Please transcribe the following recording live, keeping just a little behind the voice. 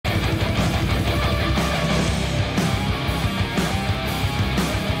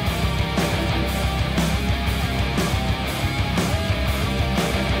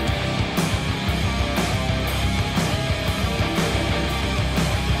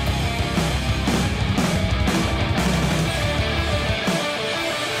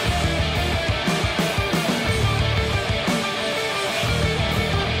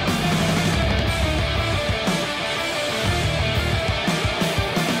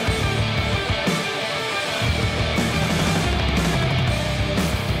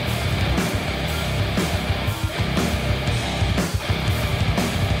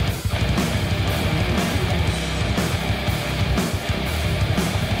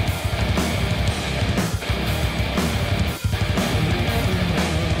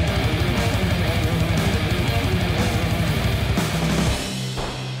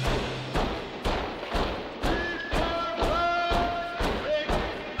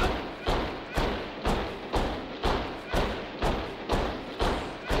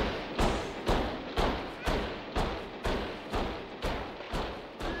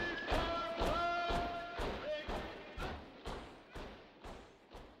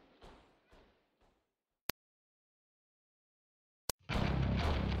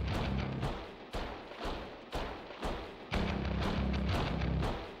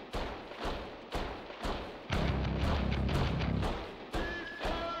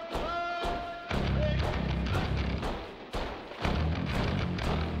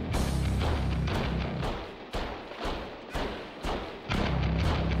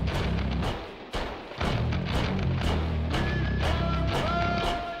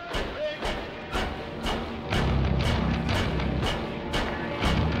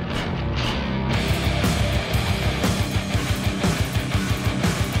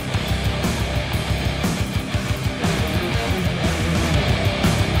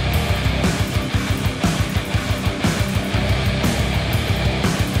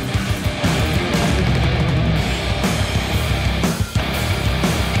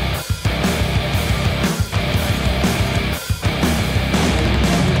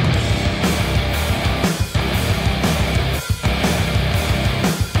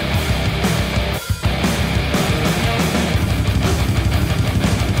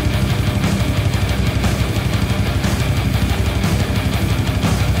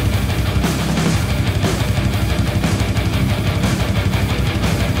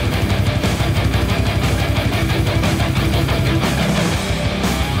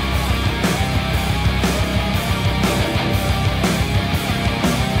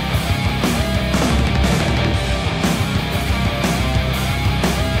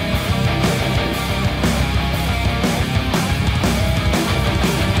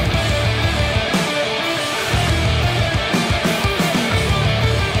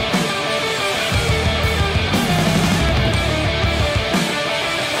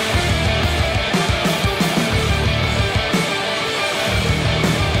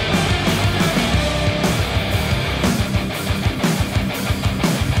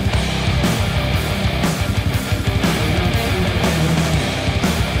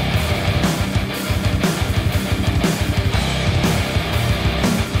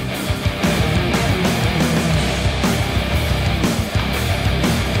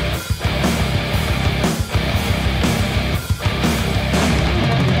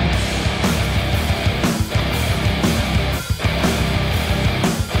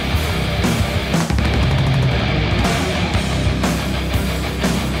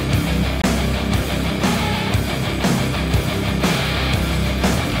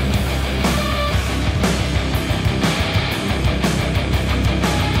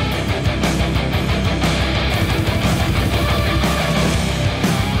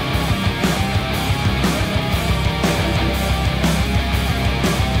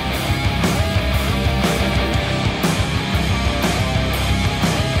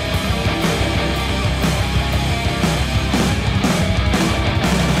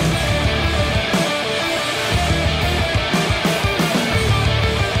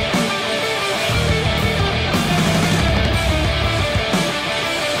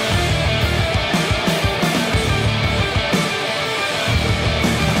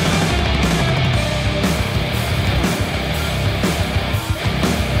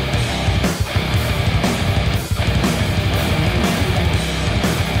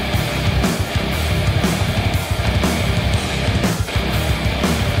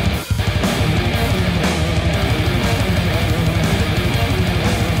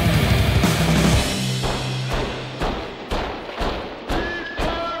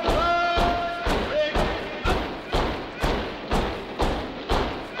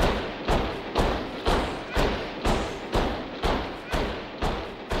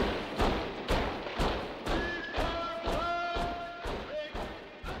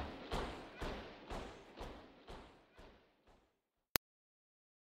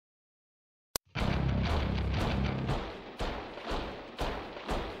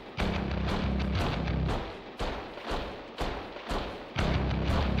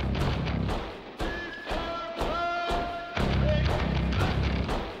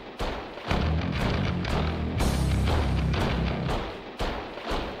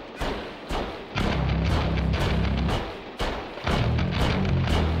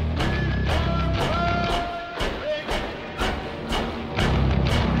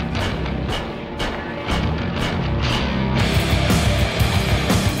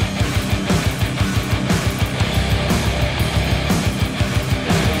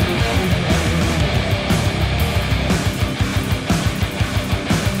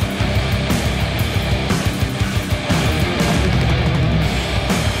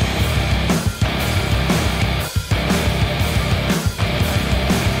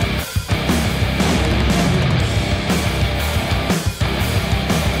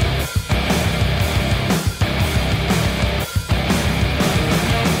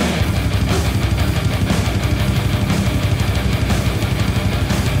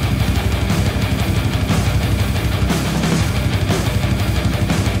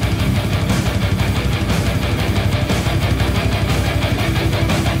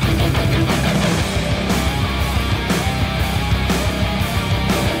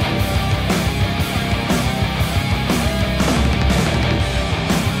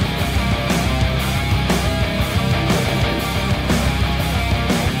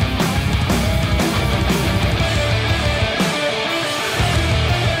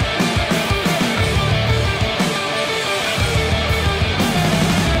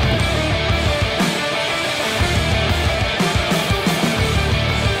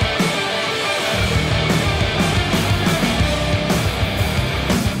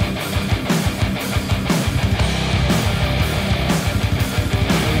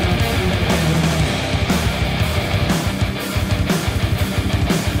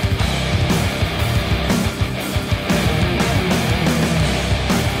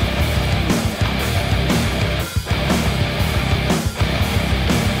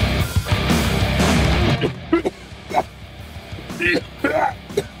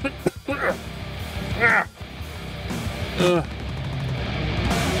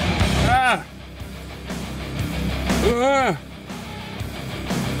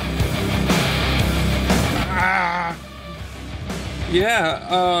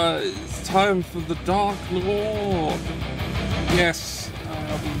Yeah, it's time for the Dark Lord. Yes.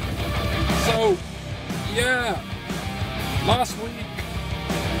 So, yeah, last week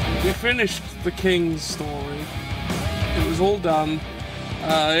we finished the King's story. It was all done.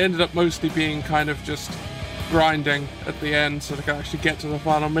 It ended up mostly being kind of just grinding at the end so they could actually get to the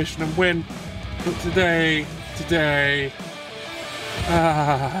final mission and win. But today,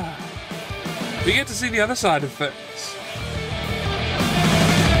 we get to see the other side of things.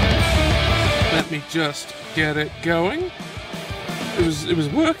 Let me just get it going. It was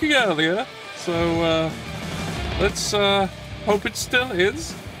working earlier, so let's hope it still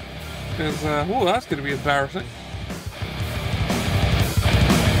is. Because oh, that's going to be embarrassing.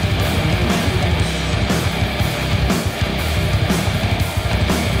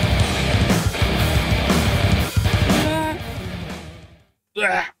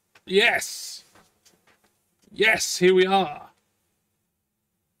 Yes! Yes, here we are.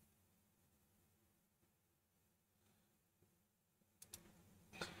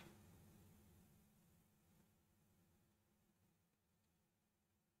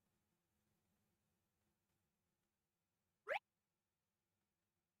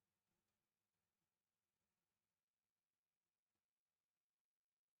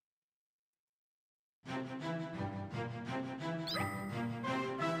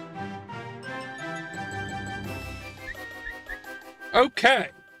 Okay,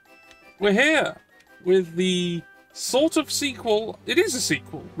 we're here with the sort of sequel. It is a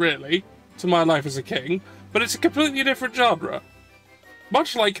sequel, really, to My Life as a King, but it's a completely different genre.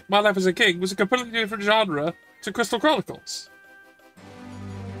 Much like My Life as a King was a completely different genre to Crystal Chronicles.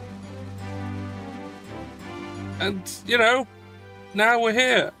 And, you know, now we're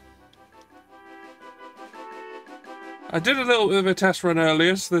here. I did a little bit of a test run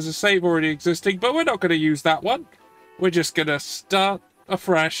earlier, so there's a save already existing, but we're not going to use that one. We're just gonna start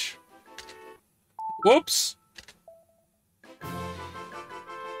afresh. Whoops.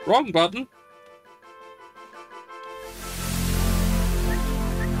 Wrong button.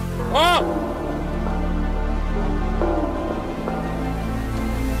 Oh!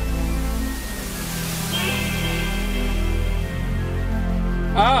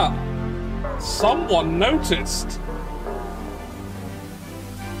 Ah! Someone noticed.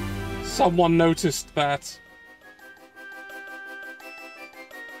 Someone noticed that.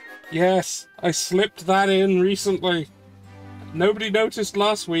 Yes, I slipped that in recently. Nobody noticed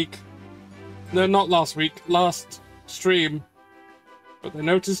last week. No, not last week. Last stream. But they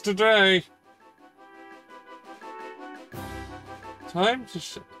noticed today. Time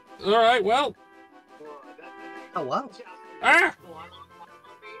to Alright, well. Hello. Ah!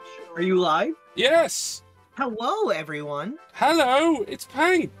 Are you live? Yes! Hello, everyone. Hello, it's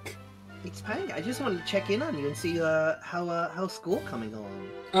Pank. It's Pang. I just wanted to check in on you and see how's school coming along.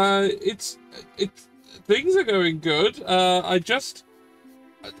 Things are going good.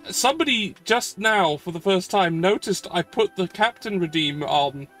 Somebody just now, for the first time, noticed I put the Captain Redeem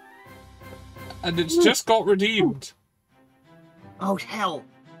on, and it's just got redeemed. Oh hell!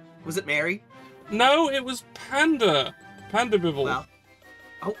 Was it Mary? No, it was Panda. Panda Bibble. Well,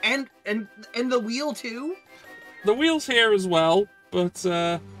 oh, and the wheel too. The wheel's here as well, but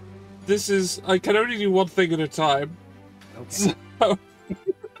I can only do one thing at a time. Okay. So,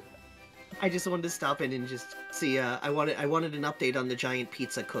 I just wanted to stop in and just see. I wanted an update on the giant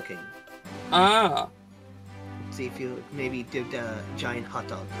pizza cooking. Ah. See if you maybe did giant hot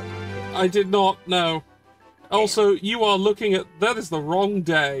dog cooking. I did not know. Also, you are looking at that is the wrong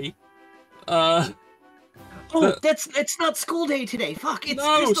day. Oh, it's not school day today. Fuck! It's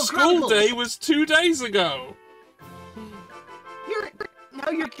no, Crystal school Chronicles. day was 2 days ago. Now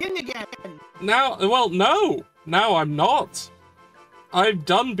you're king again. Now, well, no. Now I'm not. I'm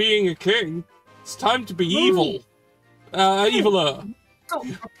done being a king. It's time to be evil. Eviler. Oh,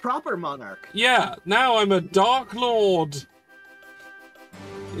 a proper monarch. Yeah, now I'm a Dark Lord.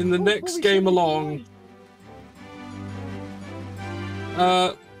 In the next game along.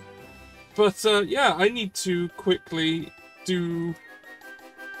 Yeah, I need to quickly do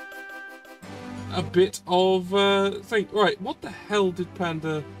a bit of thing. Right, what the hell did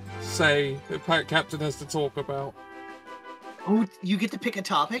Panda say that Captain has to talk about? Oh, you get to pick a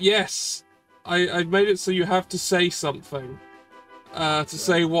topic? Yes, I made it so you have to say something to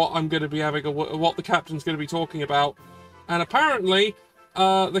say what I'm going to be having, what the captain's going to be talking about, and apparently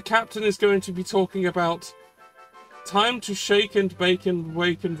the captain is going to be talking about time to shake and bake and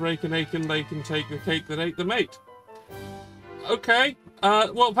wake and rake and ache and lake and take the cake that ate the mate. Okay,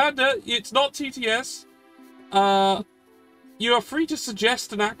 well, Panda, it's not TTS. You are free to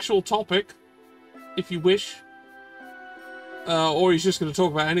suggest an actual topic if you wish. Or he's just going to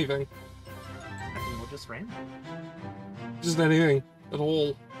talk about anything. I think we'll just ramble. Just anything at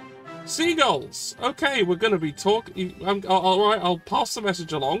all. Seagulls! Okay, we're going to be talking... Alright, I'll pass the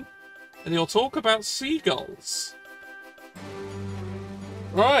message along. And he'll talk about seagulls.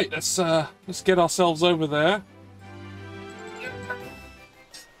 Right, let's get ourselves over there.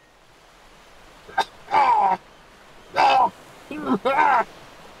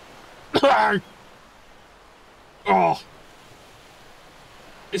 Oh,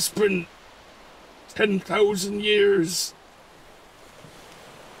 it's been 10,000 years.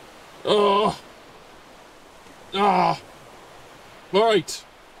 Oh, right.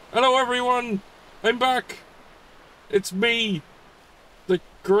 Hello, everyone. I'm back. It's me, the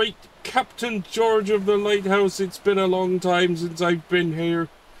great Captain George of the Lighthouse. It's been a long time since I've been here,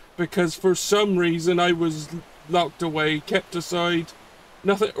 because for some reason I was locked away, kept aside.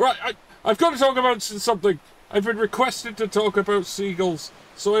 Nothing. Right, I've got to talk about something. I've been requested to talk about seagulls,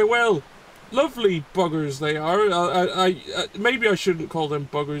 so I will. Lovely buggers they are. Maybe I shouldn't call them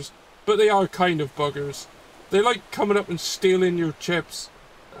buggers, but they are kind of buggers. They like coming up and stealing your chips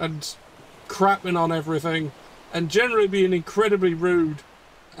and crapping on everything and generally being incredibly rude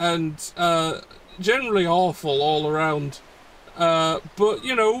and generally awful all around. But,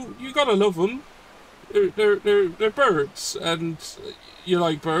 you know, you gotta love them. They're birds, and you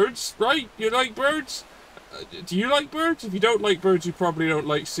like birds, right? You like birds? Do you like birds? If you don't like birds, you probably don't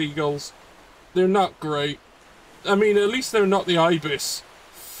like seagulls. They're not great. I mean, at least they're not the ibis.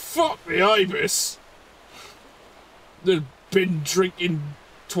 Fuck the ibis! The bin drinking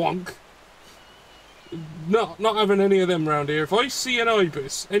twonk. Not having any of them around here. If I see an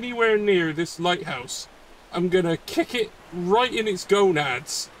ibis anywhere near this lighthouse, I'm gonna kick it right in its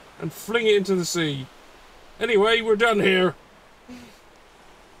gonads and fling it into the sea. Anyway, we're done here.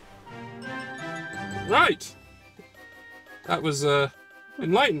 Right. That was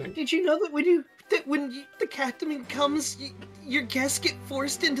enlightening. Did you know that when the captain comes, your guests get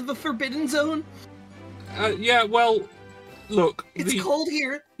forced into the forbidden zone? Yeah. Well, look. It's cold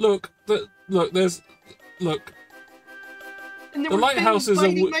here. Look. Look. And the lighthouse is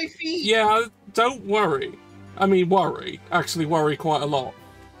my feet. Yeah. Don't worry. I mean, worry. Actually, worry quite a lot.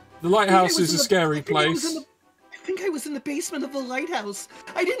 The lighthouse is a scary place. I think I was in the basement of the lighthouse.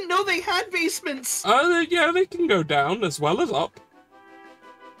 I didn't know they had basements. Yeah, they can go down as well as up.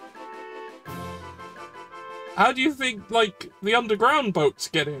 How do you think, like, the underground boats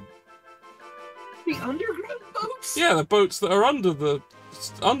get in? The underground boats? Yeah, the boats that are under the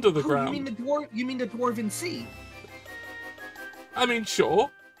ground. You mean the Dwarven Sea? I mean, sure.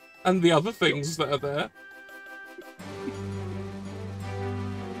 And the other things that are there.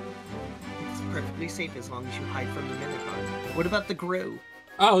 Perfectly safe as long as you hide from the Minotaur. What about the Grue?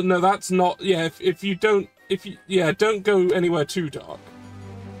 Oh no, that's not. Yeah, if you don't go anywhere too dark.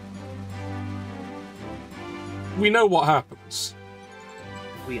 We know what happens.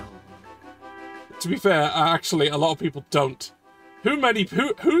 We all. To be fair, actually, a lot of people don't.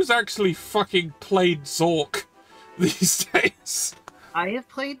 Who's actually fucking played Zork these days? I have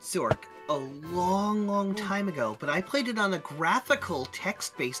played Zork a long time ago, but I played it on a graphical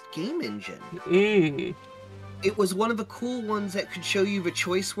text-based game engine. It was one of the cool ones that could show you the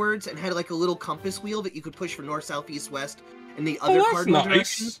choice words and had like a little compass wheel that you could push for north, south, east, west, and the other cardinal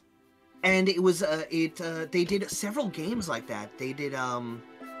directions. And it was they did several games like that. They did some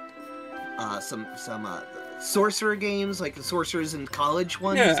sorcerer games, like the sorcerers in college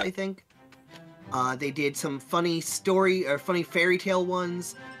ones, I think. They did some funny funny fairy tale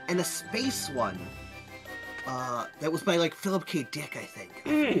ones, and a space one. That was by like Philip K. Dick, I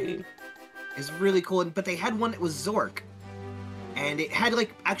think. It's really cool, but they had one that was Zork, and it had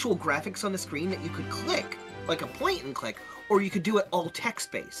like actual graphics on the screen that you could click, like a point and click, or you could do it all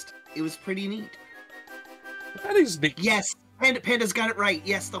text-based. It was pretty neat. That is neat. Yes, Panda's got it right.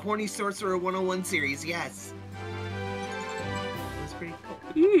 Yes, the Horny Sorcerer 101 series. Yes. It was pretty cool.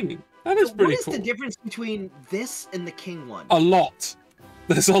 That is pretty cool. What is the difference between this and the King one? A lot.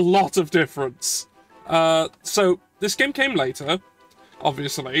 There's a lot of difference. So this game came later,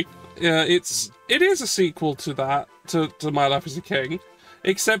 obviously. It is a sequel to that, to My Life as a King,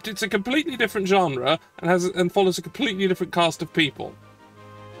 except it's a completely different genre and follows a completely different cast of people.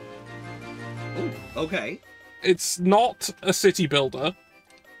 Ooh, okay. It's not a city builder,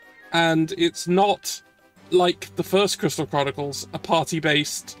 and it's not like the first Crystal Chronicles, a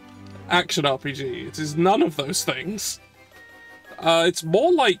party-based action RPG. It is none of those things. It's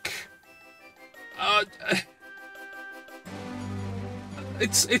more like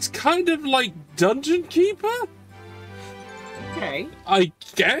it's kind of like Dungeon Keeper. Okay. I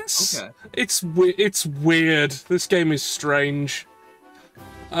guess. Okay. It's weird. This game is strange.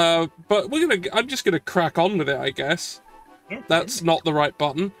 But I'm just gonna crack on with it, I guess. Yeah, That's not the right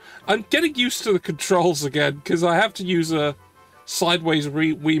button. I'm getting used to the controls again, because I have to use a sideways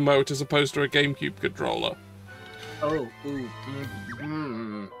Wiimote as opposed to a GameCube controller. Oh, ooh.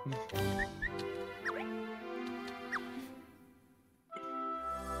 Mm-hmm.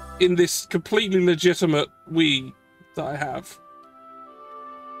 In this completely legitimate Wii that I have.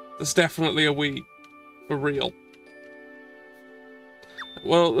 There's definitely a Wii. For real.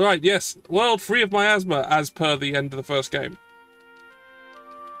 Well, right, yes. World free of miasma, as per the end of the first game.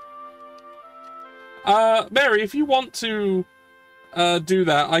 Mary, if you want to do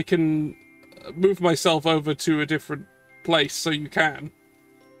that, I can move myself over to a different place so you can.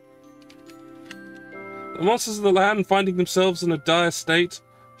 The monsters of the land, finding themselves in a dire state,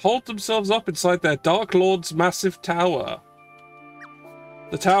 hold themselves up inside their Dark Lord's massive tower.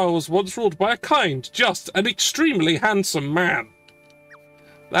 The tower was once ruled by a kind, just, and extremely handsome man.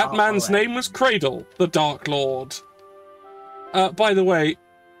 That man's name was Cradle, the Dark Lord. By the way,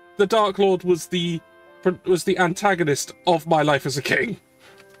 the Dark Lord was the antagonist of My Life as a King.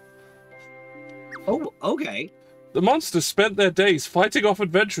 Oh, okay. The monsters spent their days fighting off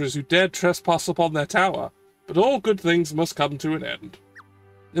adventurers who dared trespass upon their tower, but all good things must come to an end.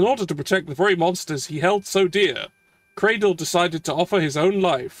 In order to protect the very monsters he held so dear, Cradle decided to offer his own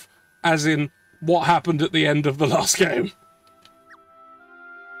life, as in what happened at the end of the last game.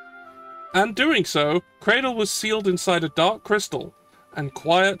 And doing so, Cradle was sealed inside a dark crystal, and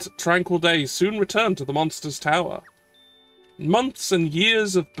quiet, tranquil days soon returned to the monster's tower. Months and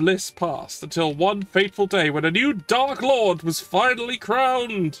years of bliss passed, until one fateful day when a new Dark Lord was finally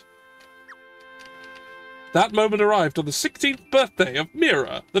crowned. That moment arrived on the 16th birthday of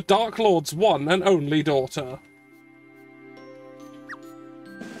Mira, the Dark Lord's one and only daughter.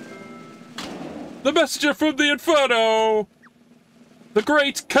 The messenger from the Inferno! The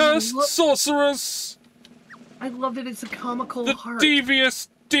great cursed sorceress! I love that it's a comical The devious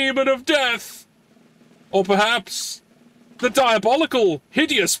demon of death! Or perhaps, the diabolical,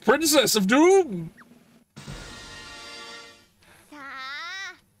 hideous princess of doom!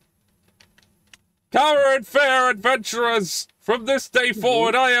 Coward fair adventurers! From this day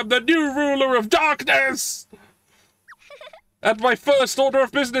forward I am the new ruler of darkness! And my first order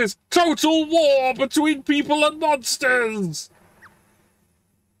of business, total war between people and monsters!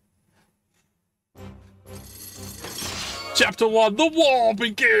 Chapter 1, the war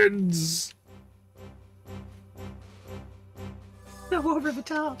begins! Over the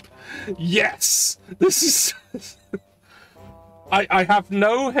top. Yes! This is... I have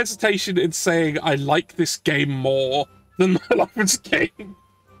no hesitation in saying I like this game more than My Life as a King.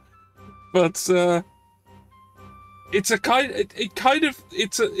 But, it's a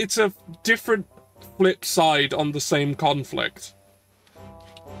it's a different flip side on the same conflict.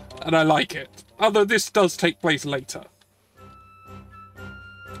 And I like it. Although this does take place later.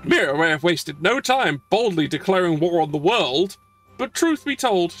 Mira may have wasted no time boldly declaring war on the world, but truth be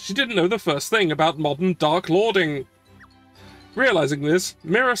told, she didn't know the first thing about modern Dark Lording. Realizing this,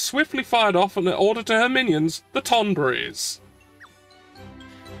 Mira swiftly fired off an order to her minions, the tonberries.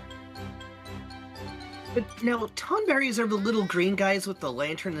 But now, tonberries are the little green guys with the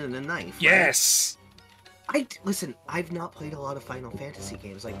lantern and the knife. Yes! Right? Listen, I've not played a lot of Final Fantasy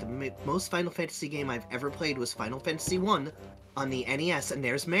games. Like, the most Final Fantasy game I've ever played was Final Fantasy 1 on the NES, and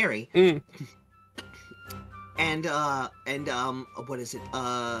there's Mary. Mm. And what is it?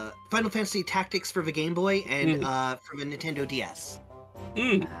 Final Fantasy Tactics for the Game Boy and for the Nintendo DS.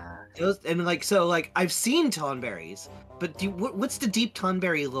 Mm. I've seen tonberries, but what's the deep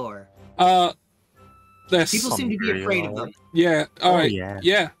tonberry lore? People seem to be afraid of them. Yeah, alright.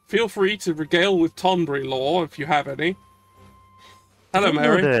 Yeah, feel free to regale with tonberry lore if you have any. Hello,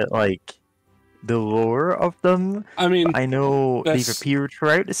 Mary. The lore of them. I mean, I know they've appeared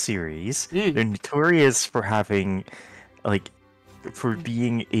throughout the series. They're notorious for having, for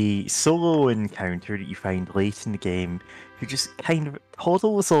being a solo encounter that you find late in the game, who just kind of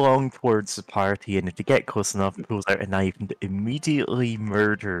toddles along towards the party, and if they get close enough, pulls out a knife and immediately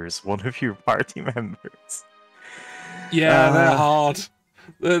murders one of your party members. Yeah, they're hard.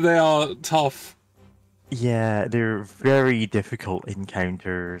 They are tough. Yeah, they're very difficult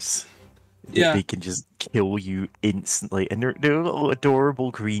encounters. Yeah. They can just kill you instantly, and they're little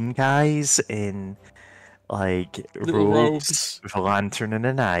adorable green guys in robes with a lantern and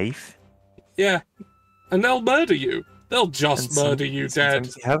a knife. Yeah, and they'll murder you. They'll just murder you dead.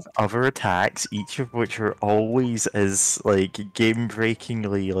 Sometimes they have other attacks, each of which are always as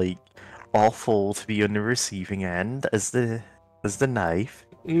game-breakingly awful to be on the receiving end as the as the knife,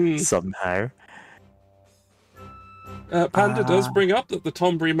 somehow. Panda does bring up that the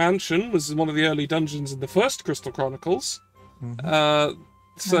Tonberry Mansion was one of the early dungeons in the first Crystal Chronicles.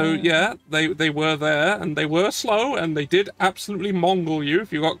 So yeah, they were there, and they were slow, and they did absolutely Mongol you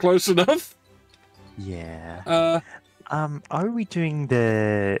if you got close enough. Yeah. Are we doing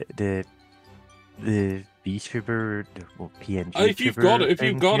the VTuber, well, PNG? If you've got it, if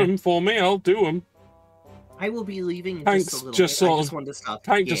you've got them for me, I'll do them. I will be leaving Hank just a little just bit. sort I just of, wanted to stop.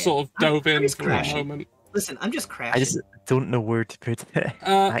 Hank just sort of dove in for a moment. Listen, I'm just crashing. I just don't know where to put it.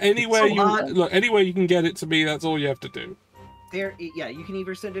 Anywhere you can get it to me, that's all you have to do. Yeah, you can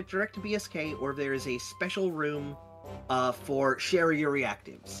either send it direct to BSK, or there is a special room for share your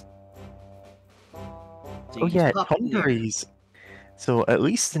reactives. So tonberries. So at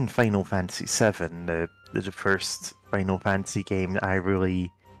least in Final Fantasy VII, the first Final Fantasy game that I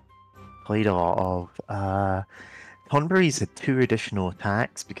really played a lot of, tonberries had 2 additional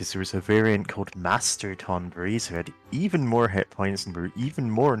attacks because there was a variant called Master Tonberries who had even more hit points and were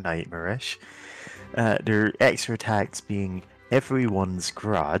even more nightmarish. Their extra attacks being Everyone's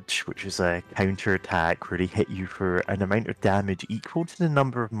Grudge, which is a counter attack where they hit you for an amount of damage equal to the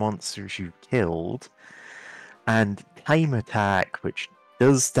number of monsters you've killed, and Time Attack, which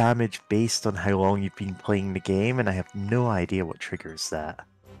does damage based on how long you've been playing the game, and I have no idea what triggers that.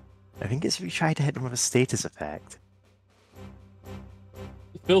 I think it's if you try to hit them with a status effect.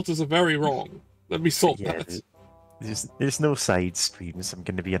 The filters are very wrong. Let me sort that. There's no side streams. I'm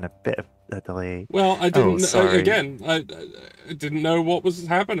going to be on a bit of a delay. Well, I didn't. Again, I didn't know what was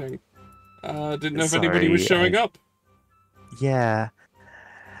happening. Didn't know if anybody was showing up. Yeah.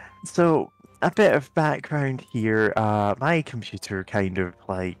 So a bit of background here. My computer kind of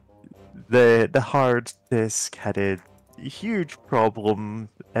like the hard disk had a huge problem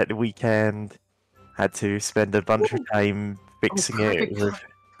at the weekend. Had to spend a bunch of time fixing it.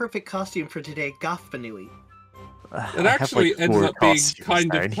 Perfect costume for today, Gaffanui. It actually ends up being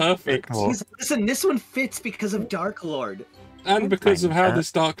kind of perfect. Listen, this one fits because of Dark Lord. And because of how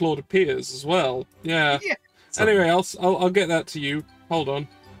this Dark Lord appears as well. Yeah. Anyway, I'll get that to you. Hold on.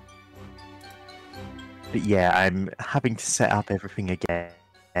 But yeah, I'm having to set up everything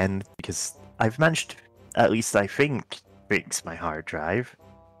again because I've managed to, at least I think, fix my hard drive.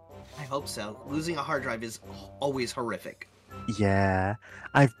 I hope so. Losing a hard drive is always horrific. Yeah,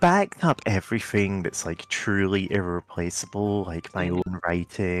 I've backed up everything that's like truly irreplaceable, like my own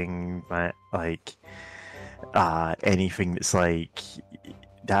writing, anything that's like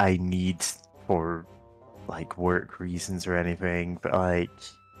that I need for like work reasons or anything. But like,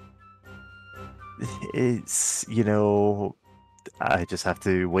 it's I just have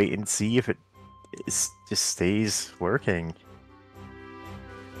to wait and see if it just stays working.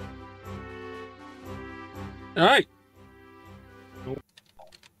 All right.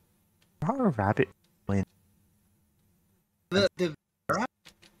 Our rabbit went. The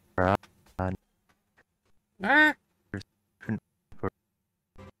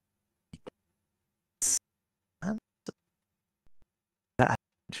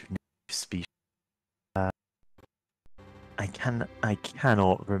species. I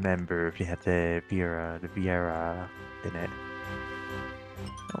cannot remember if you had the Vieira in it.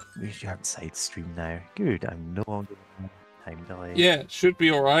 Oh, we should have a side stream now. Good, I'm no longer time delay. Yeah, should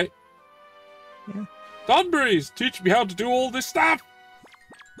be alright. Yeah. Tonberries, teach me how to do all this stuff!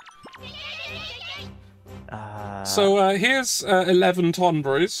 So here's 11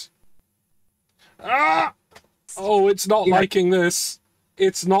 Tonberries. Ah! Oh, it's not liking this.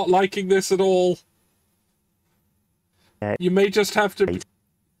 It's not liking this at all. You may just have to...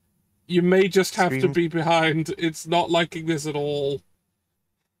 You may just have to be behind. It's not liking this at all.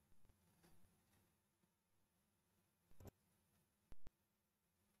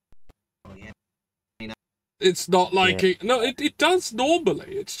 It's not liking... No, it does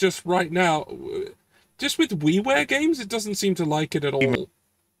normally. It's just right now... Just with WiiWare games, it doesn't seem to like it at all.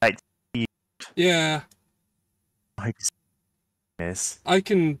 Yeah. Yes. I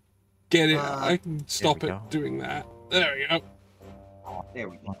can get it. I can stop it doing that. There we go. There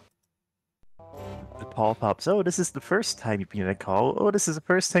we go. The pop-ups. Oh, this is the first time you've been in a call. Oh, this is the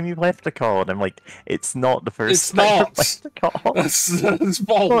first time you've left a call. And I'm like, it's not the first time I've left a call. That's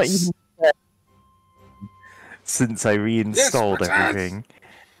false. Since I reinstalled everything.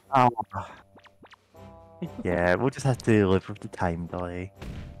 Oh. Yeah, we'll just have to live with the time delay.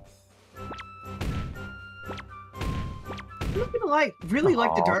 I'm not gonna lie, really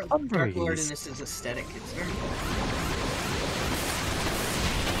like the Dark Lord in this aesthetic. It's very cool.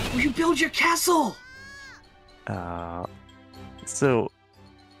 Oh, you build your castle! So,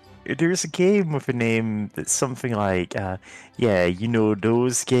 there's a game with a name that's something like, yeah, you know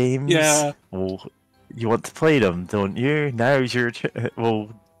those games? Yeah. Well, you want to play them, don't you? Now's your well,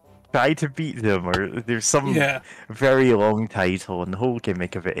 try to beat them, or there's some very long title, and the whole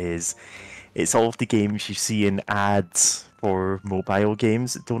gimmick of it is, it's all of the games you see in ads for mobile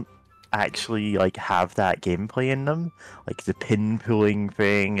games that don't actually like have that gameplay in them, like the pin pulling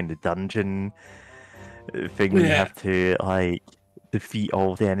thing and the dungeon thing where you have to like defeat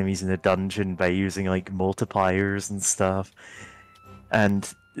all the enemies in the dungeon by using like multipliers and stuff.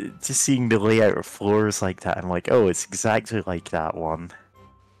 And just seeing the layout of floors like that, I'm like, oh, it's exactly like that one.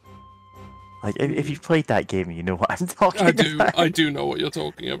 Like, if you've played that game, you know what I'm talking about. I do know what you're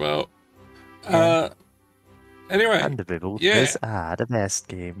talking about. Yeah. Anyway. And the Bibble is the best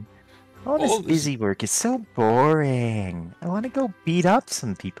game. All this busy work is so boring. I want to go beat up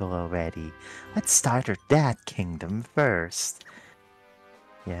some people already. Let's start our dad kingdom first.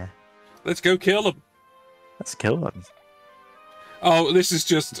 Yeah. Let's go kill them. Let's kill them. Oh, this is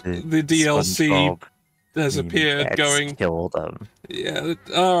just the DLC SpongeBob has appeared going... kill them. Yeah,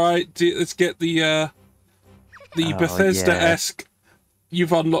 alright, let's get the Bethesda-esque...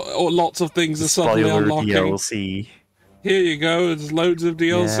 You've unlocked lots of things are suddenly unlocking. DLC. Here you go, there's loads of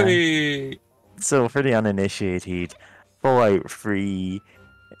DLC. Yeah. So for the uninitiated, Fallout 3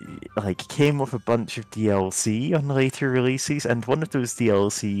 came with a bunch of DLC on later releases, and one of those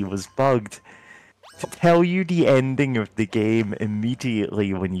DLC was bugged to tell you the ending of the game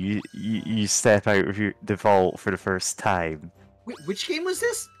immediately when you step out of the vault for the first time. Wait, which game was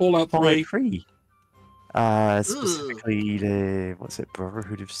this? Fallout 3. Specifically the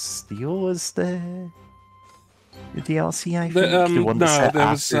Brotherhood of Steel was the DLC, I think? The one no, there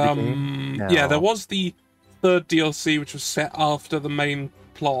was yeah, there was the third DLC which was set after the main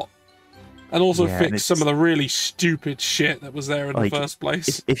plot. And also fixed some of the really stupid shit that was there in the first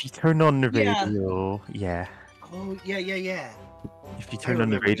place. If you turn on the radio, Oh, yeah. If you turn on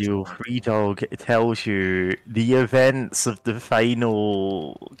the radio, Free Dog, it tells you the events of the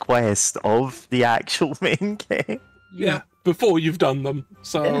final quest of the actual main game. Yeah, before you've done them.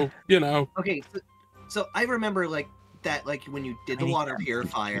 So, you know. Okay, so I remember that when you did the water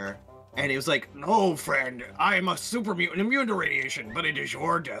purifier, and it was like, no, friend, I am a super mutant immune to radiation, but it is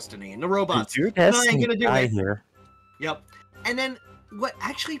your destiny. And the robots, it's your destiny. I ain't gonna do it. Here. Yep. And then what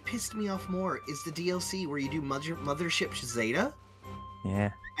actually pissed me off more is the DLC where you do Mothership Zeta.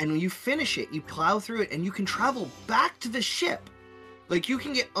 Yeah. And when you finish it, you plow through it, and you can travel back to the ship. Like, you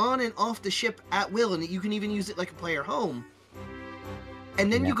can get on and off the ship at will, and you can even use it like a player home.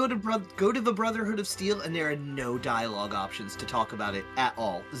 And then you go to the Brotherhood of Steel, and there are no dialogue options to talk about it at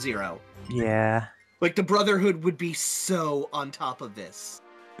all. Zero. Yeah. Like, the Brotherhood would be so on top of this.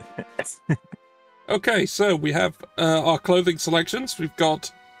 Okay, so we have our clothing selections. We've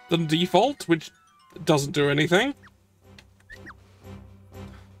got the default, which doesn't do anything.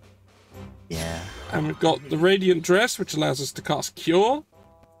 Yeah. And we've got the Radiant Dress, which allows us to cast Cure.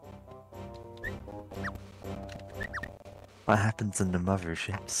 What happens in the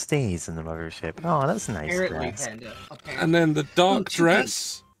mothership stays in the mothership. Oh, that's nice. Apparently, Panda. And then the Dark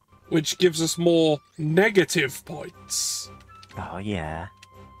Dress, which gives us more negative points. Oh, yeah.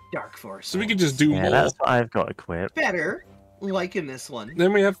 Dark Force. So we can just do more. That's what I've got equipped. Better, like in this one.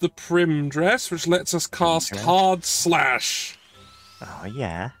 Then we have the Prim Dress, which lets us cast Hard Slash. Oh,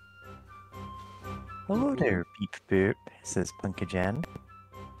 yeah. Hello there, Beep Boop, says Punkagen.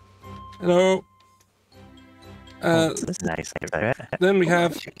 Hello. That's nice. Then we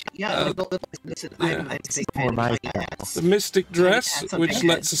have listen, the Mystic Dress, which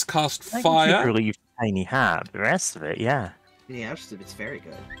lets us cast Fire. I really Tiny Hat. The rest of it, yeah. Yeah, the rest of it's very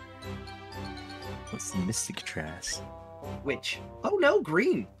good. What's the Mystic Dress? Which? Oh no,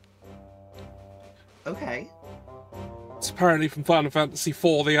 green. Okay. It's apparently from Final Fantasy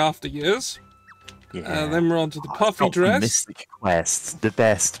IV: The After Years. Yeah. Then we're on to the Puffy Dress. Mystic Quest, the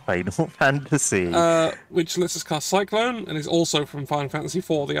best Final Fantasy. Which lets us cast Cyclone, and is also from Final Fantasy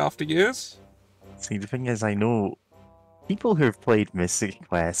IV: The After Years. See, the thing is, I know people who have played Mystic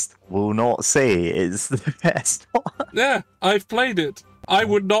Quest will not say it's the best one. Yeah, I've played it. I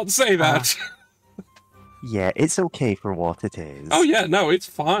would not say that. Yeah, it's okay for what it is. Oh yeah, no, it's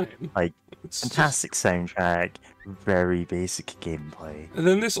fine. Like, it's fantastic soundtrack, very basic gameplay. And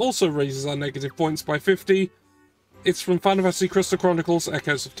then this also raises our negative points by 50. It's from Final Fantasy Crystal Chronicles: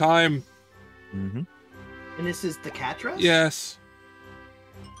 Echoes of Time. Mm-hmm. And this is the cat dress? Yes.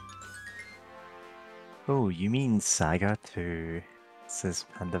 Oh, you mean Saga 2, says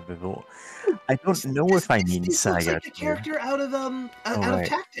Panda Bibble. I don't know if I mean Saga 2. Looks like the character out of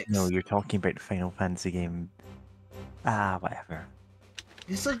Tactics. No, you're talking about the Final Fantasy game. Ah, whatever.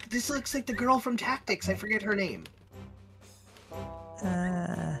 This looks like the girl from Tactics. I forget her name.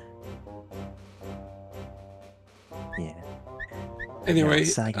 Yeah. Anyway,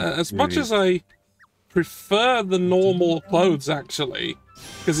 as much as I prefer the normal clothes, actually,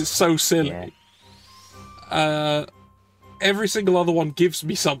 because it's so silly, every single other one gives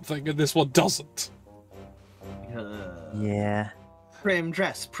me something, and this one doesn't. Yeah. Prim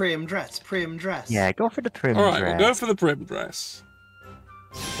dress, prim dress, prim dress. Yeah, go for the prim dress. Alright, we'll go for the prim dress.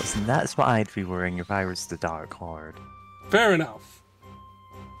 Listen, that's what I'd be wearing if I was the Dark Lord. Fair enough.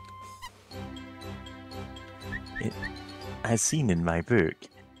 As seen in my book,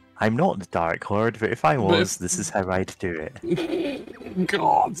 I'm not the Dark Lord, but if I was, this is how I'd do it.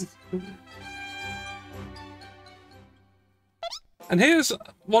 God. And here's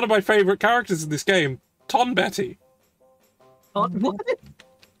one of my favourite characters in this game, Betty. What?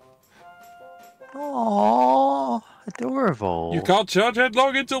 Aww, adorable. You can't charge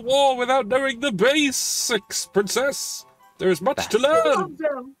headlong into war without knowing the basics, princess. There is much to learn.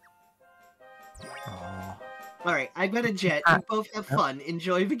 Alright, I've got a jet. You both have fun.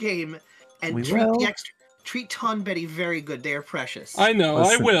 Enjoy the game. And treat Tonberry very good. They are precious. I know,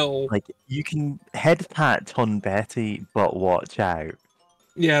 Listen, I will. Like, you can head pat Tonberry, but watch out.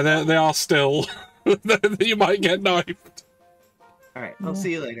 Yeah, they are still. You might get knifed. Alright, I'll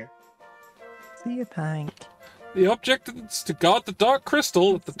see you later. See you, Pank. The objective is to guard the dark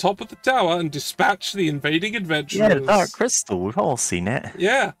crystal at the top of the tower and dispatch the invading adventurers. Yeah, the dark crystal. We've all seen it.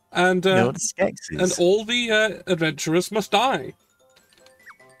 Yeah, and the Skeksis. And all the adventurers must die.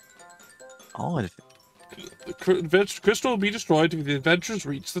 Oh, the crystal will be destroyed if the adventurers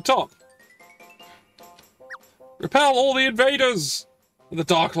reach the top. Repel all the invaders! The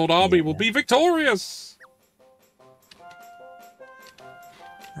Dark Lord army will be victorious!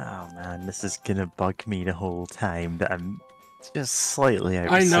 Oh man, this is gonna bug me the whole time that I'm just slightly out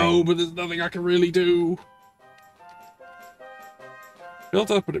of I know, sync. but there's nothing I can really do. Built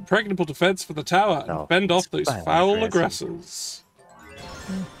up an impregnable defense for the tower and fend off those foul aggressors.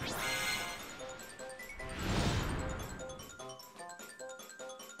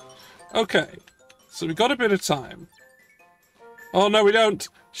 Okay, so we got a bit of time. Oh no, we don't!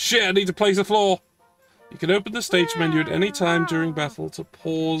 Shit, I need to place a floor! You can open the stage menu at any time during battle to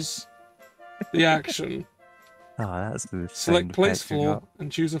pause the action. Oh, that's the Select place floor and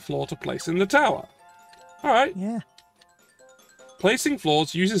choose a floor to place in the tower. Alright. Yeah. Placing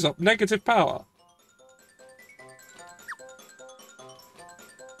floors uses up negative power.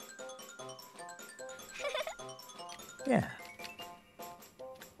 Yeah.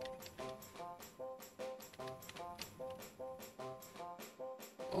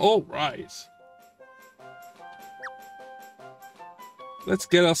 Alright. Let's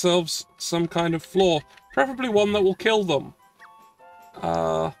get ourselves some kind of floor. Preferably one that will kill them.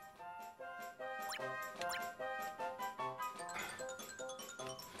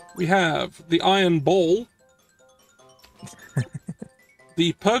 We have the iron ball.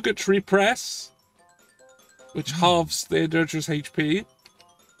 The purgatory press, which halves the adventurer's HP.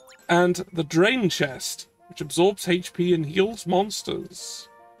 And the drain chest, which absorbs HP and heals monsters.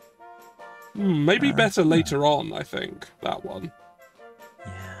 Maybe better later on, I think, that one.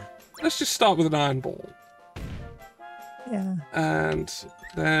 Yeah. Let's just start with an iron ball. Yeah. And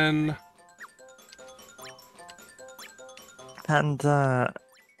then... Panda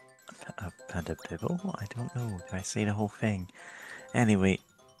Bibble? I don't know. Did I say the whole thing? Anyway,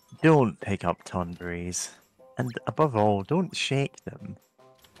 don't pick up tonberries. And above all, don't shake them.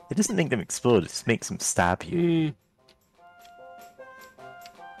 It doesn't make them explode, it just makes them stab you.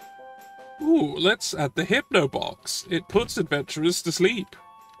 Ooh, let's add the Hypno Box. It puts adventurers to sleep.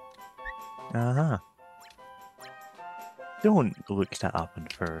 Uh-huh. Don't look that up on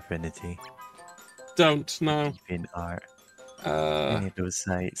Fur Affinity. Don't, no. In art. Any of those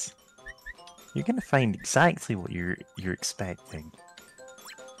sites. You're gonna find exactly what you're expecting.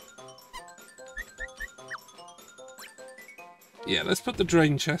 Yeah, let's put the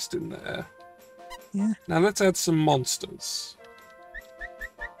drain chest in there. Yeah. Now let's add some monsters.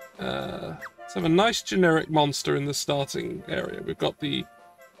 Let's have a nice generic monster in the starting area. We've got the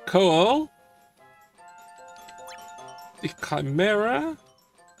Coal, the Chimera.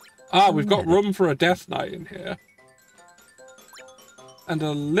 We've got room for a Death Knight in here. And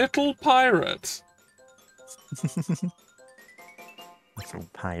a little pirate. Little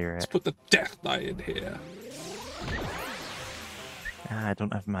pirate. Let's put the Death Knight in here. I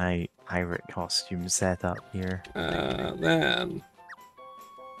don't have my pirate costume set up here. Then...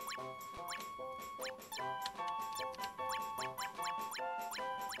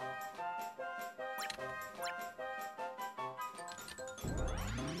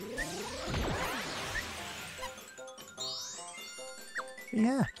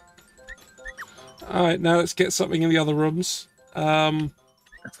 Yeah. Alright, now let's get something in the other rooms. Oh,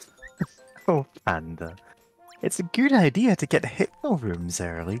 Panda. It's a good idea to get hypno rooms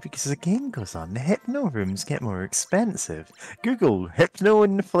early because the game goes on. The hypno rooms get more expensive. Google hypno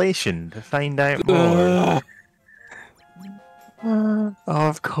inflation to find out more.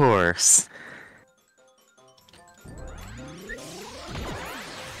 Of course.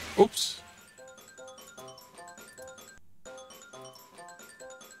 Oops.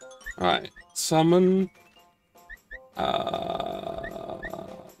 Alright, summon.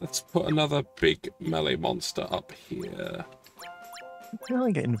 Let's put another big melee monster up here. I feel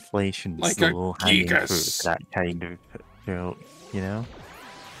like inflation's Like the a low-hanging fruit Gigas. of that kind of joke, you know?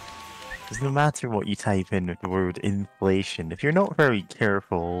 Because no matter what you type in with the word inflation, if you're not very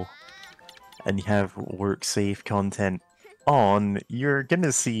careful and you have work-safe content on, you're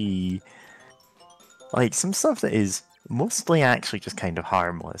gonna see like some stuff that is mostly actually just kind of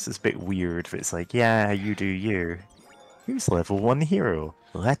harmless. It's a bit weird, but it's like, yeah, you do you. Here's level 1 hero.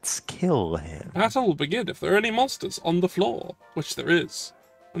 Let's kill him. Battle will begin if there are any monsters on the floor, which there is.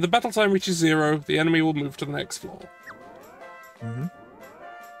 When the battle time reaches 0, the enemy will move to the next floor. Mm-hmm.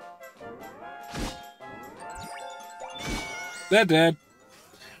 They're dead.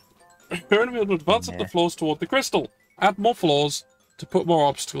 Your enemy will advance up the floors toward the crystal. Add more floors to put more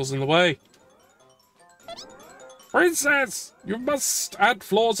obstacles in the way. Princess, you must add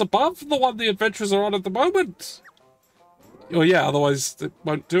floors above the one the adventurers are on at the moment. Oh yeah, otherwise it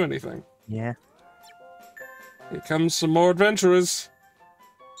won't do anything. Yeah. Here comes some more adventurers.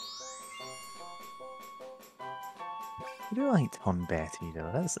 I do like Tom Betty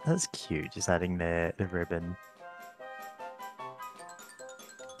though. That's cute. Just adding the ribbon.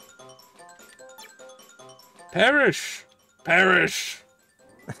 Perish! Perish!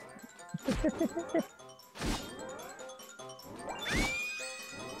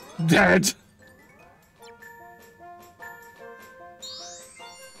 Dead!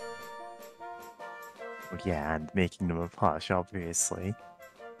 Oh, yeah, and making them a plush, obviously.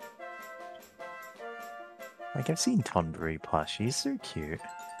 Like, I've seen tonberry plushies, they're cute.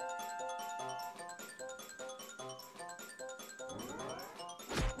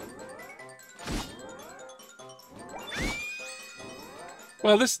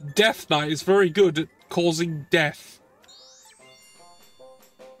 Well, this Death Knight is very good at causing death.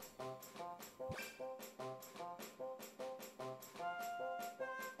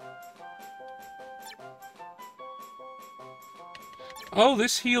 Oh,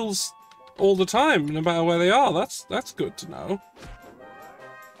 this heals all the time, no matter where they are. That's good to know.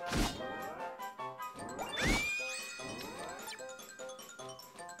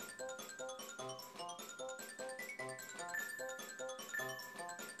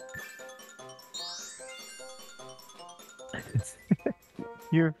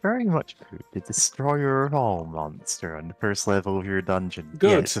 You're very much the destroyer of all monster on the first level of your dungeon.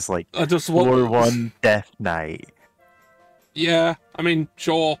 Good. Yeah, it's just like I just want floor 1 Death Knight. Yeah, I mean,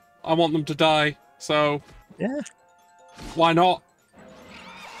 sure, I want them to die, so Yeah. Why not?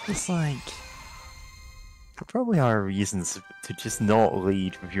 It's like there probably are reasons to just not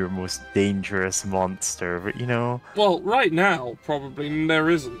lead with your most dangerous monster, but you know. Well, right now, probably there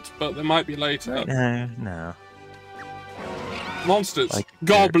isn't, but there might be later. Right now, no. Monsters. Like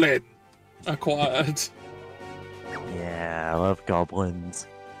Goblin. Acquired. Yeah, I love goblins.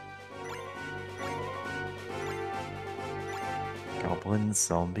 Goblins,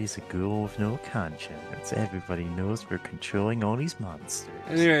 zombies, a ghoul with no conscience. Everybody knows we're controlling all these monsters.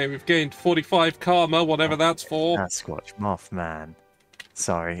 Anyway, we've gained 45 karma, whatever that's for. Sasquatch, Mothman.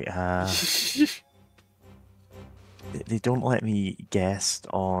 Sorry, they don't let me guest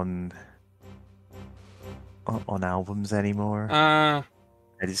on albums anymore. I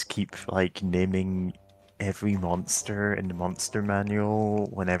just keep like naming every monster in the monster manual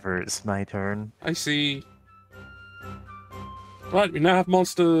whenever it's my turn. I see. Right, we now have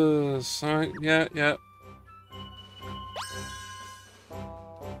monsters. Alright, yeah.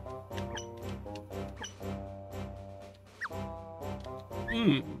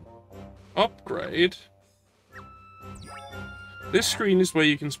 Upgrade. This screen is where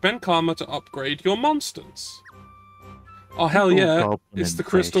you can spend karma to upgrade your monsters. Oh, hell yeah. It's the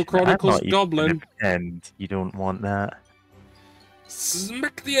Crystal Chronicles Goblin. And you don't want that.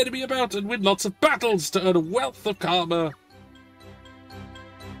 Smack the enemy about and win lots of battles to earn a wealth of karma.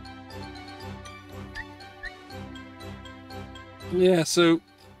 Yeah, so...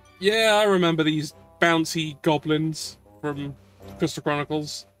 Yeah, I remember these bouncy goblins from Crystal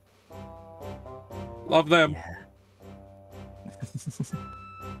Chronicles. Love them. Yeah.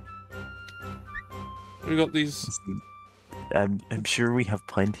 We got these I'm sure we have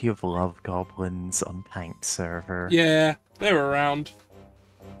plenty of love goblins on Tank's server. Yeah, they're around.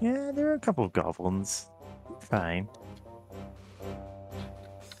 Yeah, there are a couple of goblins. Fine.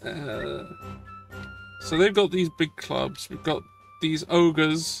 So they've got these big clubs. We've got these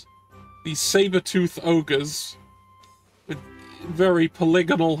ogres, these saber-tooth ogres with very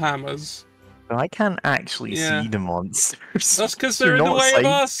polygonal hammers. So I can't actually Yeah. see the monsters. That's because they're in the way of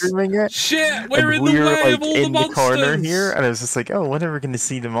us. It. Shit, we're And in the way like, of all in the monsters. Corner here, and I was just like, oh, when are we going to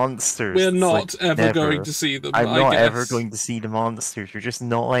see the monsters? We're It's not like, ever never. going to see them. I'm I not guess. ever going to see the monsters. You're just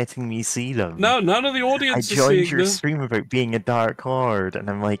not letting me see them. No, none of the audience I is joined seeing your them. stream about being a Dark Lord, and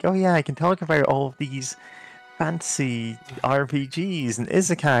I'm like, oh yeah, I can talk about all of these fantasy RPGs and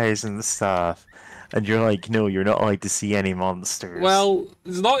isekais and stuff. And you're like, no, you're not allowed to see any monsters. Well,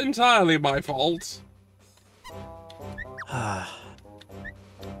 it's not entirely my fault.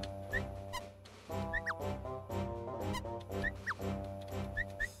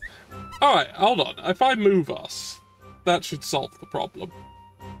 Alright, hold on. If I move us, that should solve the problem.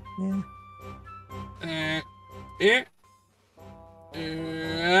 Yeah.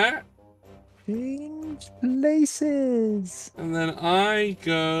 Change places. And then I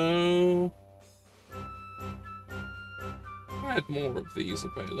go... I had more of these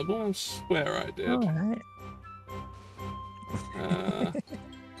available, I swear I did. Alright.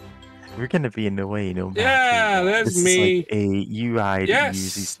 We're gonna be in the way no matter. Yeah, there's this me. Is like a UI Yes. that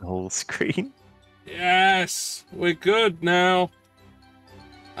uses the whole screen. Yes, we're good now.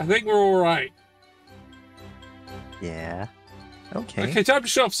 I think we're alright. Yeah. Okay. Okay, time to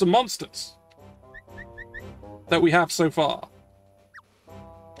show off some monsters that we have so far.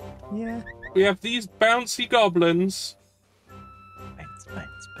 Yeah. We have these bouncy goblins. Bounce,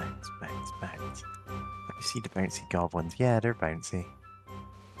 bounce, bounce, bounce, bounce. Let me see the bouncy goblins. Yeah, they're bouncy.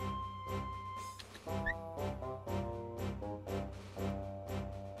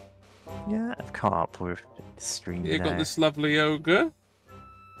 Yeah, I've caught up with the stream You now. got this lovely ogre.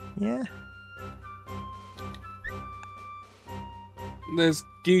 Yeah. There's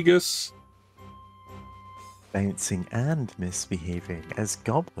Gigas. Bouncing and misbehaving, as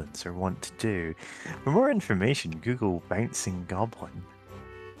goblins are wont to do. For more information, Google bouncing goblin.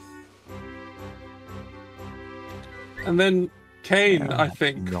 And then Cain, Yeah, I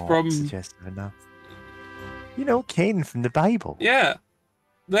think, not from... suggestive enough. You know, Cain from the Bible. Yeah,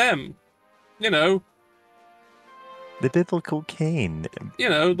 them. You know, The biblical Cain.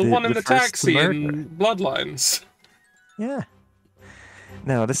 the one in the first to taxi murder. in Bloodlines. Yeah.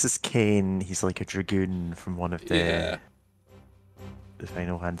 No, this is Cain. He's like a dragoon from one of the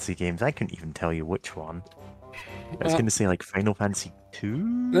Final Fantasy games. I couldn't even tell you which one. I was going to say like Final Fantasy 2.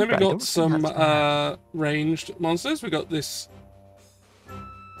 Then we but I don't got think some that's right. ranged monsters. We got this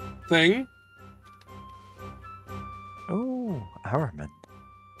thing. Oh, Araman.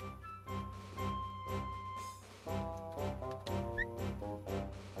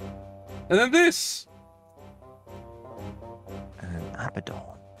 And then this. And Abaddon.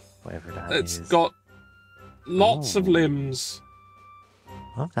 Whatever that It's is. got lots of Ooh. limbs.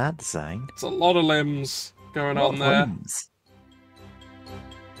 Love that design. It's a lot of limbs going Lot on of there. limbs.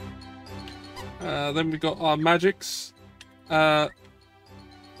 Then we got our magics.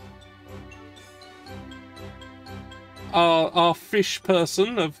 Our fish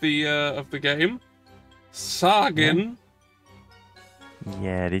person of the game, Sargin.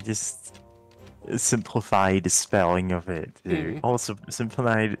 Yeah, they just simplified the spelling of it. Also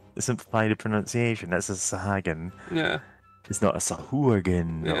simplified the pronunciation. That's a Sahagan. Yeah. It's not a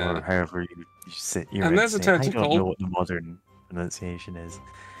Sahuagin Yeah. or however you say. And there's a I don't tentacle. know what the modern pronunciation is.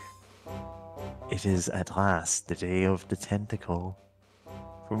 It is at last the day of the tentacle.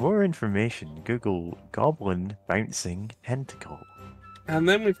 For more information, Google goblin bouncing tentacle. And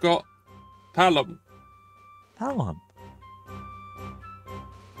then we've got Palom. Talon.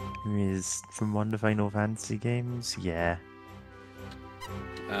 Who is from one of the Final Fantasy games? Yeah.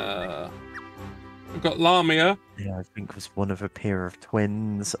 We've got Lamia. Yeah, I think was one of a pair of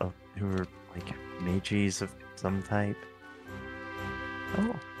twins who were like mages of some type.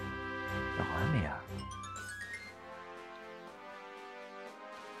 Oh. Lamia.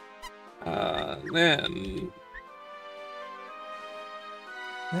 Then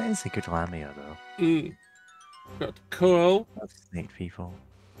That is a good Lamia though. we've got Cool. Love snake people.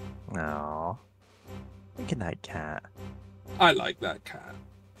 Aww. Look at that cat. I like that cat.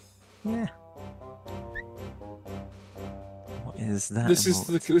 Yeah. What is that? This is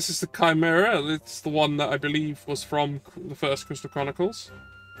emote? the Chimera. It's the one that I believe was from the first Crystal Chronicles.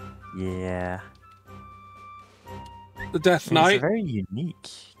 Yeah. The Death It's Knight. a very unique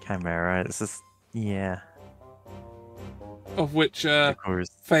chimera. It's just, yeah. of which Of course,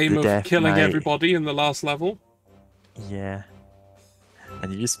 fame the of Death killing Knight. everybody in the last level. Yeah.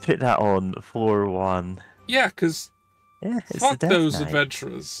 And you just put that on floor 1. Yeah, because Yeah, it's the fuck Death those Knight.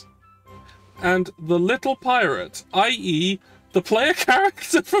 adventurers. And the little pirate, i.e. the player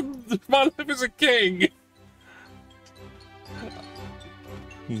character from My Life as a King.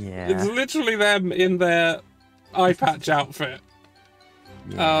 Yeah. It's literally them in their eye patch outfit.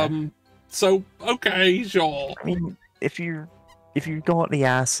 Yeah. So, okay, sure. I mean, if you got the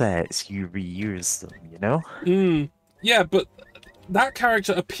assets, you reuse them, you know? Yeah, but that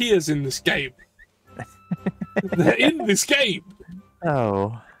character appears in this game. They're in this game.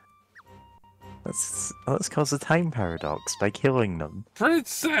 Oh. Let's cause a time paradox by killing them.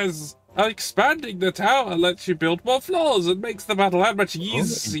 Princess, expanding the tower lets you build more floors and makes the battle that much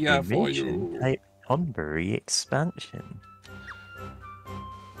easier for you. Type tonberry expansion.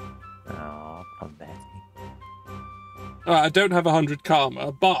 Oh, poor Betty. I don't have 100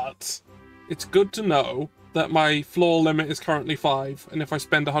 karma, but it's good to know that my floor limit is currently 5, and if I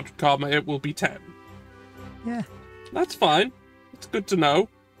spend 100 karma, it will be 10. Yeah. That's fine. It's good to know.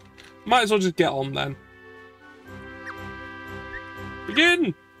 Might as well just get on then.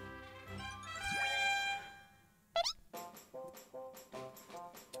 Begin!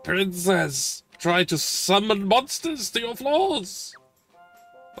 Princess, try to summon monsters to your floors.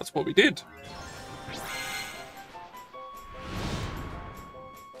 That's what we did.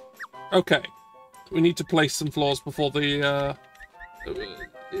 Okay. We need to place some floors before the,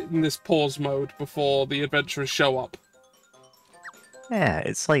 in this pause mode, before the adventurers show up. Yeah,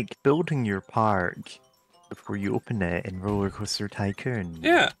 it's like building your park before you open it in Roller Coaster Tycoon.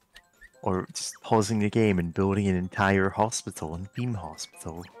 Yeah. Or just pausing the game and building an entire hospital in Beam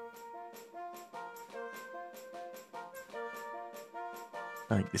Hospital.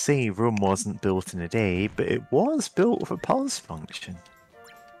 Like, they say Rome wasn't built in a day, but it was built with a pause function.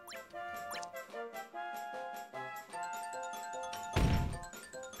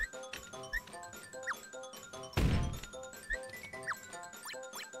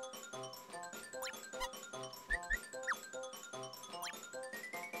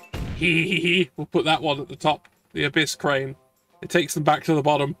 We'll put that one at the top. The Abyss Crane. It takes them back to the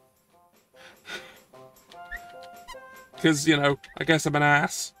bottom. Because, you know, I guess I'm an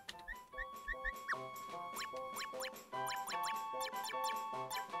ass.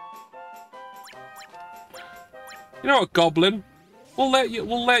 You know what, Goblin? We'll let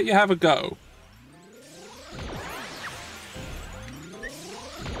you have a go.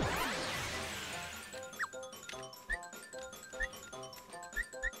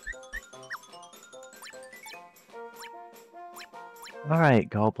 Alright,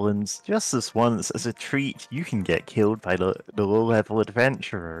 goblins, just this once, as a treat, you can get killed by the low-level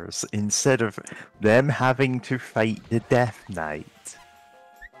adventurers, instead of them having to fight the Death Knight.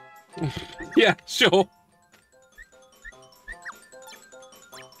 Yeah, sure.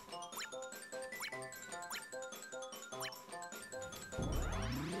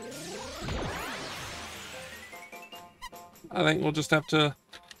 I think we'll just have to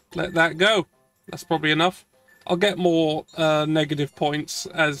let that go. That's probably enough. I'll get more negative points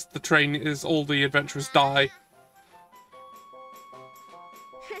as the train is all the adventurers die.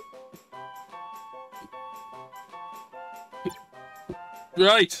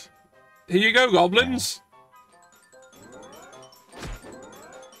 Right. Here you go, goblins.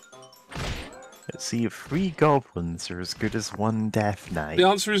 Let's see if 3 goblins are as good as 1 Death Knight. The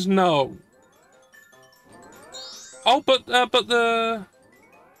answer is no. Oh, but the...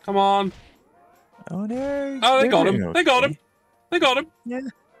 Come on. Oh, no. Oh, they got him. Okay. They got him. They got him. Yeah.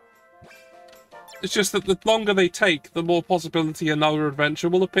 It's just that the longer they take, the more possibility another adventure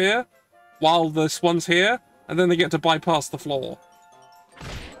will appear while this one's here, and then they get to bypass the floor.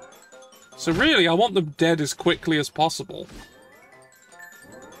 So really, I want them dead as quickly as possible.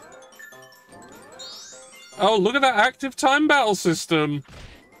 Oh, look at that active time battle system.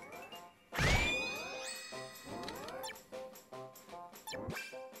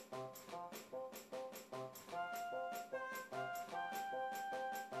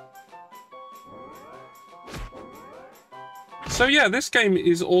 So yeah, this game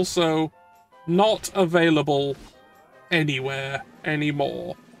is also not available anywhere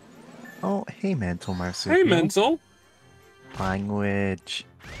anymore. Oh, hey, Mental Marsupial. Hey, Mental. Language.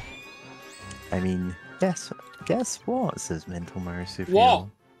 I mean, guess what, says Mental Marsupial. What?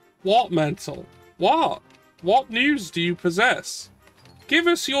 What, Mental? What? What news do you possess? Give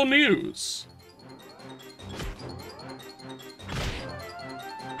us your news.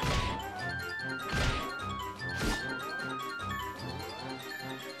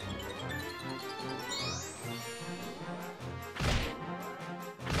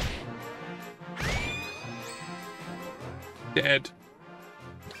 Dead.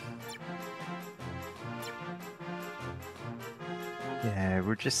 Yeah,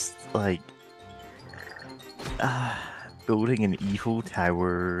 we're just like building an evil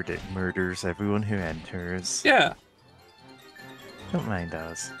tower that murders everyone who enters. Yeah. Don't mind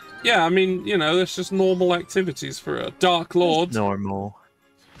us. Yeah, I mean, you know, that's just normal activities for a Dark Lord. It's normal.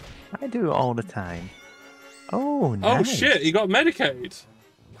 I do it all the time. Oh, nice. Oh shit, he got Medicaid.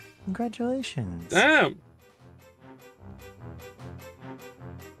 Congratulations. Damn.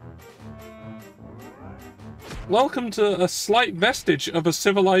 Welcome to a slight vestige of a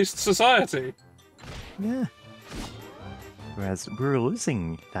civilized society. Yeah. Whereas we're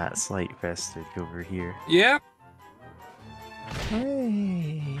losing that slight vestige over here. Yep.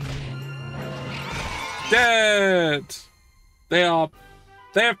 Hooray. Dead. They have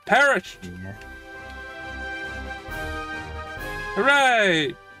perished. Yeah.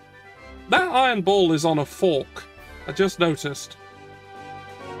 Hooray! That iron ball is on a fork. I just noticed.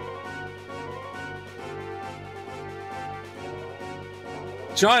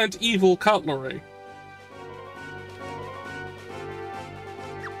 Giant evil cutlery.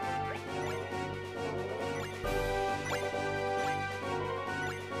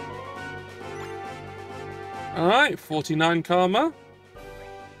 Alright, 49 karma.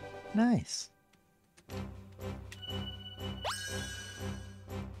 Nice.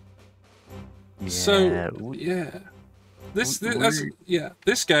 Yeah, So, yeah. This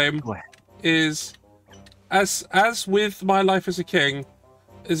game is, as with My Life as a King,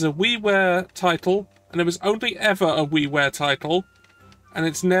 is a WiiWare title, and it was only ever a WiiWare title, and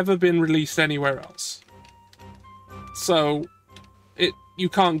it's never been released anywhere else. So, you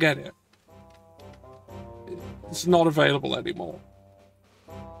can't get it. It's not available anymore.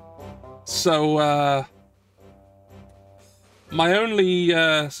 So, my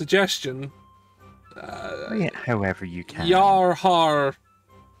only suggestion... Bring it however you can. Yar har...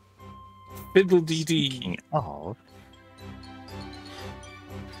 Fiddle-dee-dee. Speaking of...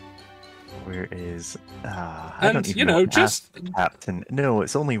 Where is... I don't even know, just... Captain. No,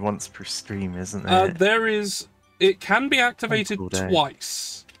 it's only once per stream, isn't it? There is... It can be activated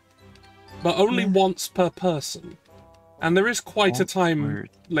twice. But only once per person. And there is quite a time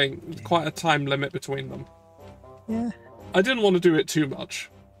limit between them. Yeah. I didn't want to do it too much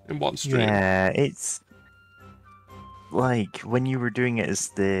in one stream. Yeah, it's... Like, when you were doing it as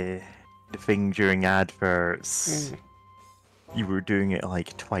the thing during adverts... You were doing it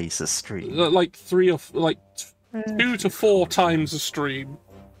like twice a stream. Like 2 to 4 times a stream.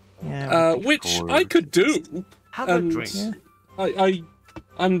 Yeah, which I could do. Have a drink. Yeah.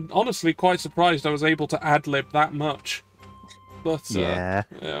 I'm honestly quite surprised I was able to ad-lib that much. But, yeah.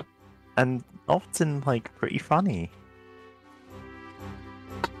 And often, like, pretty funny.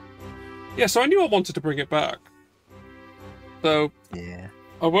 Yeah, so I knew I wanted to bring it back. So, yeah.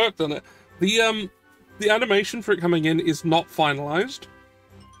 I worked on it. The animation for it coming in is not finalized.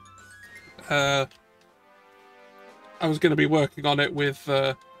 I was going to be working on it with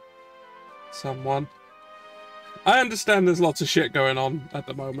someone. I understand there's lots of shit going on at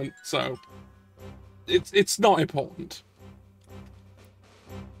the moment, so it's not important.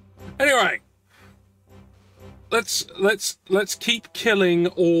 Anyway, let's keep killing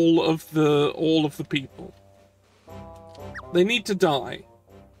all of the people. They need to die.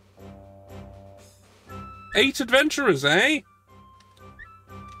 8 adventurers, eh?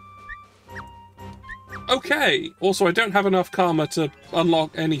 Okay. Also, I don't have enough karma to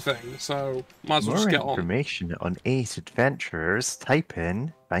unlock anything, so might as well just get on. More information on 8 adventurers, type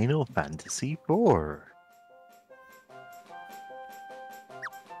in Final Fantasy IV.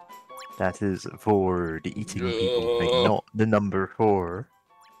 That is for the eating people thing, not the number 4.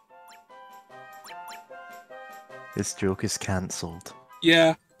 This joke is cancelled.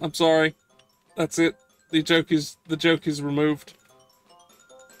 Yeah, I'm sorry. That's it. The joke is removed.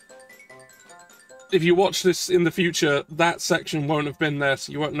 If you watch this in the future, that section won't have been there,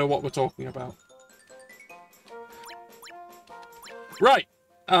 so you won't know what we're talking about. Right.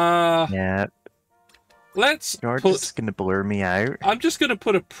 Yeah. You're just gonna blur me out. I'm just gonna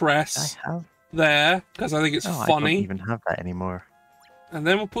put a press there because I think it's funny. I don't even have that anymore. And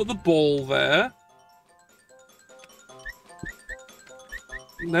then we'll put the ball there.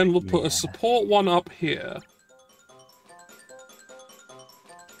 And then we'll put a support one up here.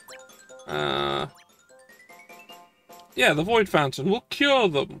 Yeah, the void fountain. We'll cure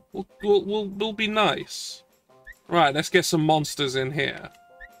them. We'll be nice. Right, let's get some monsters in here.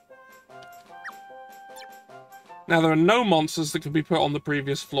 Now there are no monsters that can be put on the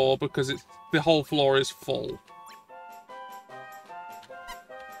previous floor because the whole floor is full.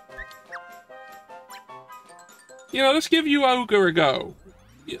 You know, let's give you Ogre a go.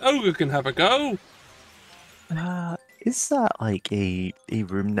 Ogre can have a go. Is that like a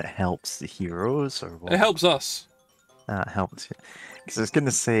room that helps the heroes or what? It helps us. That helps. Because I was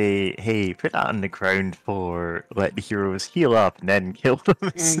gonna say, hey, put that on the ground floor, let the heroes heal up, and then kill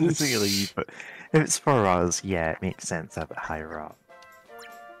them as soon as they leave. But if it's for us, yeah, it makes sense to have it higher up.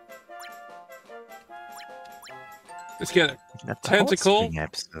 Let's get it. That's Tentacle. a hot spring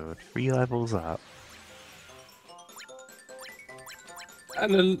episode. 3 levels up.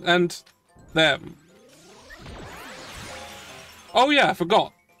 And them. Oh yeah, I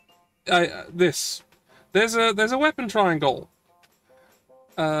forgot. There's a weapon triangle.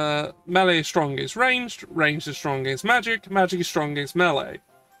 Melee is strong against ranged, ranged is strong against magic, magic is strong against melee.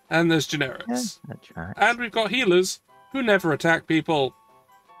 And there's generics. Yeah, that tracks. And we've got healers who never attack people.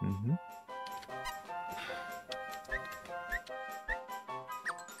 Mm-hmm.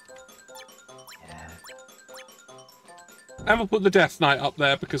 Yeah. And we'll put the Death Knight up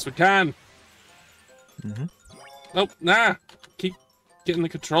there because we can. Mm-hmm. Nope, nah. Keep getting the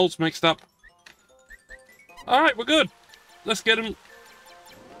controls mixed up. Alright, we're good. Let's get him.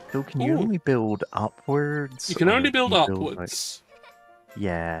 So can you only build upwards? You can only or build can you upwards.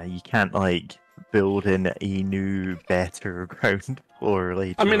 Yeah, you can't like build in a new, better ground floor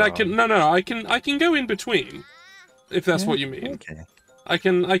later. I mean, on. I can I can go in between, if that's what you mean. Okay. I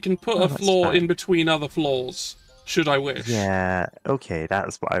can put a that's floor fine. in between other floors, should I wish. Yeah. Okay,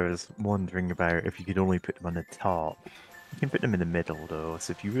 that's what I was wondering about. If you could only put them on the top, you can put them in the middle though.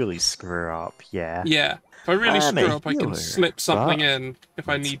 So if you really screw up, yeah. Yeah. If I really I'm screw a up, I can healer, slip something but in if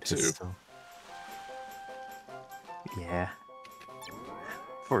I it's need to. pistol. Yeah.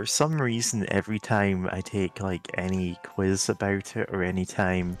 For some reason, every time I take like any quiz about it, or any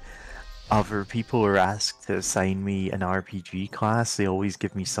time other people are asked to assign me an RPG class, they always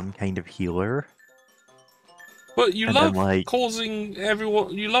give me some kind of healer. But you And love I'm like, causing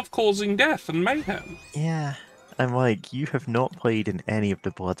everyone. You love causing death and mayhem. yeah. I'm like, you have not played in any of the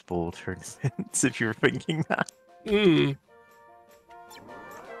Blood Bowl tournaments, if you're thinking that. Hmm.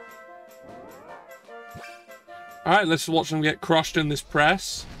 Alright, let's watch them get crushed in this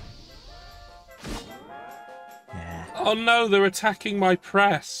press. Yeah. Oh no, they're attacking my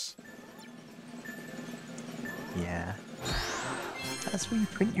press. Yeah. That's where you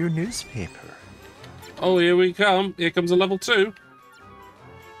print your newspaper. Oh, here we come. Here comes a level 2.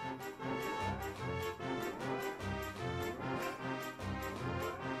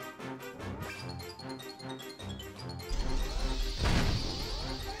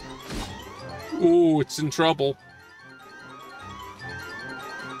 Ooh, it's in trouble.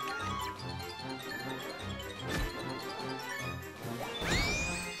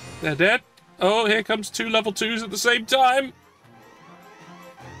 They're dead. Oh, here comes 2 level 2s at the same time.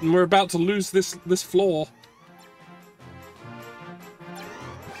 And we're about to lose this floor.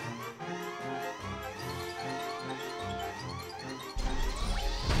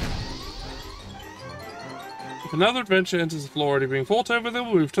 If another adventure enters the floor already being fought over, they'll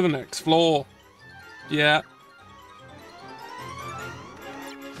move to the next floor. Yeah.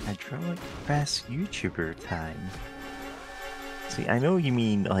 Hydraulic press YouTuber time. See, I know you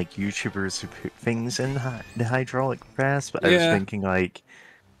mean like YouTubers who put things in the hydraulic press, but I was thinking like,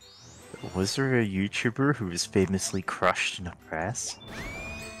 was there a YouTuber who was famously crushed in a press?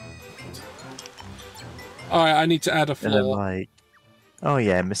 Alright, I need to add a floor. And I'm like, oh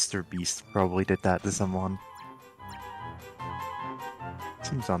yeah, Mr. Beast probably did that to someone.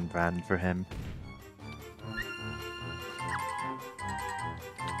 Seems on brand for him.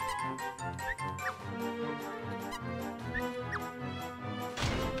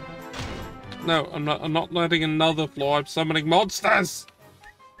 No, I'm not letting another floor. I'm summoning monsters.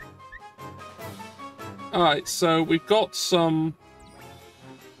 Alright, so we've got some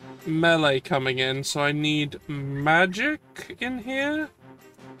melee coming in, so I need magic in here.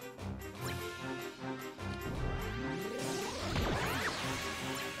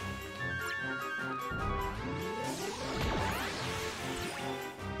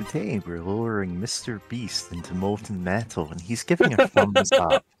 Today we're lowering Mr. Beast into molten metal, and he's giving a thumbs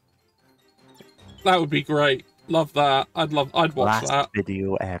up. That would be great. Love that. I'd watch last that.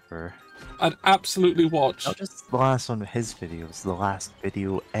 Video ever. I'd absolutely watch. Not just the last one of his videos, the last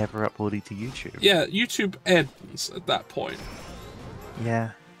video ever uploaded to YouTube. Yeah, YouTube ends at that point. Yeah.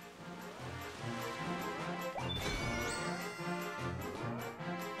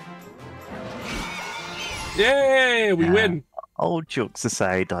 Yay, we win. All jokes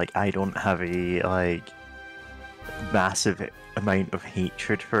aside, like, I don't have a, like, massive amount of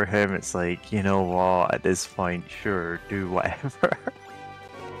hatred for him. It's like, you know what, at this point, sure, do whatever.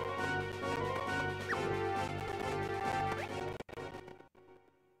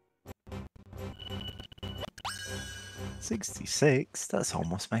 66? That's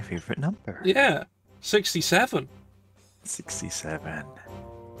almost my favorite number. Yeah, 67. 67.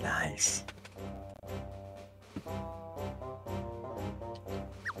 Nice.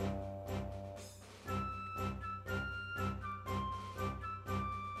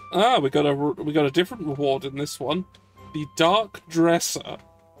 Ah, we got a different reward in this one. The Dark Dresser.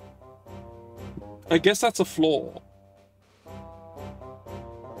 I guess that's a floor.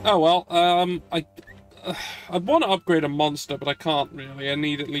 Oh well, I'd want to upgrade a monster, but I can't really. I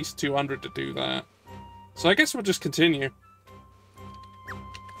need at least 200 to do that. So I guess we'll just continue.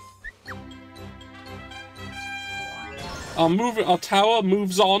 Our tower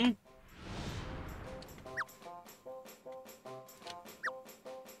moves on.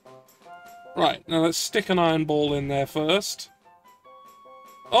 Right, now let's stick an iron ball in there first.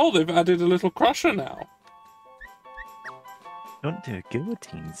 Oh, they've added a little crusher now. Don't do a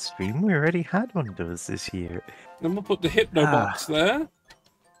guillotine stream. We already had one of those this year. Then we'll put the hypno box there.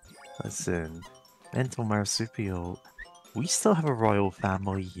 Listen, mental marsupial. We still have a royal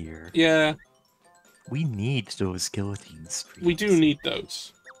family here. Yeah. We need those guillotine streams. We do need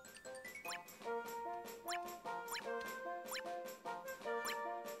those.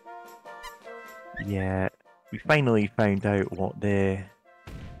 Yeah, we finally found out what the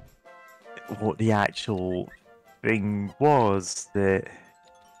actual thing was that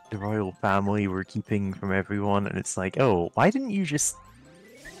the royal family were keeping from everyone, and it's like, oh, why didn't you just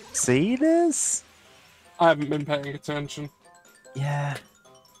say this? I haven't been paying attention. Yeah.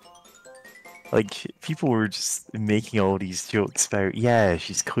 Like, people were just making all these jokes about, yeah,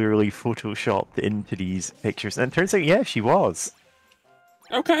 she's clearly photoshopped into these pictures, and it turns out, yeah, she was.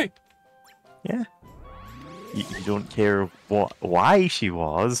 Okay. Yeah. You don't care why she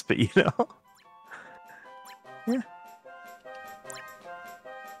was, but you know. Yeah.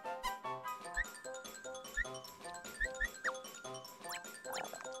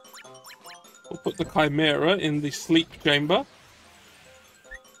 We'll put the Chimera in the sleep chamber.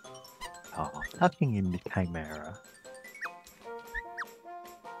 Oh, tucking in the Chimera.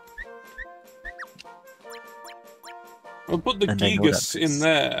 We'll put the Gigas in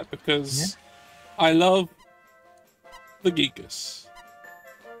there because I love the Gigas.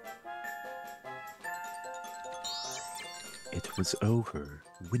 It was over.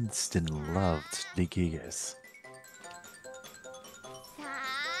 Winston loved the Gigas.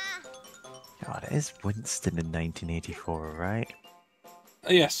 God, it is Winston in 1984, right?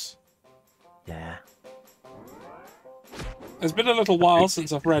 Yes. Yeah. It's been a little while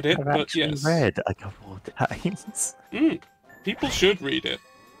since I've read it, but yes. I've read a couple of times. People should read it.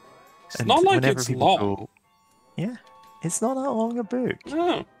 It's not like it's long. Yeah, it's not that long a book.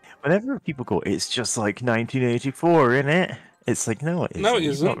 No. Whenever people go, it's just like 1984, innit? It's like, no, it isn't. No, it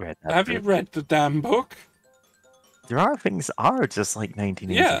isn't. Not read that Have book. you read the damn book? There are things that are just like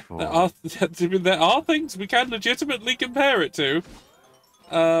 1984. Yeah, there are things we can legitimately compare it to.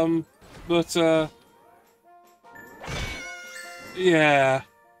 Yeah.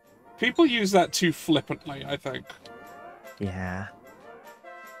 People use that too flippantly, I think. Yeah.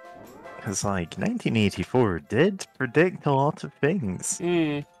 Because, like, 1984 did predict a lot of things.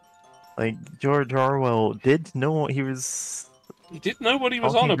 Like, George Orwell did know what he was... He did know what he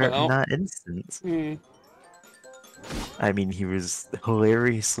was on about. In that instance. I mean, he was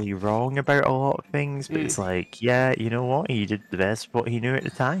hilariously wrong about a lot of things, but it's like, yeah, you know what? He did the best what he knew at the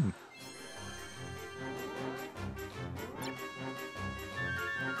time.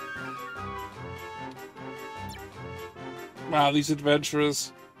 Wow, these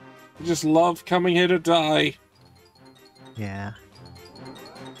adventurers. They just love coming here to die. Yeah.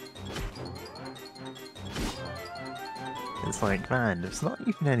 It's like, man, there's not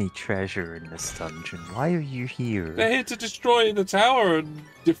even any treasure in this dungeon. Why are you here? They're here to destroy the tower and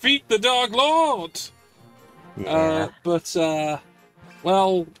defeat the Dark Lord! Yeah.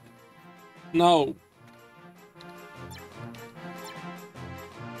 Well, no.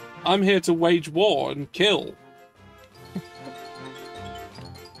 I'm here to wage war and kill.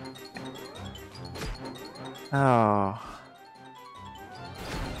 Oh.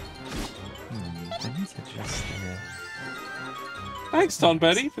 I need to just... Thanks,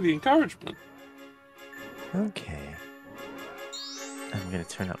 tonberries, for the encouragement. Okay. I'm going to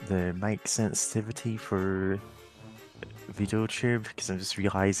turn up the mic sensitivity for VideoTube, because I'm just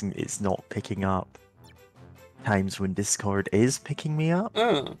realizing it's not picking up times when Discord is picking me up.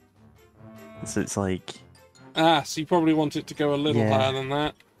 Oh. So it's like... Ah, so you probably want it to go a little higher than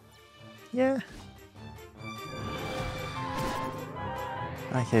that. Yeah.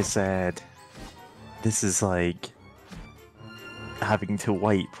 Like I said, this is like having to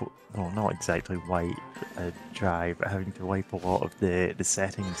wipe well, not exactly wipe dry, but having to wipe a lot of the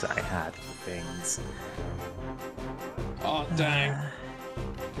settings that I had for things. Oh, dang.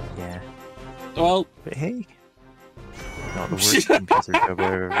 Yeah. Well... But hey, not the worst computer job I've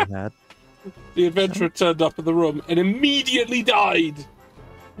ever had. The adventurer turned up in the room and immediately died!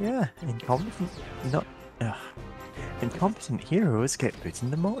 Yeah, incompetent heroes get put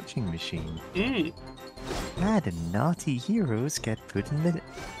in the marching machine. Bad and naughty heroes get put in the...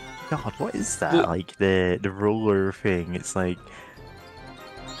 God, what is that? Like, the roller thing, it's like...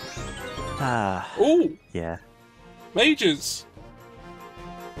 Ooh! Yeah. Mages!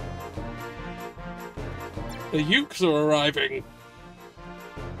 The Ukes are arriving!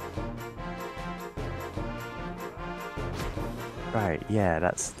 Right, yeah,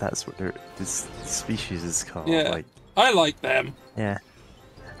 that's what this species is called. Yeah, like, I like them. Yeah.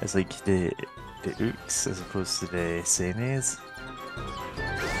 It's like the Ooks as opposed to the Semes.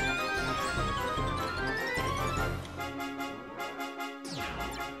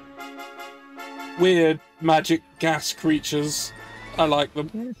 Weird magic gas creatures. I like them.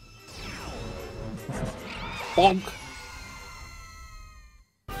 Yeah. Bonk.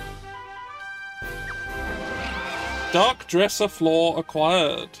 Dark Dresser floor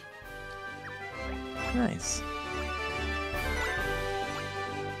acquired. Nice.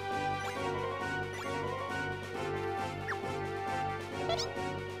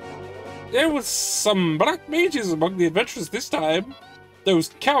 There was some black mages among the adventurers this time.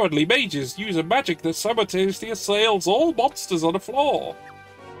 Those cowardly mages use a magic that simultaneously assails all monsters on the floor.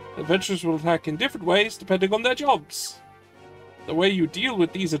 Adventurers will attack in different ways depending on their jobs. The way you deal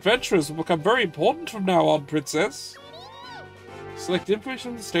with these adventurers will become very important from now on, Princess. Select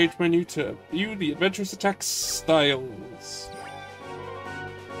information on the stage menu to view the adventurous attack styles.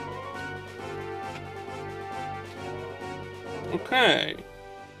 Okay.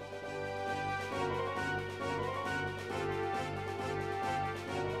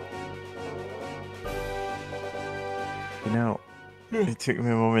 You know, it took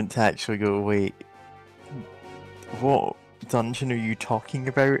me a moment to actually go, wait, what dungeon are you talking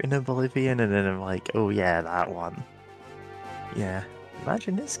about in Oblivion? And then I'm like, oh yeah, that one. Yeah.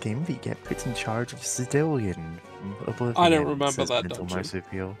 Imagine this game that you get put in charge of Zidillion from Oblivion. I don't remember that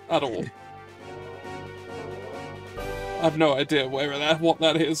dungeon at all. I have no idea what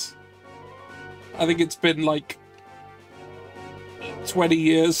that is. I think it's been like 20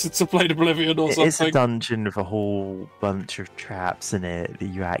 years since I played Oblivion or something. It's a dungeon with a whole bunch of traps in it that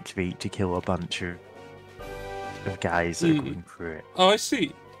you activate to kill a bunch of guys that are going through it. Oh, I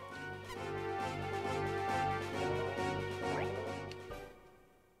see.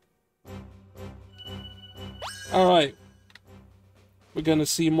 Alright. We're gonna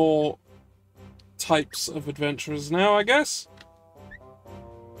see more types of adventurers now, I guess?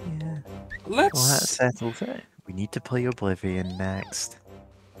 Yeah. Let's... Well, that settles it. We need to play Oblivion next.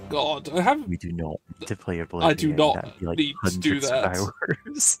 God, I haven't... We do not need to play Oblivion. I do not like need to do that.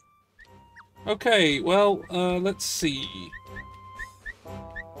 Hours. Okay, well, let's see.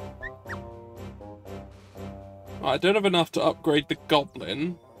 I don't have enough to upgrade the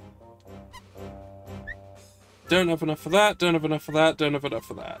Goblin. Don't have enough for that, don't have enough for that, don't have enough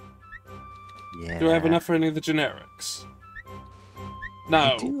for that. Yeah. Do I have enough for any of the generics?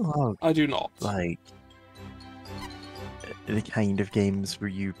 No, I do not. Like, the kind of games where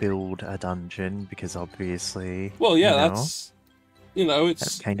you build a dungeon, because obviously... Well, yeah, that's... You know, it's...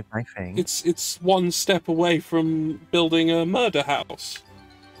 That's kind of my thing. It's one step away from building a murder house.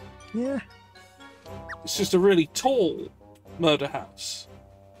 Yeah. It's just a really tall murder house.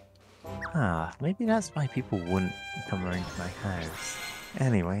 Ah, maybe that's why people wouldn't come around to my house.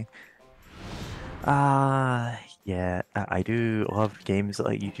 Anyway. Yeah, I do love games that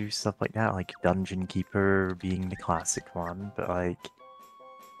let you do stuff like that, like Dungeon Keeper being the classic one, but like,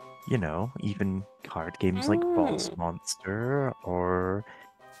 you know, even card games like Boss Monster, or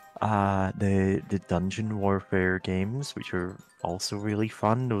the Dungeon Warfare games, which are also really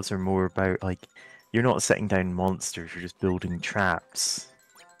fun. Those are more about, like, you're not setting down monsters, you're just building traps.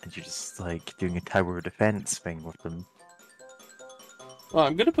 And you're just, like, doing a tower defense thing with them. Well,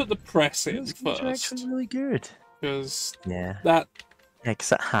 I'm gonna put the press in Those first. are actually really good. Because that... Yeah, because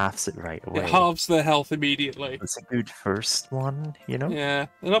that halves it right away. It halves their health immediately. It's a good first one, you know? Yeah,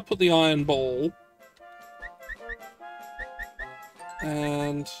 then I'll put the Iron Ball.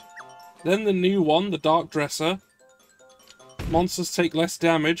 And then the new one, the Dark Dresser. Monsters take less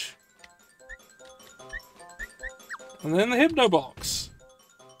damage. And then the Hypno Box.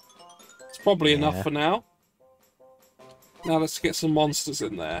 It's probably enough for now. Now let's get some monsters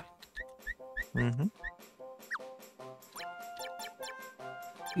in there.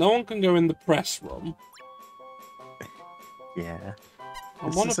 No one can go in the press room. Yeah.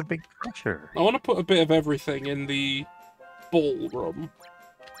 This is a big pressure. I want to put a bit of everything in the ballroom.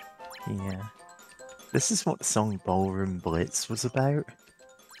 Yeah. This is what the song Ballroom Blitz was about.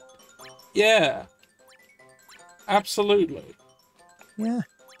 Yeah. Absolutely. Yeah.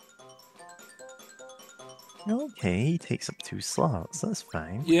 Okay, he takes up 2 slots. That's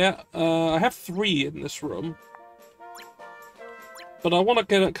fine. Yeah, I have 3 in this room. But I want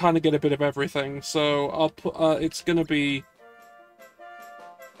to kind of get a bit of everything, so I'll put, it's gonna be...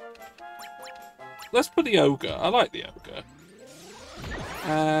 Let's put the ogre. I like the ogre.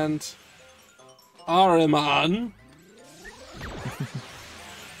 And... Ahriman.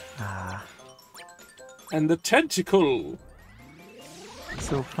 And the tentacle.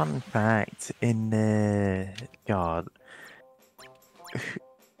 So, fun fact, in God...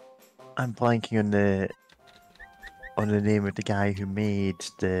 I'm blanking on the name of the guy who made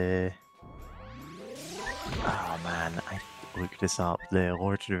the... Oh man, I looked this up. The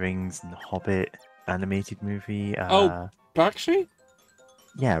Lord of the Rings and the Hobbit animated movie. Oh, Bakshi?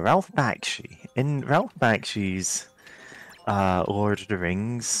 Yeah, Ralph Bakshi. In Ralph Bakshi's Lord of the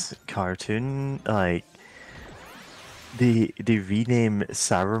Rings cartoon, like, they rename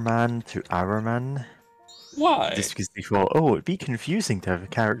Saruman to Ahriman. Why? Just because they thought, oh, it'd be confusing to have a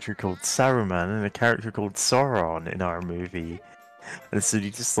character called Saruman and a character called Sauron in our movie. And so they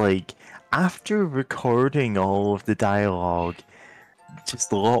just, like, after recording all of the dialogue,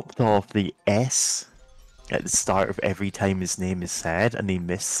 just lopped off the S at the start of every time his name is said, and they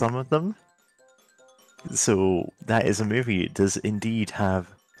missed some of them. So that is a movie. It does indeed have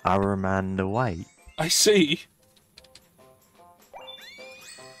Ahriman the White. I see.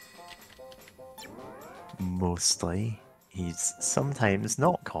 Mostly. He's sometimes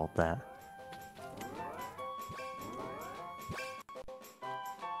not called that.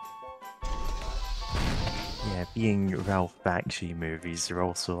 Yeah, being Ralph Bakshi movies, they're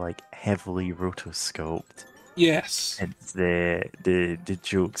also like heavily rotoscoped. Yes. And the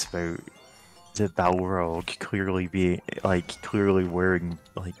jokes about the Balrog clearly being clearly wearing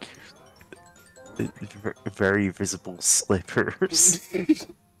like very visible slippers.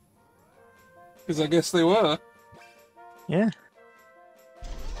 Because I guess they were. Yeah.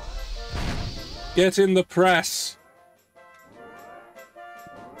 Get in the press.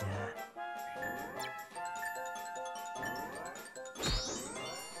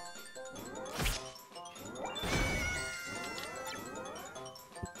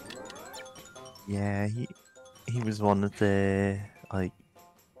 Yeah, he was one of the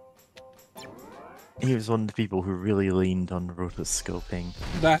he was one of the people who really leaned on rotoscoping.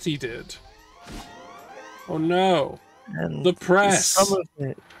 That he did. Oh no. And the press.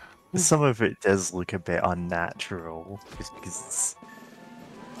 Some of it does look a bit unnatural, just because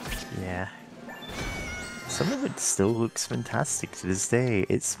yeah. Some of it still looks fantastic to this day.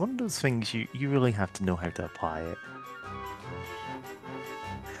 It's one of those things you really have to know how to apply it.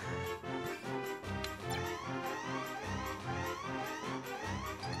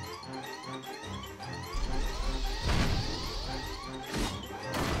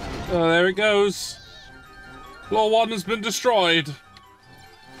 Oh, there it goes. Floor 1 has been destroyed.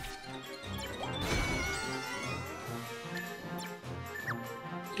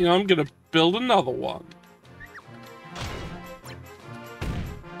 You know, I'm gonna build another one.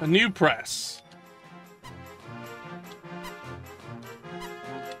 A new press.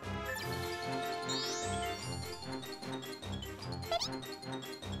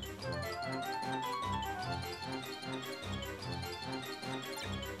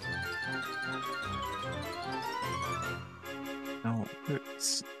 Oh,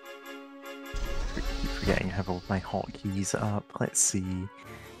 oops. Keep forgetting I have all my hotkeys up. Let's see. Do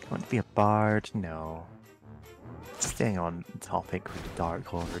I want to be a bard? No. Staying on topic with the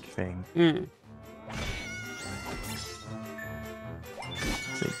Dark Lord thing.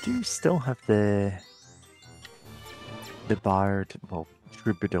 So I do still have the bard, well,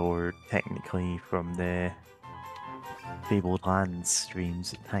 troubadour technically from the Fabled Lands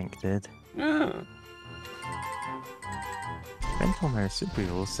streams that Tank did. Yeah. Mental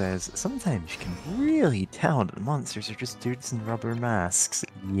Marsupial says, sometimes you can really tell that the monsters are just dudes in rubber masks.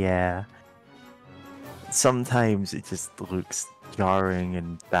 Yeah. Sometimes it just looks jarring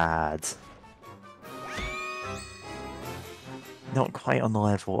and bad. Not quite on the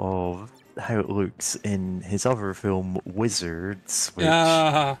level of how it looks in his other film, Wizards, which,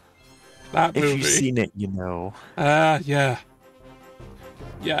 that movie. if you've seen it, you know. Yeah.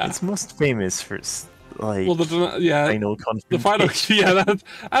 Yeah. It's most famous for like, well, final confrontation. The final,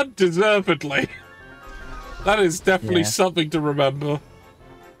 and deservedly. That is definitely something to remember.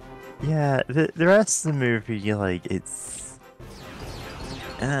 Yeah, the rest of the movie, like, it's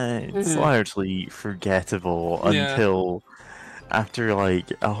largely forgettable Yeah. until after,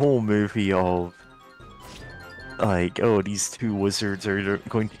 like, a whole movie of, like, oh, these two wizards are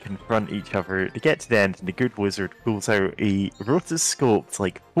going to confront each other. They get to the end, and the good wizard pulls out a rotoscoped,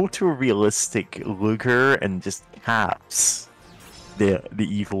 like, photorealistic Luger and just caps the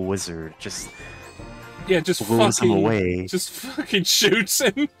evil wizard. Just blows him away. Just fucking shoots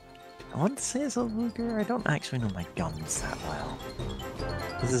him. I want to say it's a Luger. I don't actually know my guns that well.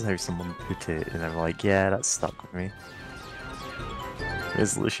 This is how someone put it, and I'm like, yeah, that stuck with me.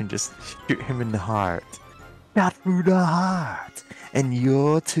 Resolution, just shoot him in the heart. Shot through the heart, and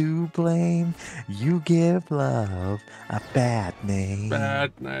you're to blame. You give love a bad name.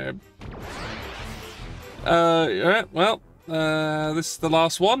 Bad name. Yeah, well, this is the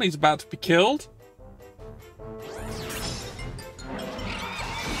last one. He's about to be killed.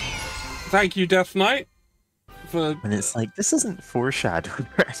 Thank you, Death Knight, for... And it's like, this isn't foreshadowed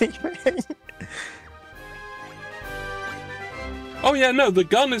or anything. Oh yeah, no, the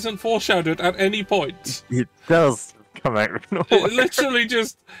gun isn't foreshadowed at any point. It does come out of nowhere. It literally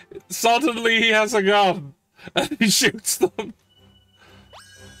just... Suddenly he has a gun, and he shoots them.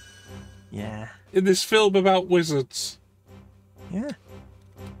 Yeah. In this film about wizards. Yeah.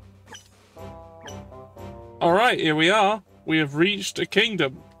 Alright, here we are. We have reached a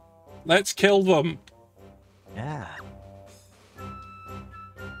kingdom. Let's kill them. Yeah.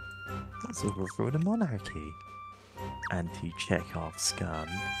 Let's overthrow the monarchy. Anti-Chekhov's gun.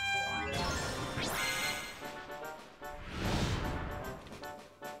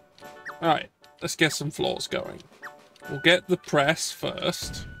 Alright, let's get some floors going. We'll get the press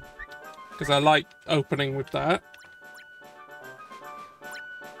first, because I like opening with that.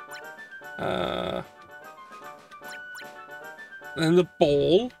 Then the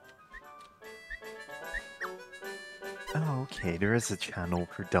ball. Oh, okay. There is a channel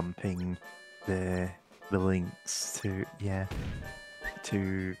for dumping the links to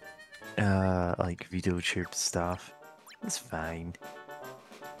like VideoTube stuff. It's fine.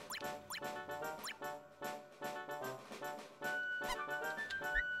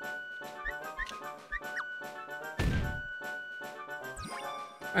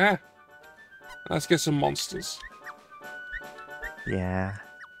 Ah, let's get some monsters. Yeah.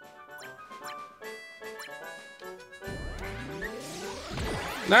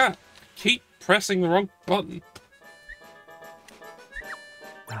 Nah, keep pressing the wrong button.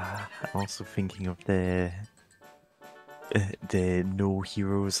 I'm also thinking of the No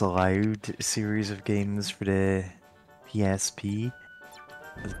Heroes Allowed series of games for the PSP.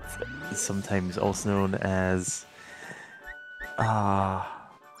 It's sometimes also known as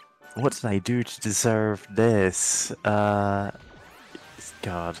what did I do to deserve this?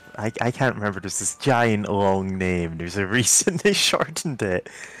 God, I can't remember. There's this giant long name. There's a reason they shortened it.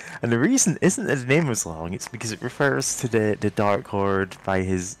 And the reason isn't that the name was long, it's because it refers to the Dark Lord by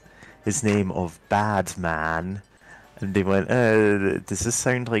his name of Badman. And they went, does this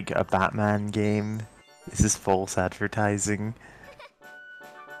sound like a Batman game? Is this false advertising?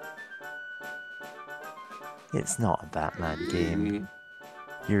 It's not a Batman game.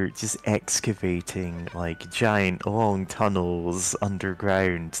 You're just excavating, like, giant long tunnels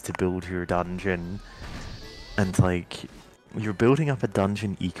underground to build your dungeon. And, like, you're building up a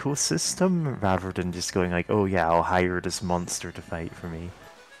dungeon ecosystem rather than just going like, oh yeah, I'll hire this monster to fight for me.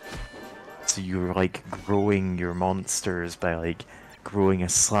 So you're, like, growing your monsters by, like, growing a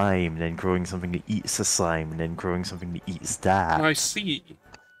slime, then growing something that eats a slime, and then growing something that eats that. I see.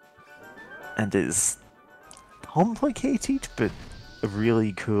 And it's complicated, but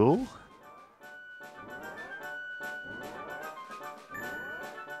really cool.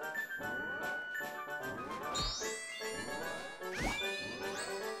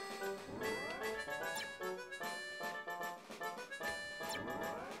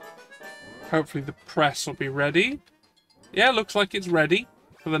 Hopefully the press will be ready. Yeah, looks like it's ready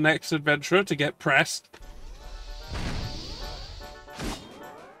for the next adventurer to get pressed.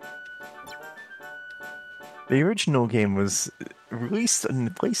 The original game was released on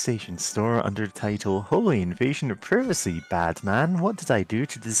the PlayStation Store under the title Holy Invasion of Privacy, Badman. What did I do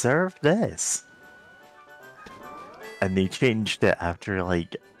to deserve this? And they changed it after,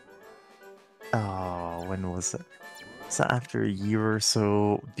 like, oh, when was it? Is that after a year or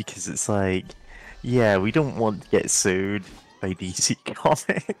so? Because it's like, yeah, we don't want to get sued by DC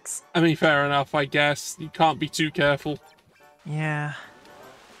Comics. I mean, fair enough, I guess. You can't be too careful. Yeah.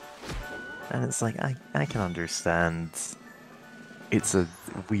 And it's like, I can understand. It's a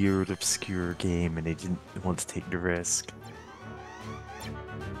weird, obscure game and they didn't want to take the risk.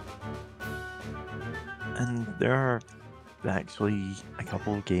 and there are actually a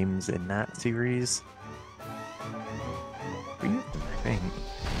couple of games in that series. 3 of them, I think.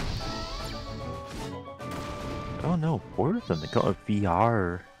 Oh no, 4 of them. They got a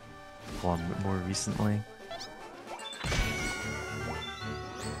VR one more recently.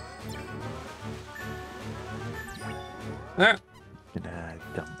 Yeah. Gonna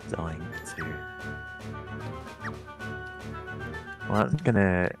dump the link to. Well,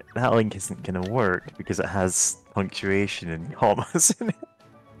 that link isn't gonna work because it has punctuation and commas in it.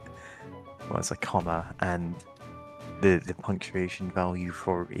 Well, it's a comma and the punctuation value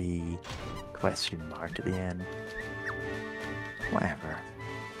for a question mark at the end. Whatever.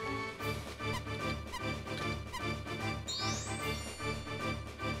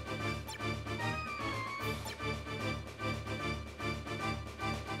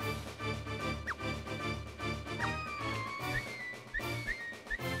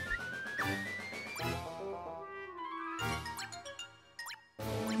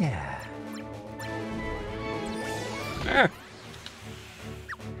 Yeah. Yeah.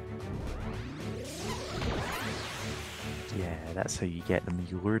 Yeah, that's how you get them.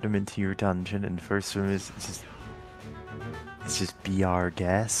 You lure them into your dungeon, and the first one is it's just be our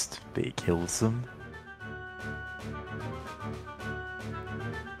guest, but it kills them.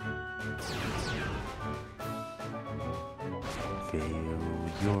 Fail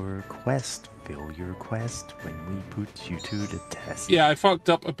your quest when we put you to the test. Yeah, I fucked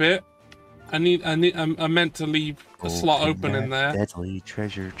up a bit. I meant to leave a slot open in there. Deadly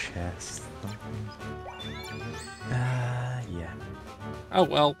treasure chest. Yeah. Oh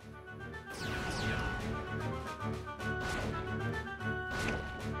well.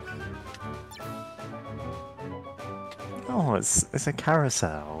 Oh, it's a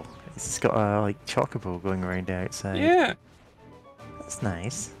carousel. It's got a like chocobo going around outside. Yeah. That's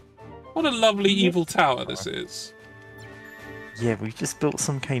nice. What a lovely evil tower this is. Yeah, we've just built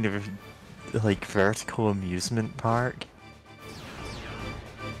some kind of like vertical amusement park.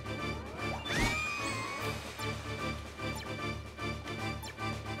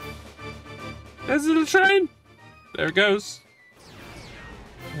 There's a little train. There it goes.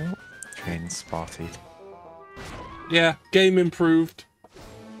 Oh, train spotted. Yeah, game improved.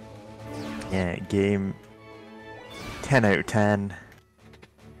 Yeah, game 10 out of 10.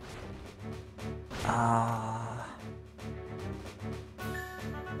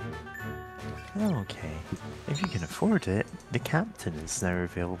 Okay. If you can afford it, the captain is now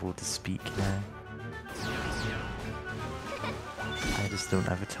available to speak now. I just don't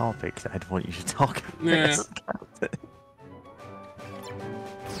have a topic that I'd want you to talk about as a captain.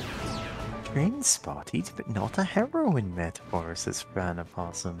 Train spotted, but not a heroine metaphor, says Fran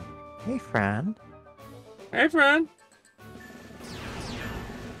Opossum. Hey, Fran. Hey, Fran.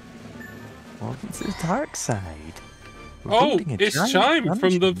 Welcome to the dark side. Oh, it's Chime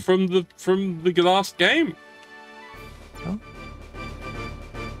from the last game. Oh.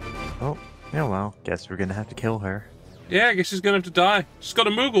 Oh, yeah, well, guess we're gonna have to kill her. Yeah, I guess she's gonna have to die. She's got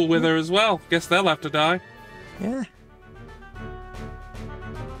a Moogle with her as well. Guess they'll have to die. Yeah.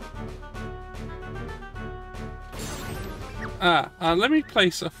 Let me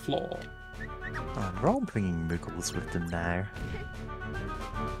place a floor. Oh, we're all bringing Moogles with them now.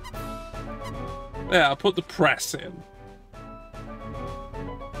 There, I'll put the press in.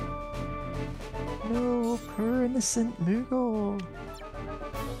 No, poor innocent Moogle.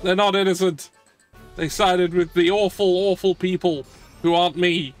 They're not innocent. They sided with the awful, awful people who aren't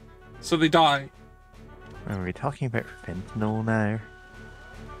me, so they die. Are we talking about fentanyl now?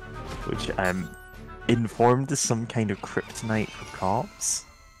 Which I'm informed is some kind of kryptonite for cops.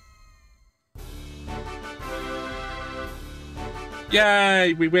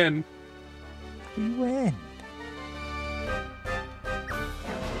 Yay, we win. We win.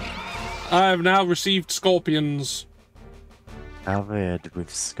 I have now received scorpions. Covered with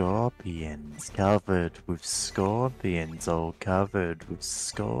scorpions, covered with scorpions, all covered with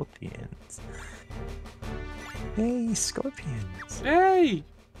scorpions. Yay, scorpions! Yay!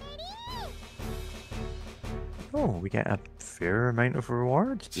 Oh, we get a fair amount of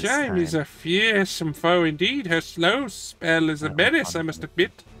rewards this Chime time. is a fearsome foe indeed. Her slow spell is a menace, I must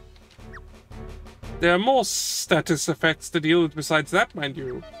admit. There are more status effects to deal with besides that, mind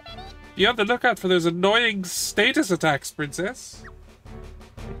you. Be on the lookout for those annoying status attacks, princess.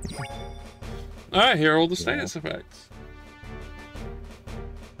 Alright, here are all the status effects.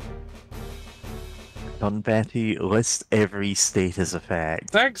 Don Betty, list every status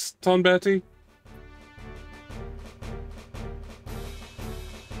effect. Thanks, Ton Betty.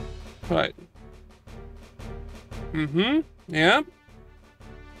 Right. Yeah.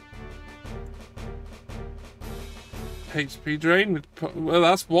 HP drain with... Well,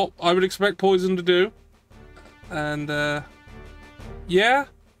 that's what I would expect poison to do. And, yeah.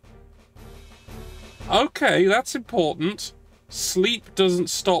 Okay, that's important. Sleep doesn't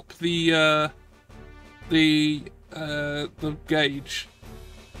stop the gauge.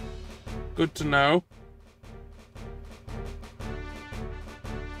 Good to know.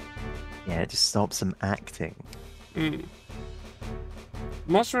 Yeah, it just stops them acting.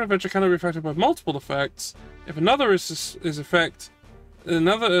 Monster adventure cannot be affected by multiple effects. If another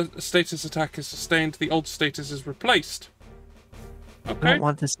another status attack is sustained, the old status is replaced. Okay. You don't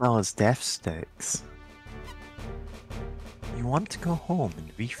want as well as death sticks. You want to go home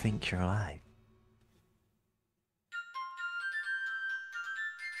and rethink your life.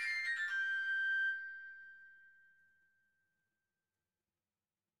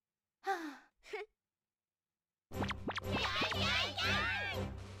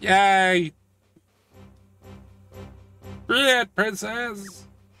 Yay! Brilliant, princess!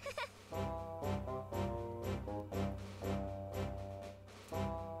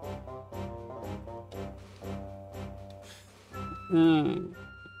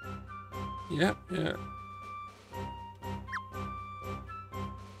 Yep, yeah.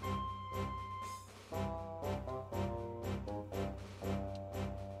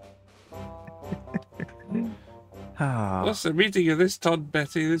 What's the meaning of this, Todd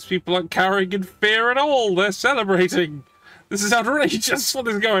Betty? These people aren't cowering in fear at all. They're celebrating. This is outrageous. What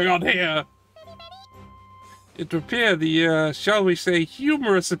is going on here? It would appear the, shall we say,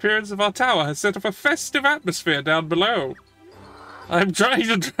 humorous appearance of our tower has set up a festive atmosphere down below. I'm trying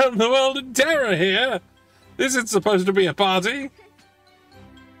to drown the world in terror here. This isn't supposed to be a party.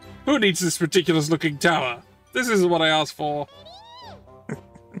 Who needs this ridiculous-looking tower? This isn't what I asked for.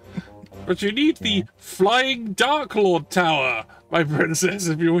 But you need the Flying Dark Lord Tower, my princess,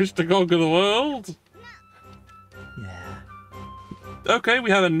 if you wish to conquer the world. Yeah. Okay,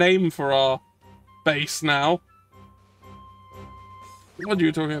 we have a name for our base now. What are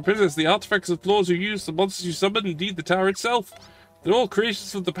you talking about, princess? The artifacts and floors you use, the monsters you summon, indeed the tower itself. They're all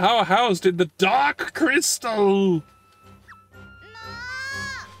creations of the power housed in the Dark Crystal.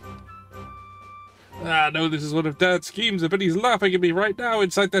 Ah, no, this is one of Dad's schemes. I bet he's laughing at me right now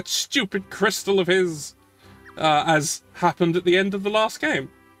inside that stupid crystal of his. As happened at the end of the last game.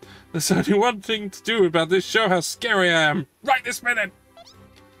 There's only one thing to do about this, show how scary I am. Right this minute!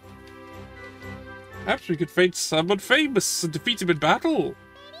 Perhaps we could find someone famous and defeat him in battle.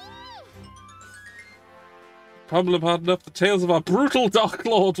 Problem hard enough, the tales of our brutal Dark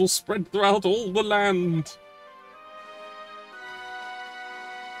Lord will spread throughout all the land.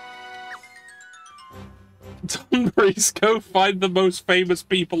 Tonberries, go find the most famous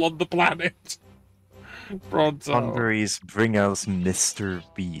people on the planet. Pronto. Tonberries, bring us Mr.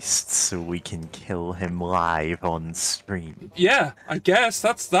 Beast so we can kill him live on stream. Yeah, I guess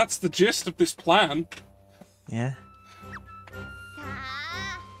that's the gist of this plan. Yeah.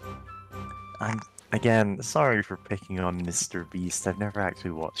 Again, sorry for picking on Mr. Beast. I've never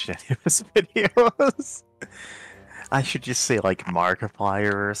actually watched any of his videos. I should just say like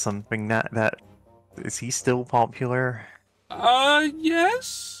Markiplier or something. That is he still popular?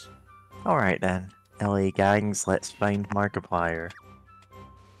 Yes. All right then. LA gangs, let's find Markiplier.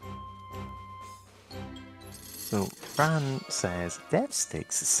 So, Fran says, Death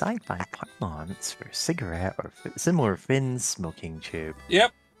Sticks is sci-fi parlance for cigarette or similar thin smoking tube.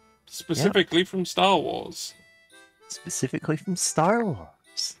 Yep. Specifically from Star Wars. Specifically from Star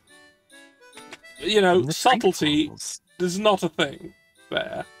Wars. You know, subtlety is not a thing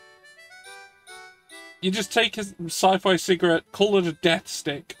there. You just take a sci-fi cigarette, call it a death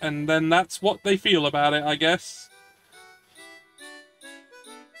stick, and then that's what they feel about it, I guess.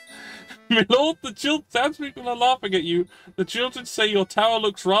 My lord, the children, townspeople are laughing at you. The children say your tower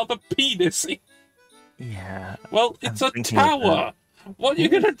looks rather penisy. Yeah. Well, it's a tower. What are you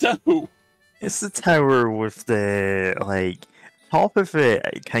gonna do? It's the tower with the, like, top of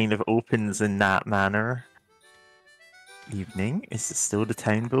it kind of opens in that manner. Evening? Is it still the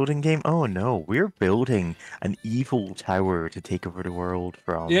town building game? Oh no, we're building an evil tower to take over the world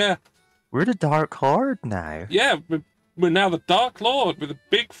from. Yeah. We're the Dark Horde now. Yeah, we're now the Dark Lord with a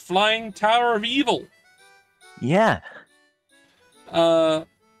big flying tower of evil. Yeah.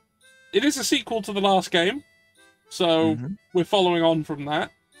 It is a sequel to the last game, so we're following on from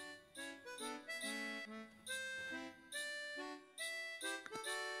that.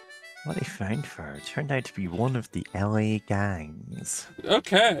 What they found for her turned out to be one of the LA gangs.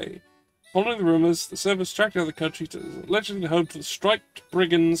 Okay. Following the rumors, the service tracked out of the country to allegedly home to the striped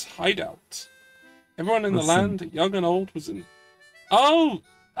brigands' hideout. Everyone in the land, young and old, was in... Oh!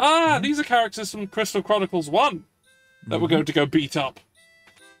 Ah, these are characters from Crystal Chronicles 1. that we're going to go beat up.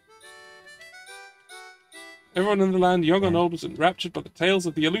 Everyone in the land, young and old, was enraptured by the tales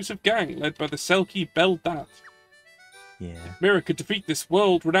of the elusive gang led by the Selkie Beldat. Yeah. If Mira could defeat this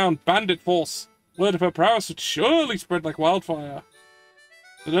world-renowned bandit force, word of her prowess would surely spread like wildfire.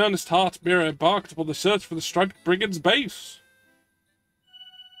 With an earnest heart, Mira embarked upon the search for the Striped Brigand's base.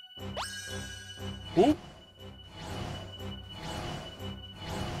 Ooh.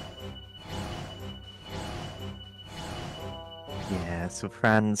 Yeah, so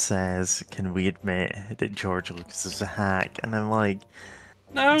Fran says, can we admit that George Lucas is a hack? And I'm like,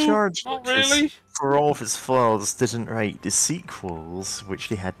 No, George not Lucas, really. for all of his flaws, didn't write the sequels, which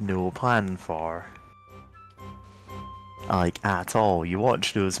they had no plan for. Like, at all. You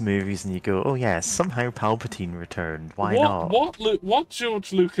watch those movies and you go, oh yeah, somehow Palpatine returned, why not? What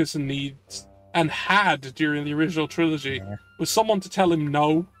George Lucas needs and had during the original trilogy was someone to tell him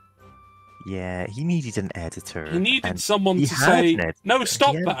no. Yeah, he needed an editor. He needed someone to say, no,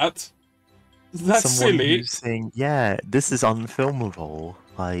 stop that. That's silly. Who's saying, yeah, this is unfilmable.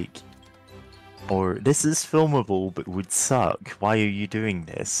 Like, or this is filmable but would suck. Why are you doing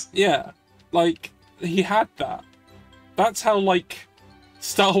this? Yeah, like, he had that. That's how, like,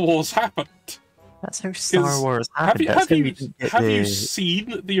 Star Wars happened. That's how Star Wars happened. Have you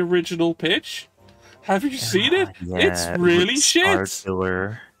seen the original pitch? Have you seen it? Yeah, it's really shit.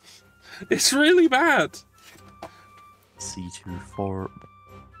 Killer. It's really bad. C24.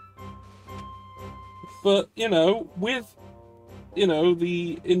 But, you know, with, you know,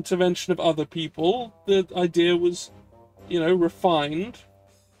 the intervention of other people, the idea was, you know, refined.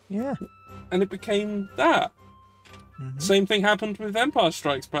 Yeah. And it became that. Mm-hmm. Same thing happened with Empire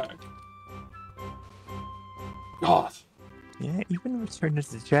Strikes Back. God. Yeah, even Return of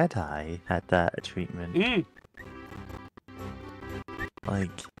the Jedi had that treatment. Mm. Like,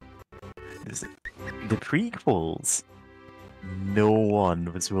 the prequels, no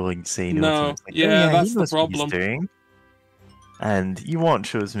one was willing to say no. No, to like, yeah, that's he the knows what problem. he's doing. And you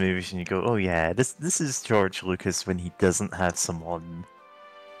watch those movies and you go, oh yeah, this is George Lucas when he doesn't have someone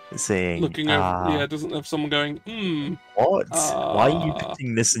saying, looking over, yeah, doesn't have someone going, what? Why are you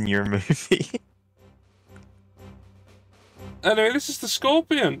putting this in your movie? Anyway, this is the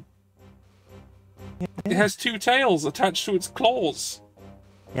Scorpion. Yeah. It has two tails attached to its claws.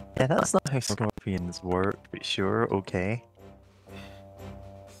 Yeah, that's not how scorpions work, but sure, okay.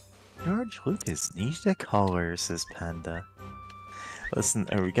 George Lucas needs a collar, says Panda. Listen,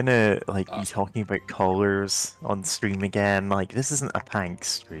 are we gonna, like, be talking about collars on stream again? Like, this isn't a Pank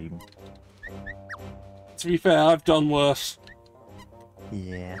stream. To be fair, I've done worse.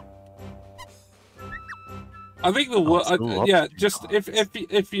 Yeah. I think the worst, yeah, just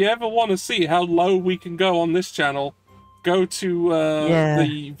if you ever want to see how low we can go on this channel, go to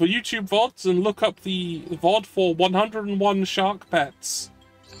the YouTube VODs and look up the VOD for 101 shark pets.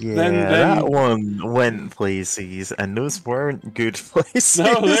 Yeah, then that one went places, and those weren't good places.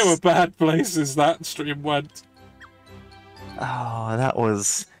 No, they were bad places, that stream went. Oh,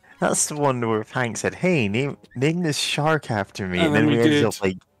 that's the one where Pank said, hey, name this shark after me, and then we ended up,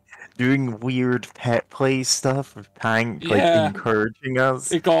 like, doing weird pet play stuff with Pank, like, encouraging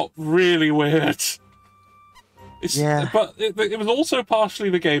us. It got really weird. But it was also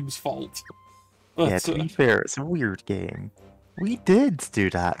partially the game's fault. But, yeah, to be fair, it's a weird game. We did do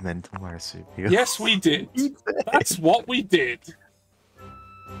that mental marsupial. Yes, we did. That's what we did.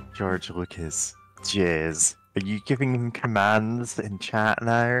 George Lucas, jizz. Are you giving him commands in chat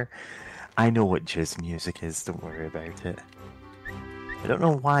now? I know what jizz music is, don't worry about it. I don't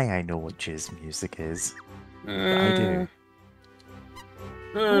know why I know what jizz music is, but I do.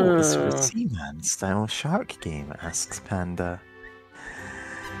 Oh, is there a Seaman style shark game? Asks Panda.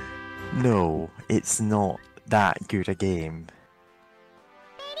 No, it's not that good a game.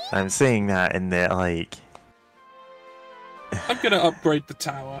 I'm saying that in the, like... I'm gonna upgrade the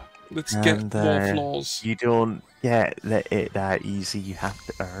tower. Let's get more floors. You don't get it that easy, you have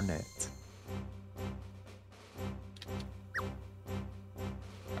to earn it.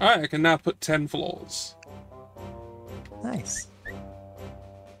 Alright, I can now put 10 floors. Nice.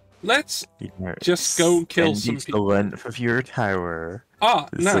 Let's just go and kill some people. The length of your tower.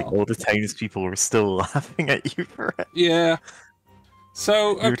 It's like all the townspeople were still laughing at you for it. Yeah.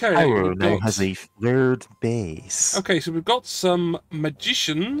 So, your tower now has a flared base. Okay, so we've got some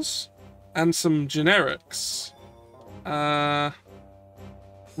magicians and some generics.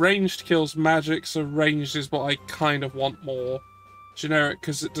 Ranged kills magic, so ranged is what I kind of want more. Generic,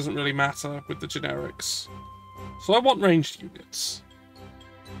 because it doesn't really matter with the generics. So I want ranged units.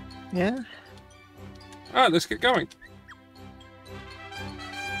 Yeah. Alright, let's get going.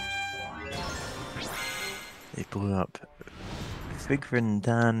 They blew up Figrin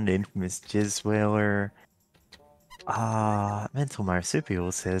Dan, the infamous Jizzwhaler. Mental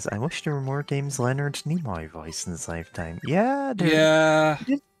Marsupial says, I wish there were more games Leonard Nimoy voiced in his lifetime. Yeah, Yeah. he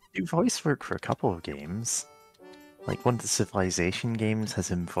did do voice work for a couple of games. Like, one of the Civilization games has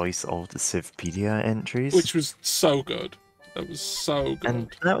him voice all the Civpedia entries. Which was so good. That was so good.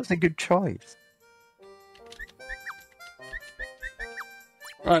 And that was a good choice.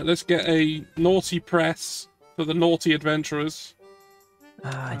 Right, let's get a naughty press for the naughty adventurers.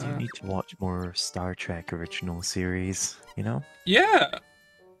 I do need to watch more Star Trek original series, you know? Yeah.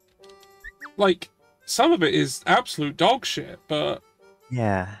 Like, some of it is absolute dog shit, but...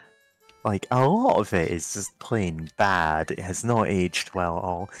 Yeah. Like, a lot of it is just plain bad. It has not aged well at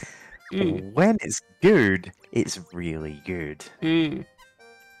all. When it's good, it's really good.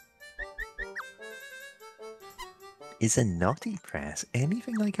 Is a naughty press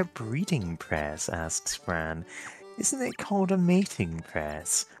anything like a breeding press, asks Fran. Isn't it called a mating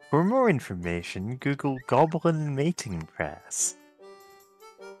press? For more information, Google Goblin Mating Press.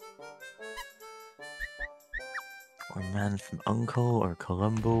 Or Man from Uncle or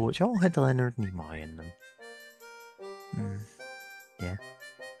Columbo, which all had Leonard Nimoy in them. Yeah.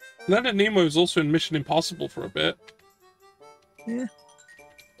 Leonard Nimoy was also in Mission Impossible for a bit. Yeah.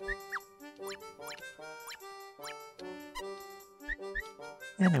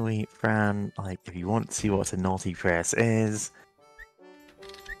 Anyway, Fran, like, if you want to see what a naughty press is...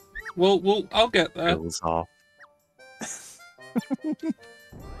 Well, I'll get there. Goes off. It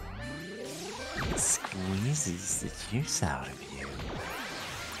squeezes the juice out of you.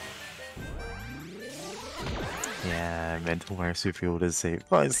 Yeah, mental marsupial does say,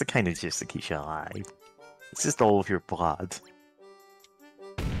 well, it's the kind of juice that keeps you alive. It's just all of your blood.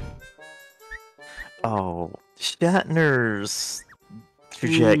 Oh, Shatner's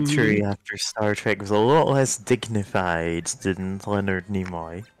trajectory after Star Trek was a lot less dignified than Leonard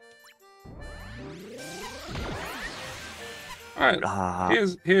Nimoy. Alright,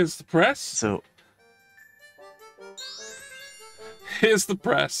 here's the press. So... Here's the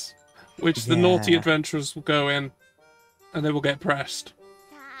press, which the naughty adventurers will go in, and they will get pressed.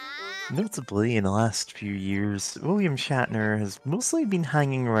 Notably, in the last few years, William Shatner has mostly been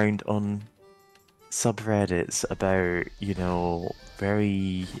hanging around on subreddits about, you know,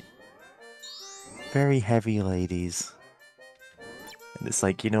 very heavy ladies. And it's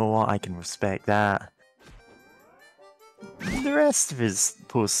like, you know what, I can respect that. The rest of his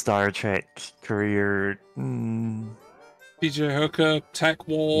post-Star Trek career... PJ Hooker, Tech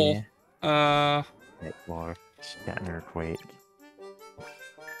War, Tech War, Shatner Quake.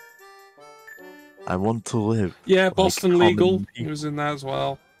 I want to live. Yeah, Boston like Legal, people. he was in that as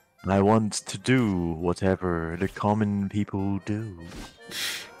well. I want to do whatever the common people do.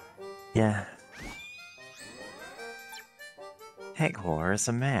 Yeah. Tech War is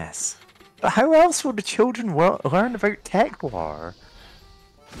a mess. But how else would the children learn about Tech War?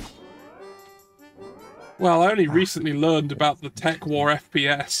 Well, I only recently learned about the Tech War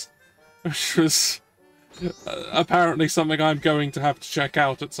FPS, which was apparently something I'm going to have to check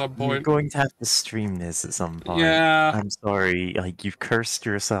out at some point. You're going to have to stream this at some point. Yeah. I'm sorry, like, you've cursed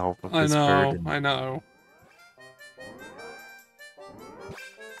yourself with this burden. I know.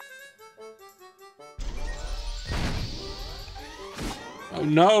 Oh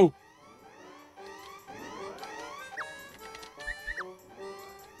no!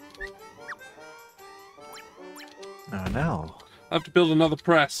 Oh no. I have to build another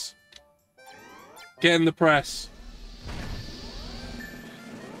press. Get in the press.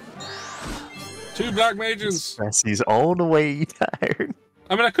 2 black mages! Presses all the way down.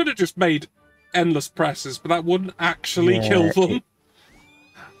 I mean, I could have just made endless presses, but that wouldn't actually kill them.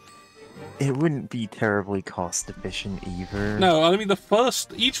 It wouldn't be terribly cost efficient either. No, I mean,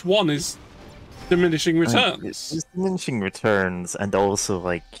 each one is diminishing returns. It's diminishing returns, and also,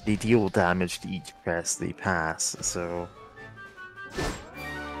 like, they deal damage to each press they pass, so...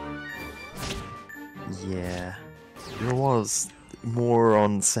 Yeah. There was more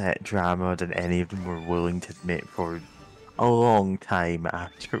on-set drama than any of them were willing to admit for a long time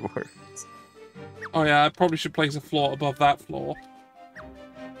afterwards. Oh yeah, I probably should place a floor above that floor.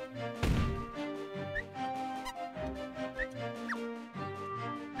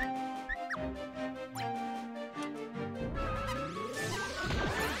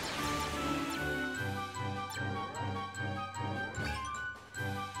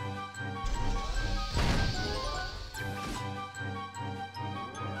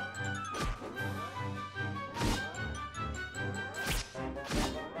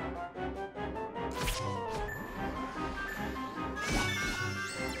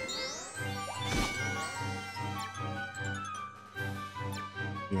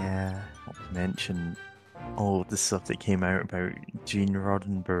 Yeah, not to mention all of the stuff that came out about Gene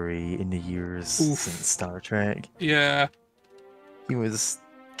Roddenberry in the years since Star Trek. Yeah. He was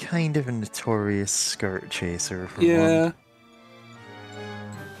kind of a notorious skirt chaser for one.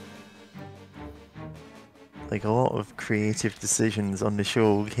 Like, a lot of creative decisions on the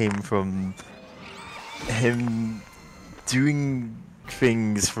show came from him doing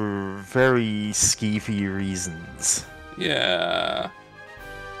things for very skeevy reasons. Yeah.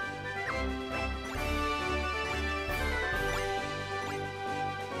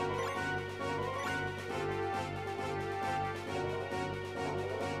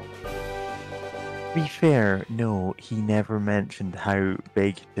 To be fair, no, he never mentioned how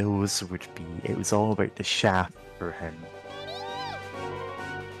big those would be. It was all about the shaft for him.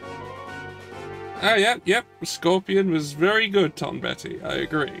 Oh, yep. Scorpion was very good, Tom Betty. I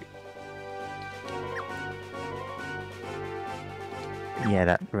agree. Yeah,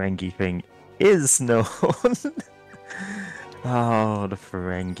 that Ferengi thing is known. Oh, the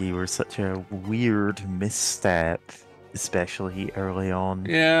Ferengi were such a weird misstep, especially early on.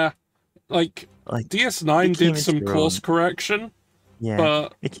 Yeah. Like DS9 did some course correction. Yeah,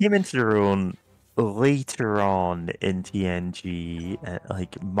 but it came into their own later on in TNG,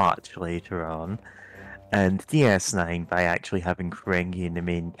 like much later on, and DS9, by actually having Ferengi in the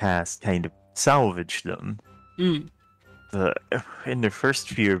main cast, kind of salvaged them. But in their first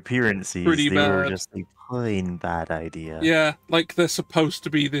few appearances, they were just a plain bad idea. Yeah, like they're supposed to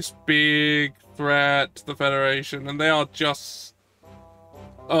be this big threat to the Federation, and they are just...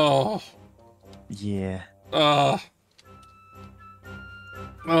 Oh. Yeah. I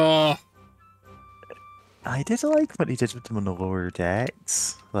did like what he did with them on the lower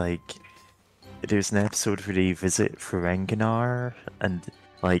decks. Like, there's an episode where they visit Ferenginar, and,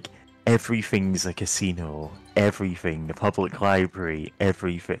 like, everything's a casino. Everything. The public library.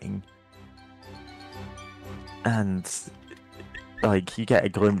 Everything. And, like, you get a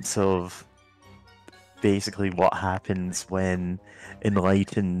glimpse of basically what happens when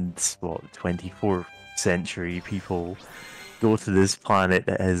enlightened, 24th century people go to this planet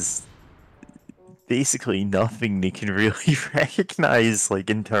that has basically nothing they can really recognize, like,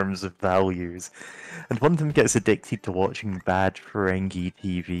 in terms of values. And one of them gets addicted to watching bad Ferengi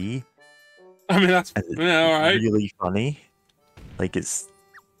TV. I mean, that's alright. Really funny. Like, it's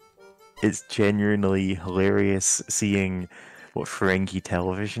genuinely hilarious seeing what Ferengi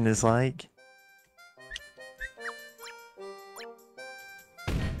television is like.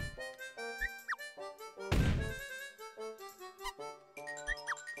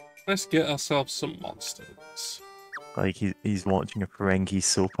 Let's get ourselves some monsters. Like, he's watching a Ferengi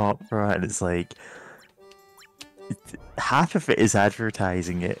soap opera, and it's like... half of it is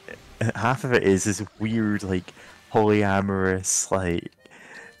advertising it. Half of it is this weird, like, polyamorous, like,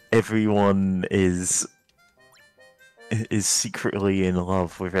 everyone is secretly in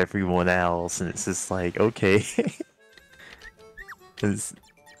love with everyone else, and it's just like, okay.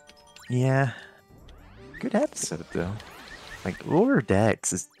 Yeah. Good episode, though. Like, Lower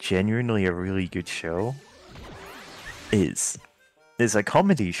Decks is genuinely a really good show. It's a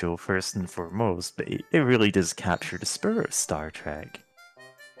comedy show first and foremost, but it really does capture the spirit of Star Trek.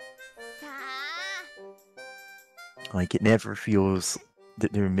 Like, it never feels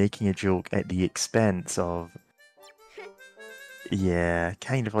that they're making a joke at the expense of... Yeah,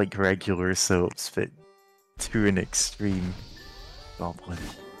 kind of like regular soaps, but to an extreme. Goblin.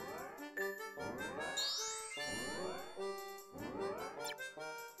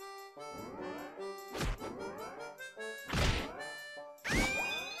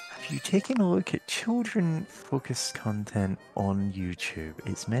 Have you taken a look at children-focused content on YouTube?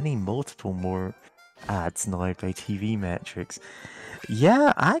 It's multiple more ads now by TV metrics.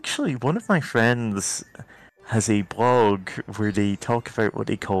 Yeah, actually, one of my friends has a blog where they talk about what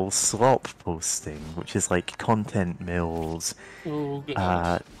they call slop posting, which is like content mills. Oh,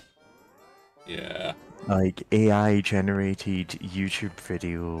 God. Yeah. Like AI-generated YouTube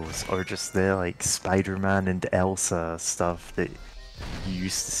videos, or just the like Spider-Man and Elsa stuff that you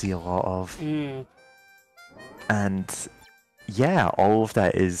used to see a lot of. And yeah, all of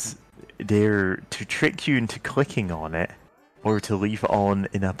that is there to trick you into clicking on it, or to leave it on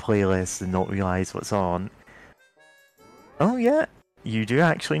in a playlist and not realize what's on. Oh yeah, you do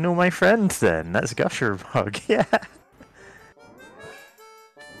actually know my friend then. That's Gusher Bug, yeah.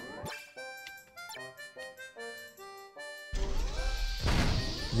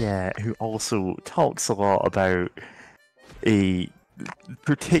 Yeah, who also talks a lot about a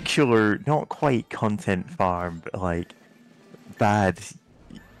particular, not quite content farm, but like bad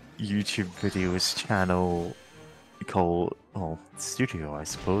YouTube videos channel called well, studio, I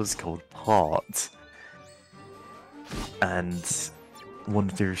suppose, called Plot. And one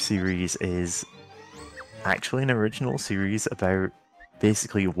of their series is actually an original series about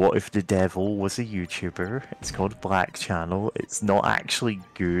basically what if the devil was a YouTuber. It's called Black Channel. It's not actually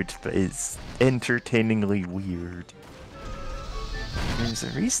good, but it's entertainingly weird. There's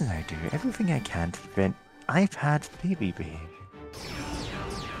a reason I do everything I can to prevent iPad baby behavior.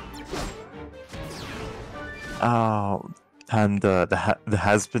 Oh, and the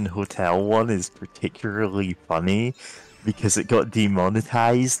Has-Been Hotel one is particularly funny because it got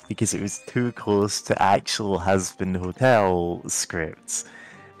demonetized because it was too close to actual Has-Been Hotel scripts.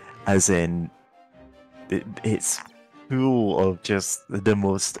 As in, it's full of just the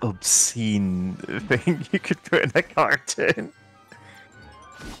most obscene thing you could put in a cartoon.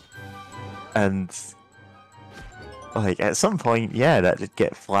 And like at some point, yeah, that did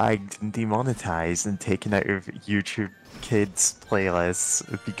get flagged and demonetized and taken out of YouTube Kids playlists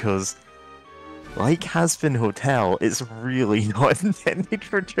because, like Has-Been Hotel, it's really not intended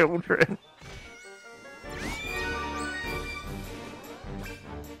for children.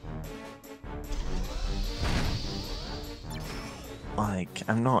 Like,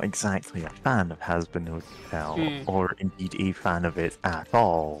 I'm not exactly a fan of Has-Been Hotel, or indeed a fan of it at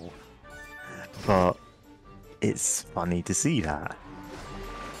all, but it's funny to see that.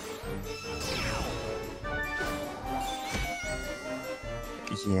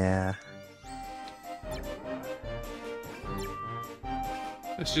 Yeah.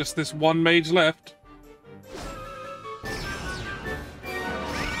 It's just this one mage left.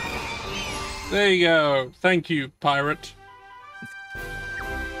 There you go. Thank you, pirate.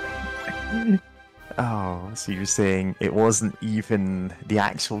 Oh, so you're saying it wasn't even the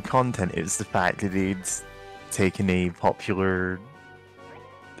actual content, it was the fact that they'd taken a popular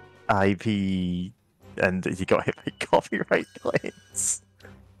IP and you got hit by copyright claims.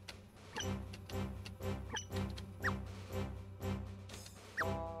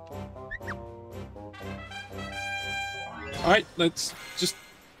 Alright, let's just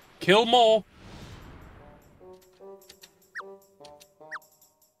kill more.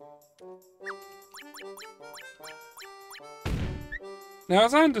 Now,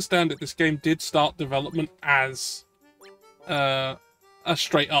 as I understand it, this game did start development as a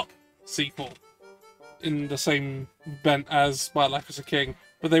straight-up sequel in the same bent as My Life as a King,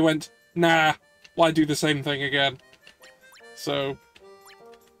 but they went, nah, why do the same thing again? So,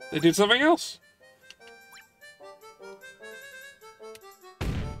 they did something else.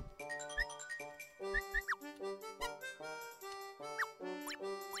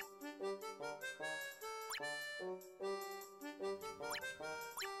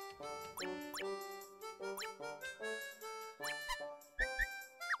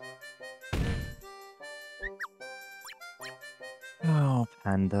 Oh,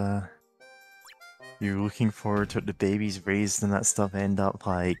 Panda. You're looking forward to what the babies raised and that stuff end up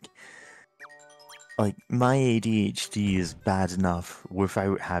like... Like, my ADHD is bad enough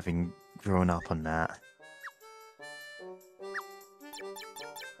without having grown up on that.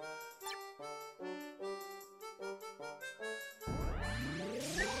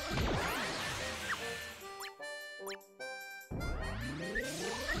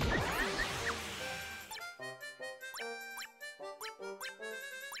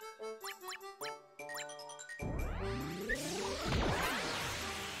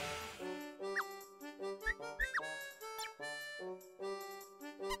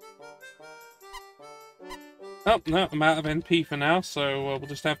 Oh, no, I'm out of NP for now, so we'll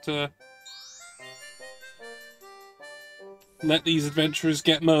just have to let these adventurers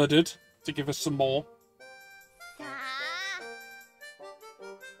get murdered to give us some more.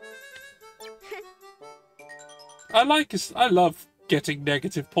 I love getting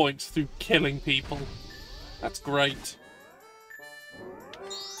negative points through killing people. That's great.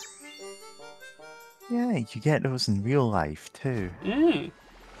 Yeah, you get those in real life too.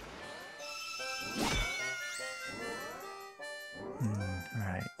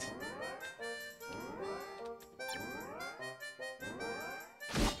 Right.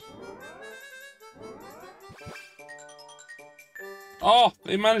 Oh,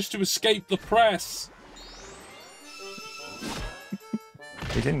 they managed to escape the press.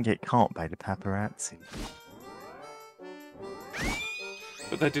 They didn't get caught by the paparazzi.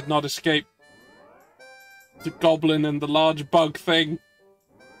 But they did not escape the goblin and the large bug thing.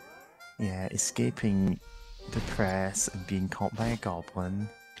 Yeah, escaping the press and being caught by a goblin.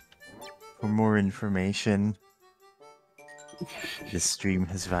 For more information, this stream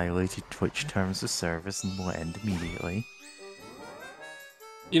has violated Twitch terms of service and will end immediately.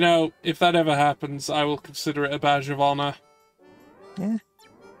 You know, if that ever happens, I will consider it a badge of honor. Yeah.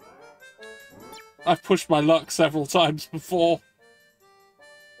 I've pushed my luck several times before.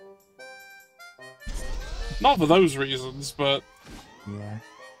 Not for those reasons, but... Yeah.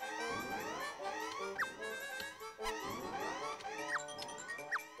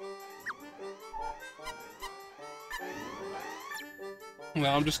 No,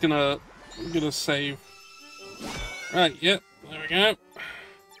 I'm just gonna save. Right, yep, there we go.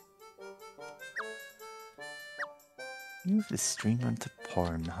 Move the stream onto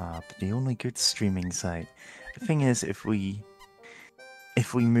Pornhub, the only good streaming site. The thing is, if we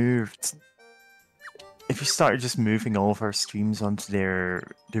started just moving all of our streams onto there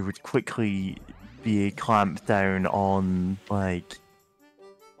would quickly be a clamp down on like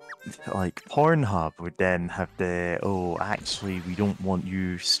Pornhub would then have the, oh, actually we don't want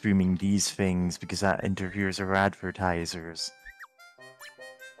you streaming these things because that interferes with our advertisers.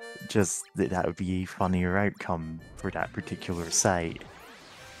 Just that would be a funnier outcome for that particular site.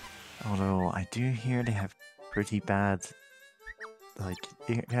 Although I do hear they have pretty bad, like,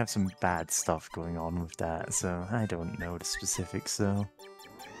 they have some bad stuff going on with that, so I don't know the specifics though.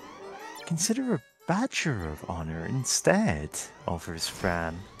 Consider a Badger of Honor instead, offers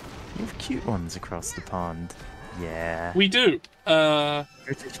Fran. You have cute ones across the pond. Yeah. We do.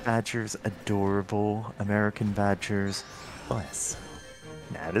 British Badgers, adorable. American Badgers, less.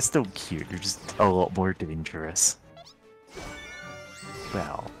 Nah, they're still cute, they're just a lot more dangerous.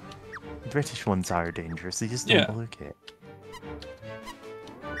 Well, British ones are dangerous, they just don't look it.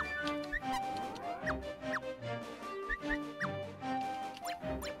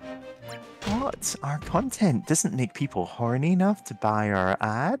 What? Our content doesn't make people horny enough to buy our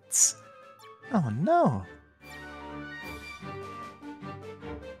ads? Oh no.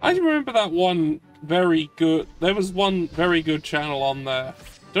 I remember that one very good... There was one very good channel on there.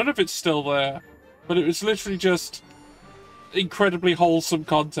 Don't know if it's still there, but it was literally just incredibly wholesome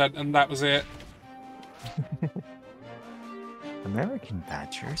content, and that was it. American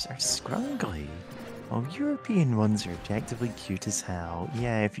Badgers are scruggly, while European ones are objectively cute as hell.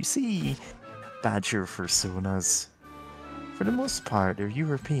 Yeah, if you see Badger personas, for the most part, they're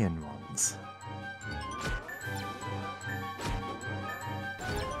European ones.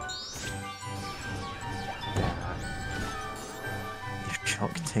 If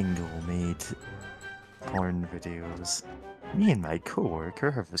Chuck Tingle made porn videos, me and my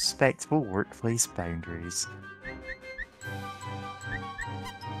coworker have respectable workplace boundaries.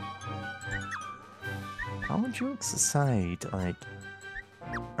 All jokes aside, like,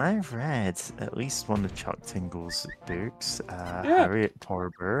 I've read at least one of Chuck Tingle's books, Harriet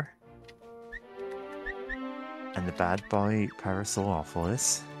Porber, and the Bad Boy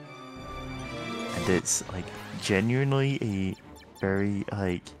Parasolopoulos, and it's, like, genuinely a very,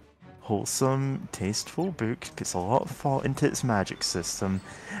 like, wholesome, tasteful book, puts a lot of thought into its magic system,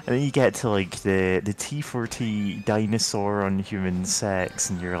 and then you get to, like, the T4T dinosaur on human sex,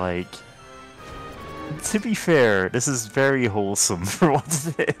 and you're like... To be fair, this is very wholesome for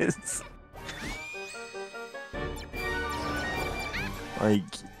what it is. Like,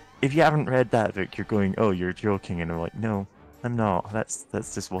 if you haven't read that book, you're going, oh, you're joking, and I'm like, no, I'm not. That's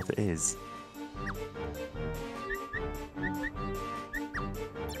just what it is.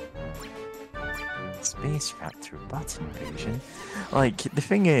 Space Raptor button version. Like, the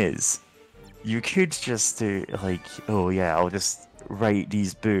thing is, you could just do, like, oh yeah, I'll just write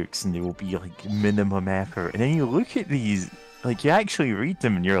these books and they will be like minimum effort, and then you look at these, like, you actually read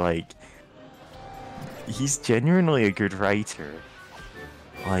them and you're like, he's genuinely a good writer.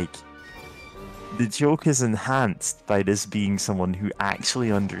 Like, the joke is enhanced by this being someone who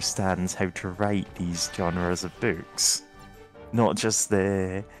actually understands how to write these genres of books, not just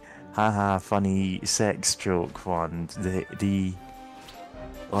the haha funny sex joke one, the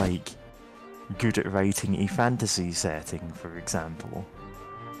like good at writing a fantasy setting, for example.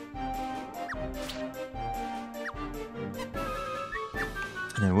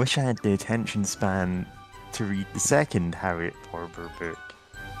 And I wish I had the attention span to read the second Harriet Porber book,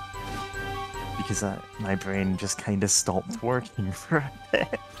 because my brain just kind of stopped working for a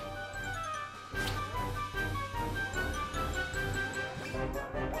bit.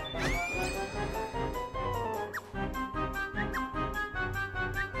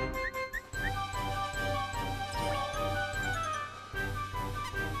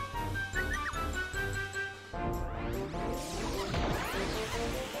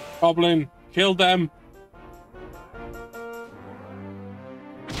 Goblin, kill them.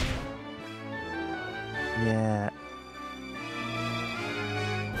 Yeah.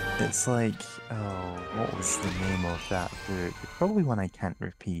 It's like, oh, what was the name of that book? Probably one I can't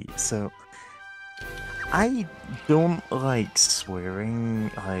repeat. So, I don't like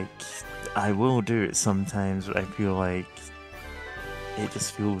swearing. Like, I will do it sometimes, but I feel like it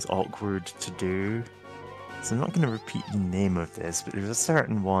just feels awkward to do. So I'm not going to repeat the name of this, but there's a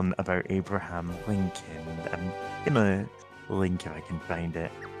certain one about Abraham Lincoln. I'm going to link if I can find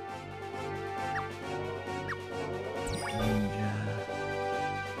it.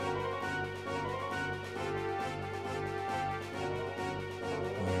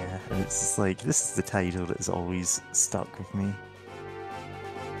 Yeah, and it's just like, this is the title that has always stuck with me.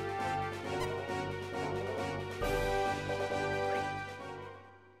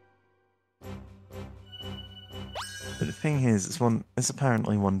 But the thing is, it's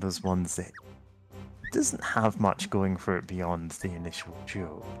apparently one of those ones that doesn't have much going for it beyond the initial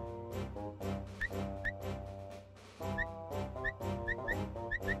joke.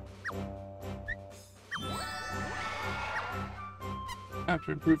 Have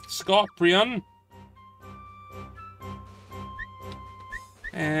to improve the Scorpion.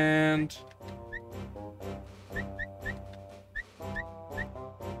 And...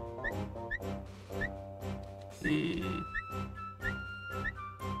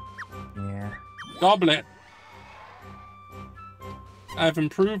 Yeah. Goblet. I've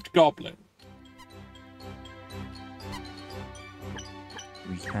improved Goblet.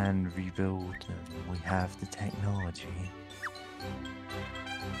 We can rebuild them. We have the technology.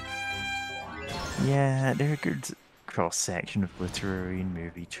 Yeah, they're a good cross-section of literary and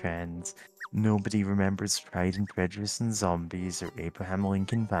movie trends. Nobody remembers Pride and Prejudice and Zombies or Abraham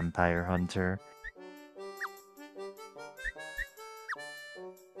Lincoln Vampire Hunter.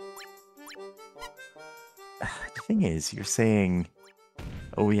 The thing is, you're saying,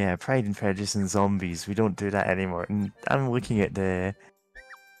 oh yeah, Pride and Prejudice and Zombies, we don't do that anymore. And I'm looking at the,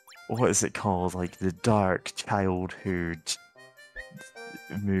 what is it called, like the dark childhood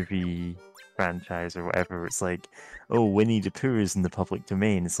movie franchise or whatever. It's like, oh, Winnie the Pooh is in the public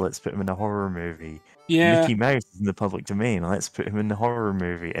domain, so let's put him in a horror movie. Yeah. Mickey Mouse is in the public domain, let's put him in the horror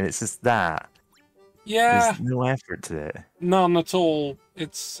movie. And it's just that. Yeah. There's no effort to it. None at all.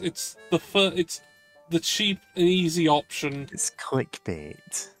 It's the cheap and easy option. It's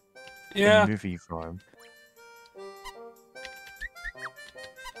clickbait. Yeah. In movie form.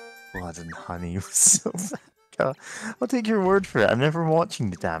 Blood and Honey was so bad. I'll take your word for it. I'm never watching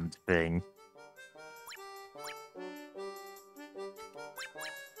the damned thing.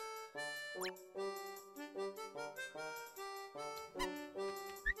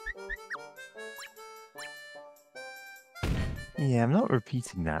 Yeah, I'm not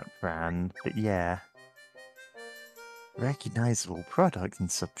repeating that, Fran, but yeah. Recognizable product in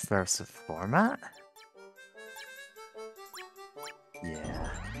subversive format? Yeah.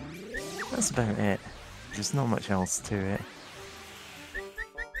 That's about it. There's not much else to it.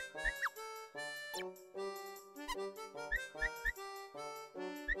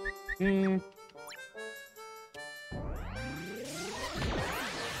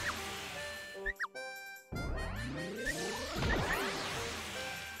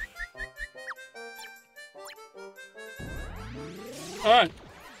 Alright.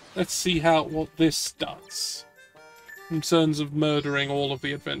 Let's see what this does. In terms of murdering all of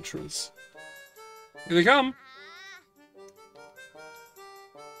the adventurers. Here they come.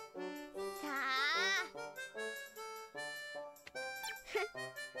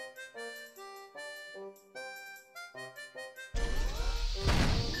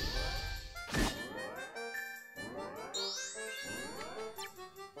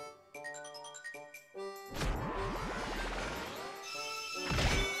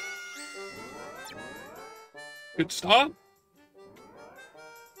 Good start.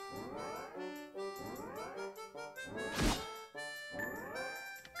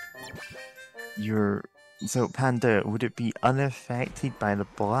 So, Panda, would it be unaffected by the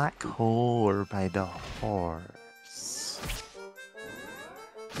black hole or by the horse?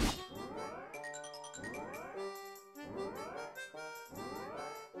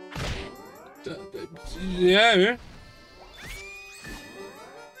 Yeah.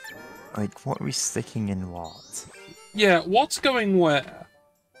 Like, what are we sticking in what? Yeah, what's going where?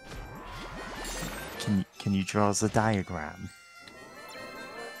 Can you draw us a diagram?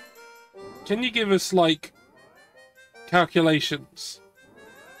 Can you give us, like, calculations?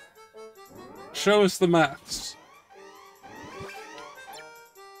 Show us the maths.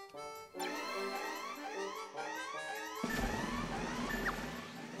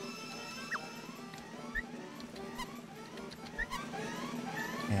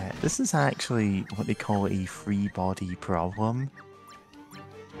 Yeah, this is actually what they call a free body problem.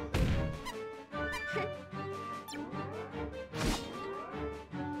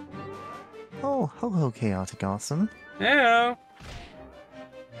 Oh, hello, Chaotic Awesome. Yeah.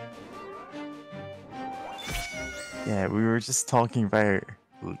 Yeah, we were just talking about...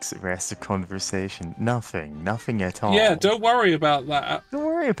 Looks at rest of conversation. Nothing at all. Yeah, don't worry about that. Don't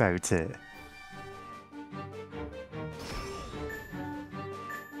worry about it.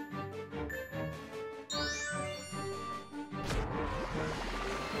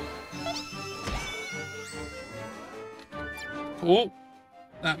 Oh,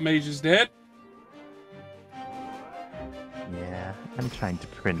 that mage is dead. Yeah, I'm trying to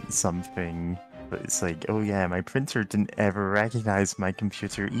print something, but it's like, oh yeah, my printer didn't ever recognize my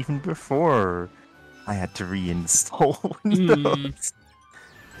computer even before I had to reinstall Windows.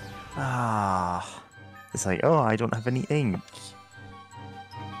 Ah, it's like, oh, I don't have any ink.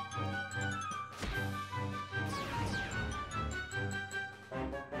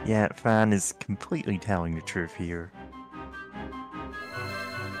 Yeah, Fan is completely telling the truth here.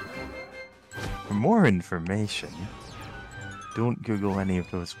 For more information, don't Google any of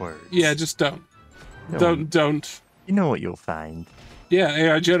those words. Yeah, just don't. Don't. You know what you'll find. Yeah,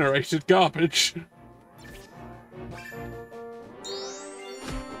 AI generated garbage.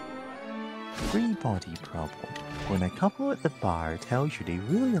 Free body problem. When a couple at the bar tells you they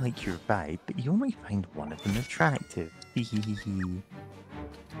really like your vibe, but you only find one of them attractive. Hehehe.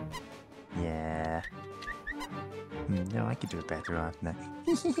 Yeah. No, I could do a better laugh than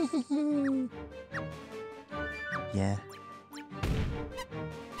that. Yeah.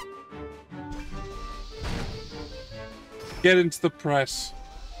 Get into the press.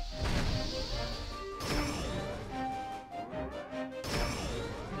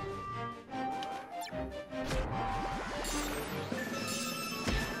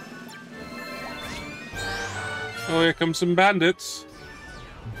 Oh, here come some bandits.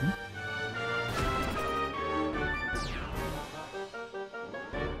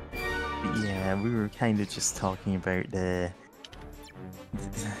 Yeah, we were kind of just talking about the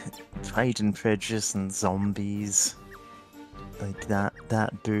Pride and Prejudice and zombies. Like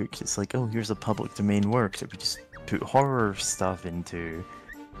that book, it's like, oh, here's a public domain work that we just put horror stuff into.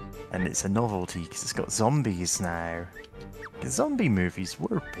 And it's a novelty because it's got zombies now. Because zombie movies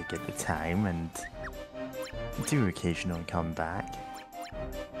were big at the time and do occasionally come back.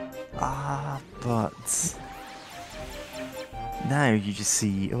 But now you just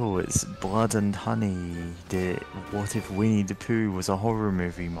see, oh, it's blood and honey. What if Winnie the Pooh was a horror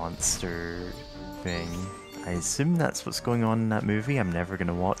movie monster thing? I assume that's what's going on in that movie. I'm never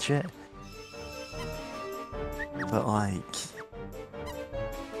gonna watch it. But like,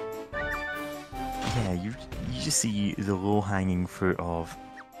 yeah, you just see the low-hanging fruit of,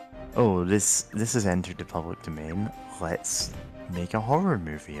 oh, this has entered the public domain. Let's make a horror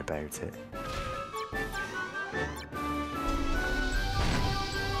movie about it.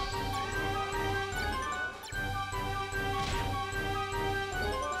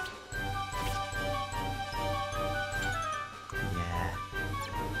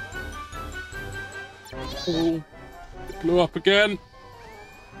 Oh, it blew up again.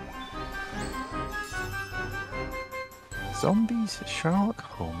 Zombies, Sherlock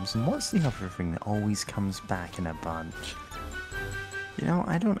Holmes, and what's the other thing that always comes back in a bunch? You know,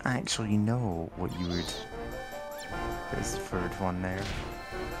 I don't actually know what you would... There's the third one there.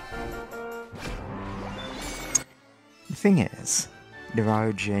 The thing is, there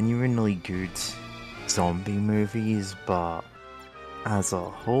are genuinely good zombie movies, but as a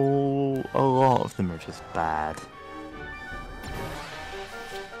whole, a lot of them are just bad.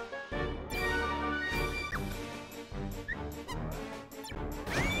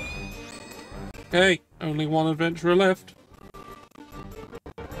 Hey, only one adventurer left.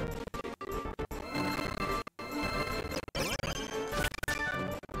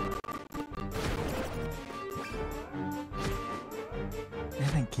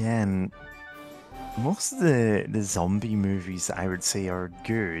 And again, most of the zombie movies that I would say are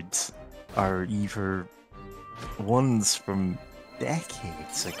good are either ones from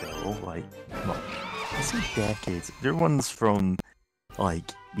decades ago, like, well, I say decades, they're ones from,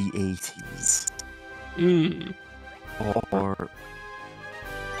 like, the 80s. Or...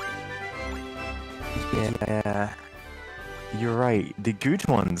 Yeah, you're right, the good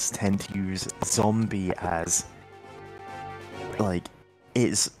ones tend to use zombie as, like,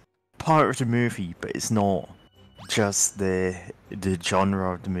 it's part of the movie, but it's not just the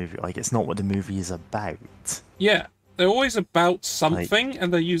genre of the movie. Like, it's not what the movie is about. Yeah, they're always about something, like,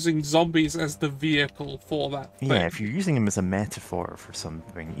 and they're using zombies as the vehicle for that thing. Yeah, if you're using them as a metaphor for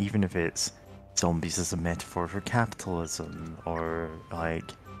something, even if it's zombies as a metaphor for capitalism, or,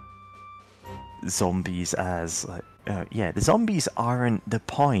 like, zombies as, like, yeah, the zombies aren't the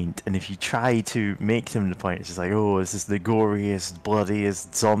point, and if you try to make them the point, it's just like, oh, this is the goriest,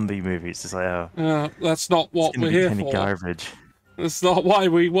 bloodiest zombie movie. It's just like, oh, that's not it's what gonna we're be here kind of for. garbage. That's not why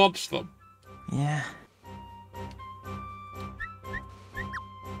we watch them. Yeah.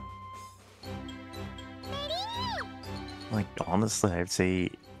 Like, honestly, I'd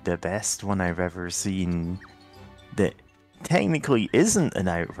say the best one I've ever seen that technically isn't an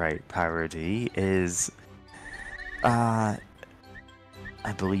outright parody is, I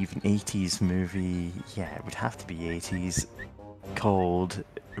believe an 80s movie, yeah, it would have to be 80s, called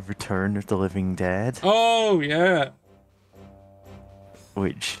Return of the Living Dead. Oh, yeah.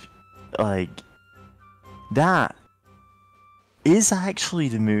 Which, like, that is actually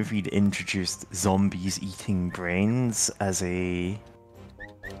the movie that introduced zombies eating brains as a,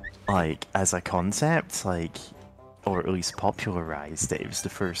 like, as a concept, like, or at least popularized it. It was the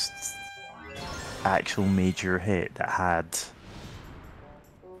first actual major hit that had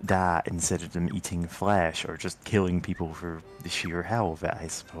that instead of them eating flesh or just killing people for the sheer hell of it, I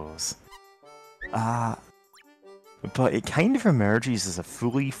suppose. But it kind of emerges as a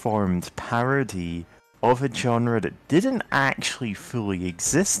fully formed parody of a genre that didn't actually fully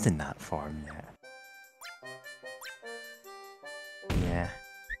exist in that form yet. Yeah.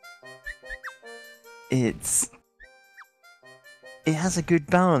 It has a good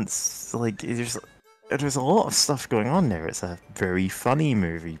balance. Like, there's a lot of stuff going on there. It's a very funny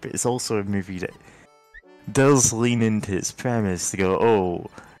movie, but it's also a movie that does lean into its premise to go, oh,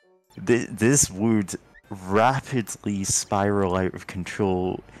 this would rapidly spiral out of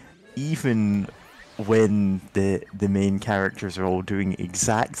control even when the main characters are all doing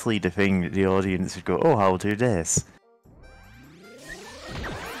exactly the thing that the audience would go, oh, I'll do this.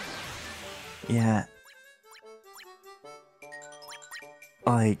 Yeah.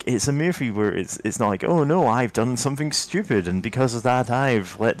 Like, it's a movie where it's not like, oh no, I've done something stupid and because of that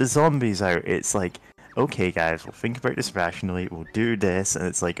I've let the zombies out. It's like, okay guys, we'll think about this rationally, we'll do this, and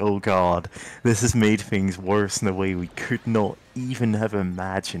it's like, oh god, this has made things worse in a way we could not even have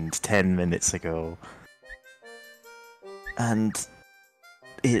imagined 10 minutes ago. And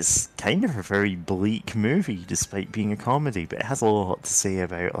it's kind of a very bleak movie despite being a comedy, but it has a lot to say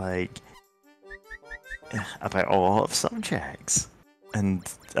about, like, about a lot of subjects. And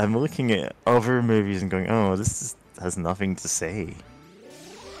I'm looking at other movies and going, oh, this has nothing to say.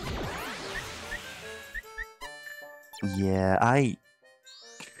 Yeah, I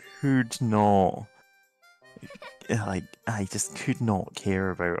could not, like, I just could not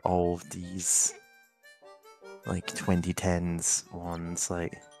care about all of these, like, 2010s ones,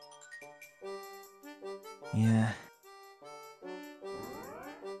 like, yeah.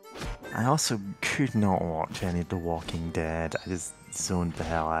 I also could not watch any of The Walking Dead. I just zoned the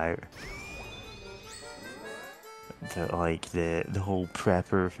hell out. The whole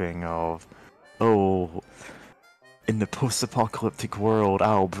prepper thing of, oh, in the post-apocalyptic world,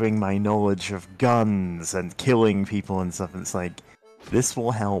 I'll bring my knowledge of guns and killing people and stuff. And it's like, this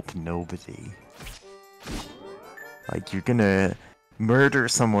will help nobody. Like, you're gonna murder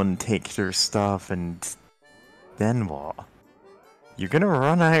someone, take their stuff, and then what? You're gonna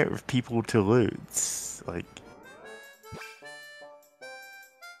run out of people to loot. Like,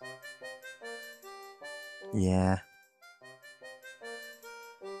 yeah.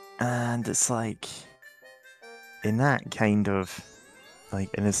 And it's like, in that kind of,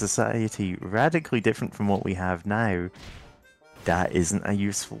 like, in a society radically different from what we have now, that isn't a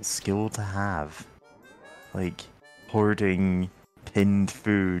useful skill to have. Like, hoarding tinned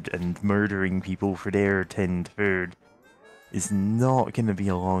food and murdering people for their tinned food is not going to be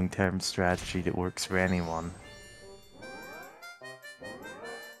a long-term strategy that works for anyone.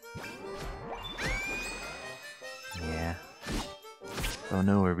 Yeah. Oh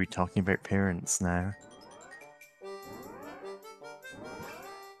no, are we talking about parents now?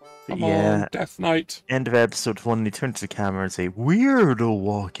 But Come on, Death Knight. End of episode 1, they turn to the camera and say, "We're the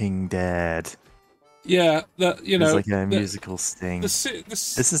Walking Dead." Yeah, you know, it's like a musical sting. This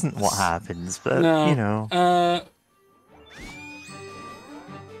isn't what happens, but no, you know,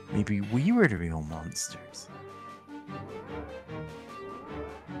 maybe we were the real monsters.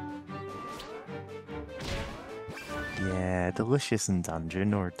 Yeah, delicious in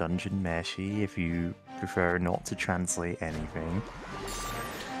dungeon or dungeon meshy if you prefer not to translate anything.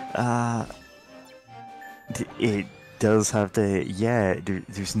 It does have the, yeah,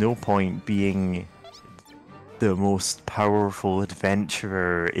 there's no point being the most powerful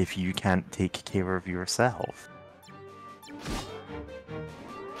adventurer if you can't take care of yourself.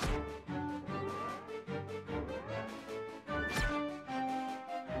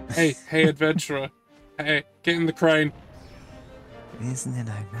 Hey, adventurer. Hey, get in the crane. Isn't it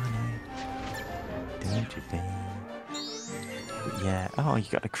ironic? Don't you think? But yeah. Oh, you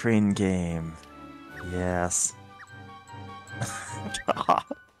got a crane game. Yes. God.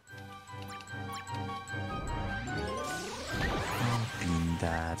 Oh, Bean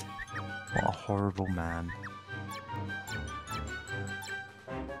Dad. What a horrible man.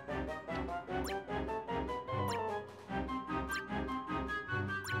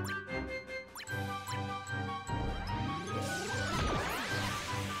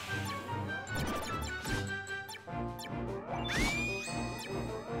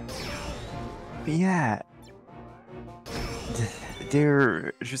 But yeah,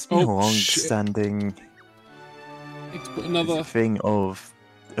 there just been a long-standing thing of,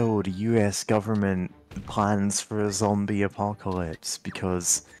 oh, the US government plans for a zombie apocalypse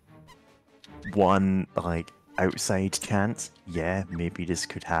because one, like, outside chance, yeah, maybe this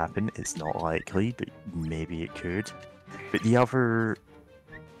could happen. It's not likely, but maybe it could. But the other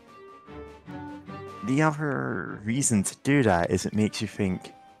reason to do that is it makes you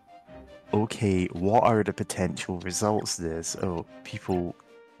think, okay, what are the potential results of this? Oh, people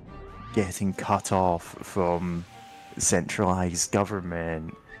getting cut off from centralized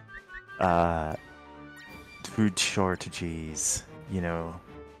government, food shortages, you know,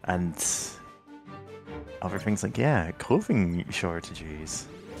 and other things like, yeah, clothing shortages,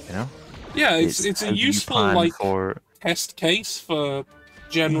 you know? Yeah, it's a useful, like, test case for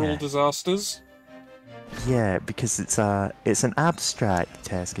general disasters. Yeah, because it's an abstract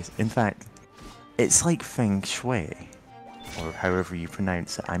test case. In fact, it's like feng shui, or however you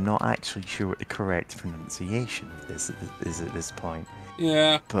pronounce it. I'm not actually sure what the correct pronunciation of this is at this point.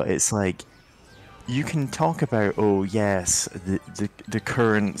 Yeah. But it's like, you can talk about, oh yes, the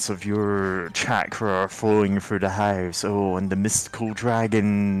currents of your chakra are flowing through the house, oh, and the mystical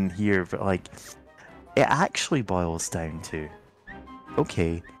dragon here, but like, it actually boils down to,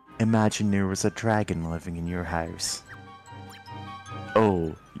 okay, imagine there was a dragon living in your house.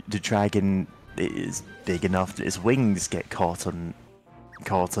 Oh, the dragon is big enough that his wings get caught on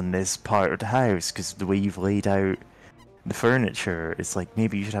this part of the house, because the way you've laid out the furniture, it's like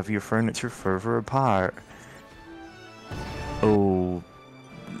maybe you should have your furniture further apart. Oh,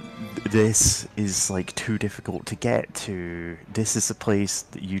 this is like too difficult to get to. This is a place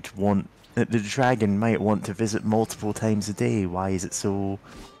that the dragon might want to visit multiple times a day. Why is it so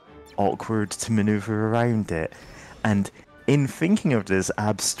awkward to maneuver around it? And in thinking of this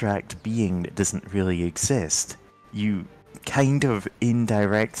abstract being that doesn't really exist, you kind of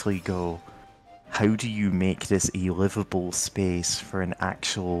indirectly go, how do you make this a livable space for an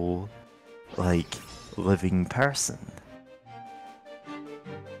actual, like, living person?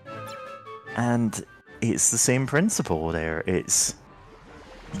 And it's the same principle there. It's,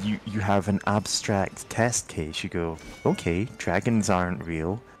 you have an abstract test case. You go, okay, dragons aren't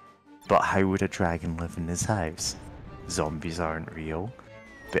real, but how would a dragon live in this house? Zombies aren't real,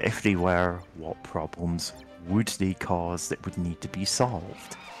 but if they were, what problems would they cause that would need to be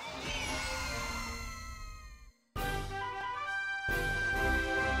solved?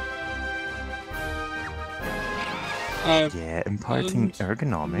 Yeah, imparting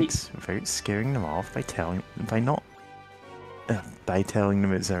ergonomics without scaring them off by telling them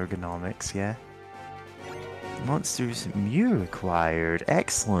it's ergonomics, yeah. Monsters Mew acquired.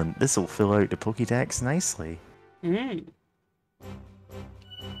 Excellent. This'll fill out the Pokédex nicely.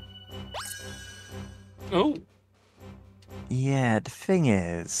 Oh. Yeah, the thing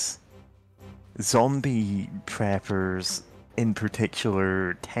is, zombie preppers in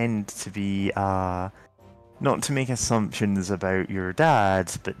particular tend to be, not to make assumptions about your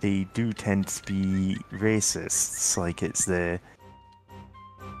dad, but they do tend to be racists. Like, it's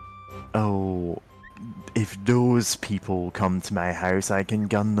oh, if those people come to my house, I can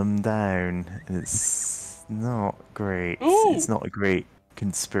gun them down. It's not great. Ooh. It's not a great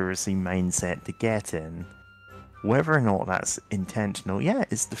conspiracy mindset to get in. Whether or not that's intentional, yeah,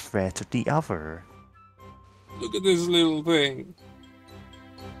 it's the threat of the other. Look at this little thing.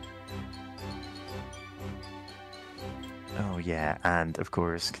 Oh yeah, and of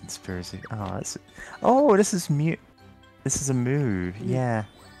course conspiracy. Oh, this is This is a move. Yeah.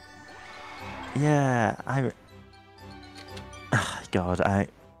 Yeah. God, I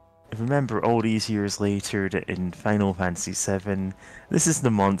remember all these years later that in Final Fantasy VII, this is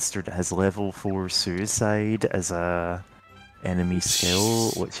the monster that has level 4 suicide as a enemy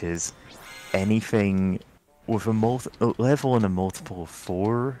skill, which is anything with a level and a multiple of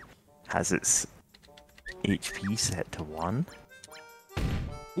 4 has its HP set to 1.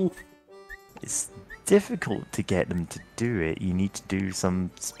 Oof. it's difficult to get them to do it. You need to do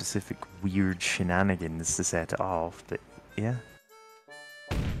some specific weird shenanigans to set it off, but yeah.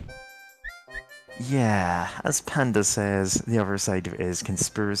 Yeah, as Panda says, the other side of it is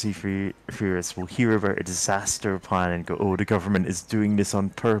conspiracy theorists will hear about a disaster plan and go, oh, the government is doing this on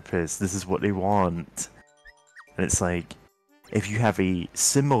purpose, this is what they want. And it's like, if you have a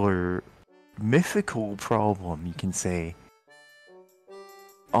similar mythical problem, you can say,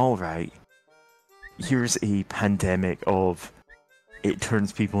 alright, here's a pandemic of it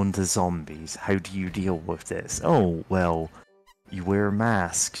turns people into zombies. How do you deal with this? Oh, well, you wear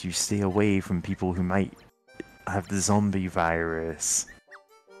masks, you stay away from people who might have the zombie virus.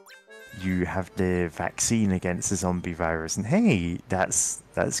 You have the vaccine against the zombie virus, and hey, that's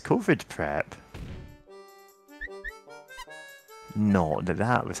COVID prep. Not that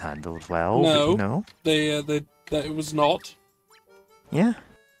that was handled well, no, but you know. That it was not. Yeah,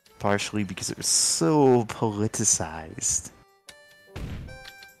 partially because it was so politicized.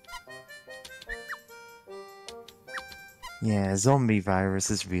 Yeah, zombie virus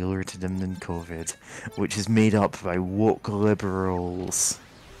is realer to them than COVID, which is made up by woke liberals.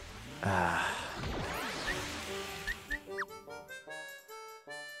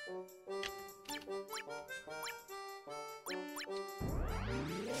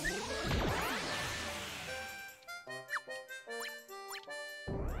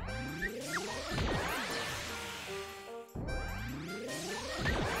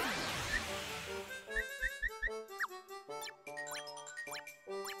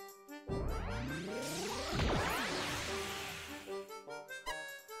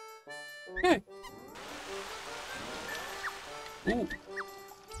 Okay. Ooh.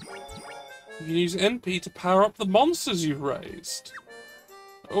 You can use NP to power up the monsters you've raised.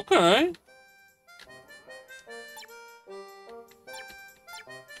 Okay.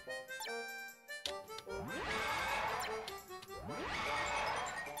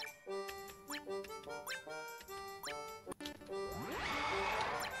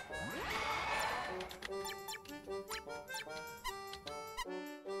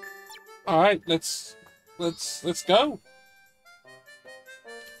 All right, let's go.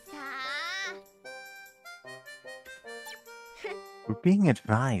 We're being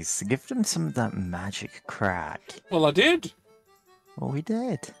advised to give them some of that magic crack. Well, I did. Well, we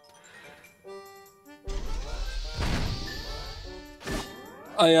did.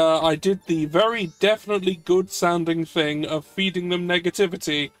 I did the very definitely good sounding thing of feeding them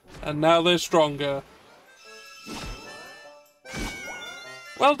negativity, and now they're stronger.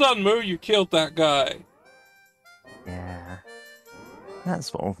 Well done, Moo, you killed that guy. Yeah.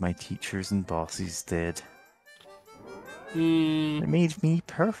 That's what all of my teachers and bosses did. It made me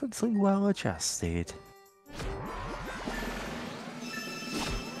perfectly well adjusted.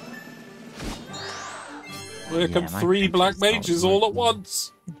 Here come 3 black mages all at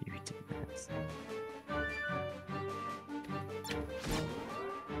once.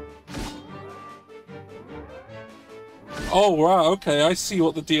 Oh, wow, okay, I see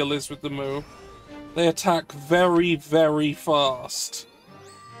what the deal is with the Moo. They attack very, very fast.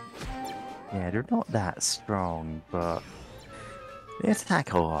 Yeah, they're not that strong, but they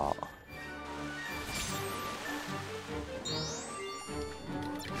attack a lot.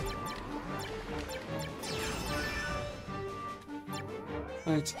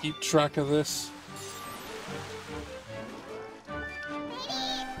 I need to keep track of this.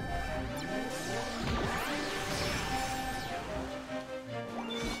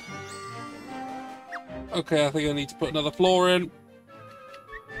 Okay, I think I need to put another floor in.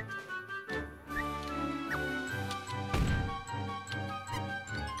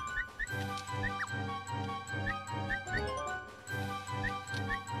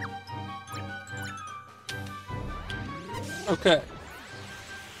 Okay.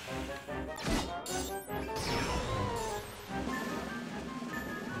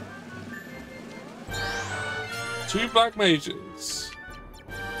 Two black mages.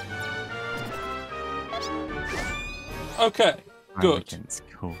 Okay, good.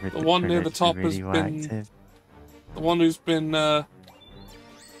 The one near the top has been... The one who's been,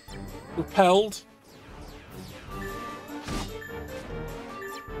 repelled.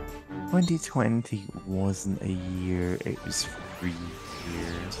 2020 wasn't a year, it was 3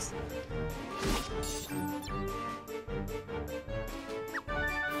 years.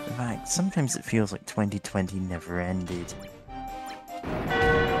 In fact, sometimes it feels like 2020 never ended.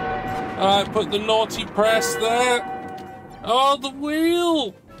 Alright, put the naughty press there. Oh, the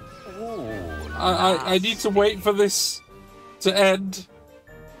wheel! I need to wait for this to end.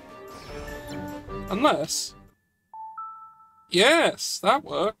 Unless... Yes, that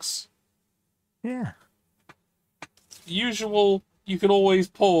works. Yeah. Usual, you can always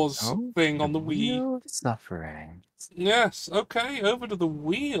pause thing on the Wii. Wheel of Suffering. Yes, okay, over to the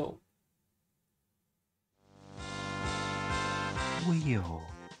wheel. Wheel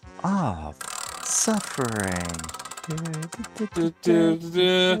of Suffering. Can't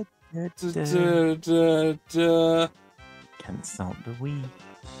stop the Wii.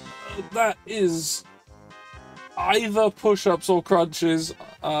 That is either push-ups or crunches.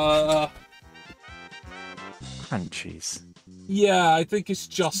 Crunchies. Yeah, I think it's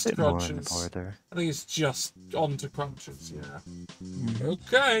just A bit more on the crunches. border. I think it's just onto crunches, yeah. Mm-hmm.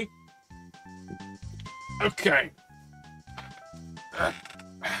 Okay. Okay.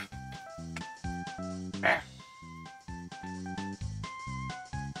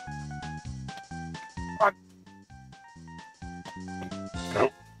 Go.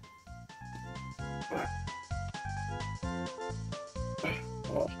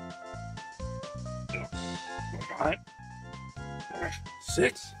 5,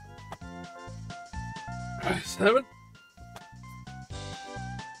 6, 7,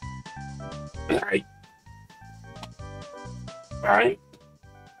 8, 9,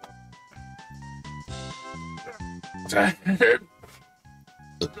 10.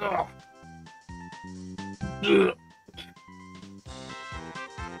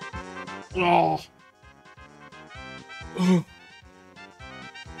 Oh.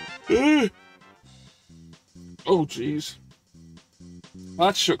 Oh, jeez.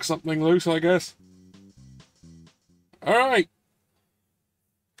 That shook something loose, I guess. Alright.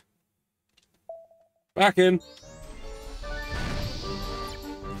 Back in.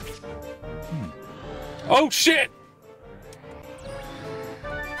 Oh, shit!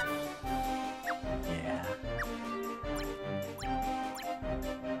 Yeah.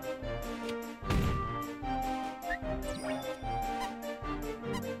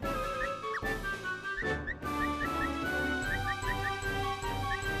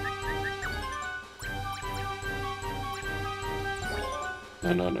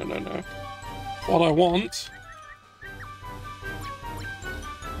 No. What I want...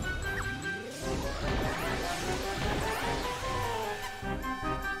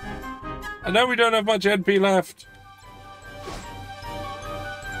 I know we don't have much NP left.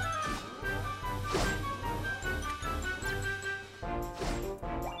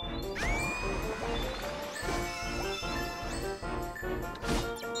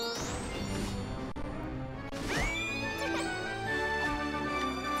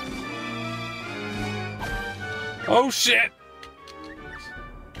 Oh shit!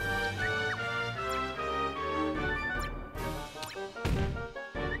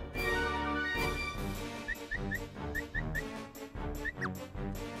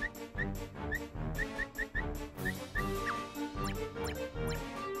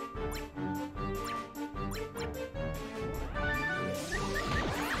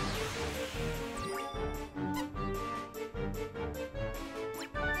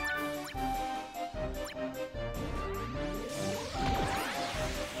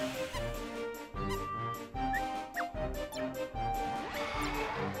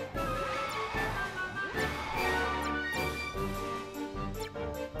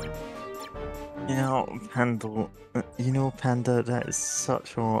 Panda, that is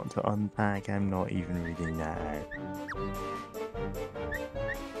such a lot to unpack. I'm not even reading that out.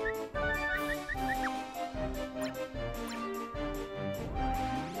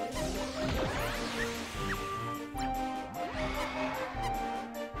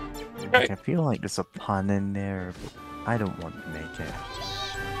 Okay. I feel like there's a pun in there, but I don't want to make it.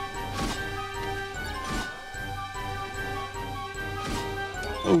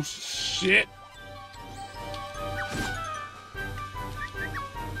 Oh shit!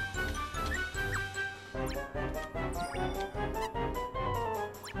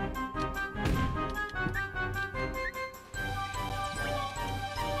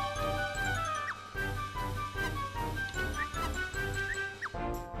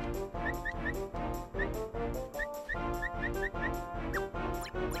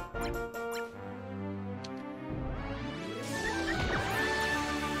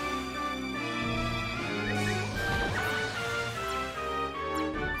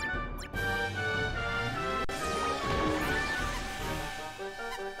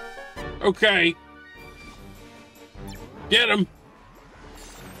 Okay. Get him.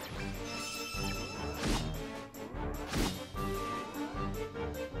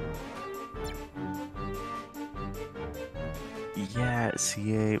 Yeah,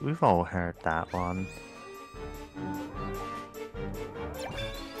 see, we've all heard that one.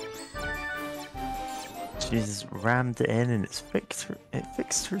 She's rammed it in and it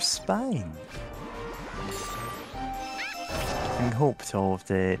fixed her spine. And hoped all of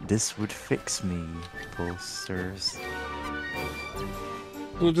the "this would fix me" posters.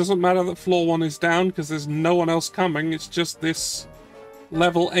 Well, it doesn't matter that floor 1 is down because there's no one else coming. It's just this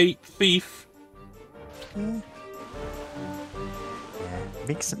level 8 thief. Yeah.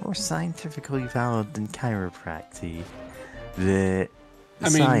 Makes it more scientifically valid than chiropractic. The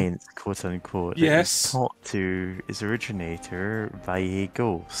science, quote unquote, that yes, is taught to its originator by a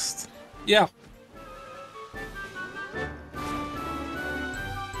ghost. Yeah.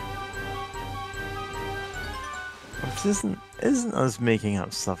 Which isn't us making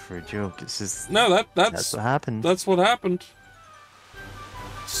up stuff for a joke. It's just no, that's what happened. That's what happened.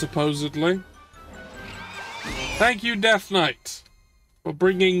 Supposedly. Thank you, Death Knight, for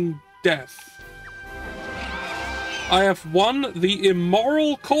bringing death. I have won the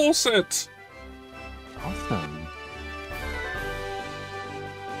immoral corset. Awesome.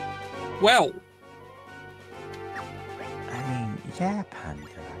 Well. I mean, yeah, Panda,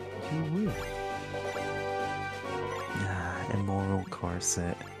 you would. Immoral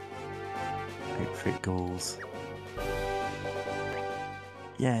corset. Outfit goals.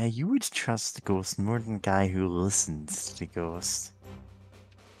 Yeah, you would trust the ghost more than the guy who listens to the ghost.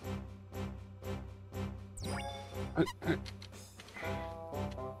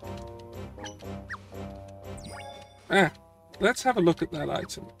 Let's have a look at that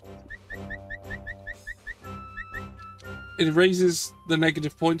item. It raises the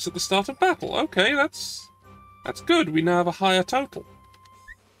negative points at the start of battle. Okay, that's good. We now have a higher total.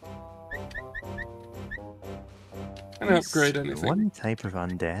 Can I upgrade anything? One type of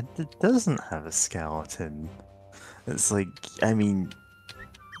undead that doesn't have a skeleton. It's like, I mean,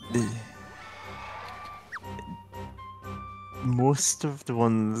 most of the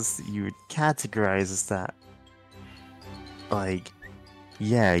ones you would categorize as that, like,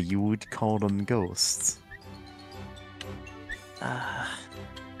 yeah, you would call them ghosts.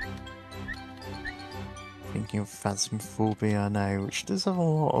 Thinking of Phasmophobia now, which does have a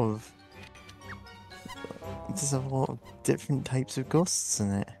lot of different types of ghosts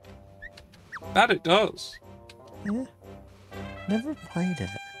in it. That it does. Yeah. Never played it.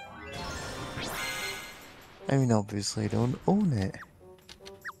 I mean, obviously I don't own it.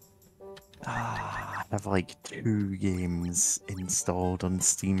 I have like 2 games installed on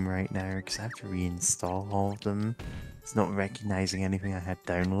Steam right now because I have to reinstall all of them. It's not recognizing anything I had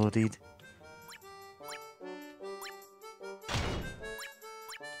downloaded.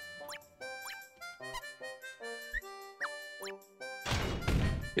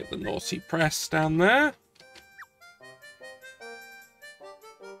 Get the naughty press down there.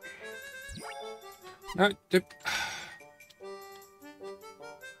 No,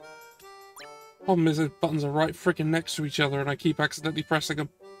 problem is the buttons are right freaking next to each other and I keep accidentally pressing them.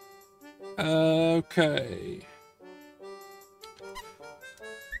 Okay.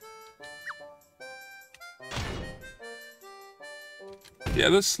 Yeah,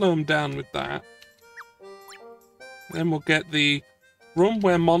 let's slow them down with that. Then we'll get the room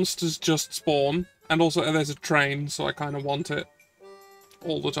where monsters just spawn, and also there's a train, so I kind of want it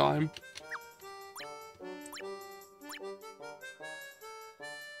all the time.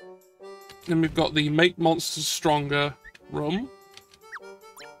 Then we've got the make monsters stronger room.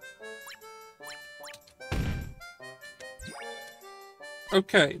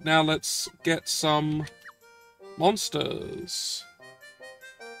 Okay, now let's get some monsters.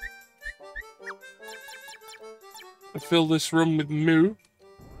 I fill this room with moo.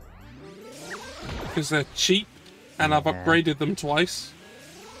 Because they're cheap, and I've upgraded them twice.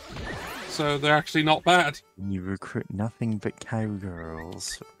 So they're actually not bad. You recruit nothing but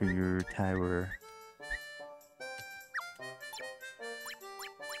cowgirls for your tower.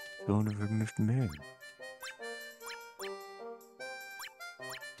 Go to remove the moon.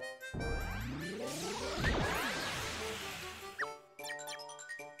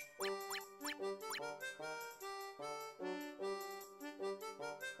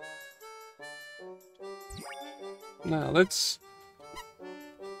 Now let's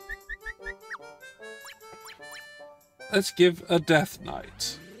give a death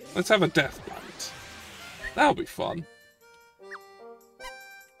knight. Let's have a death knight. That'll be fun.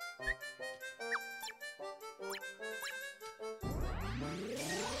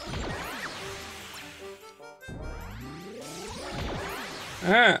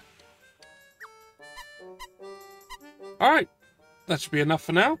 Ah. Alright. That should be enough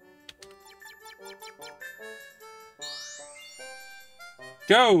for now.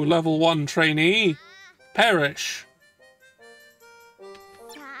 Go, level 1 trainee. Perish.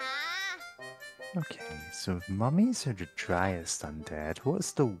 Okay, so if mummies are the driest undead,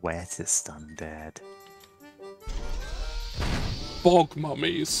 what's the wettest undead? bog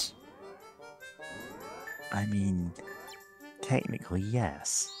mummies. I mean, technically,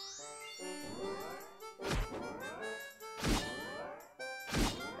 yes.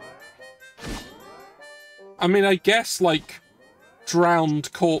 I mean, I guess, like,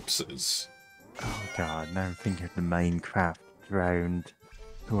 drowned corpses. Oh god, now I'm thinking of the Minecraft drowned,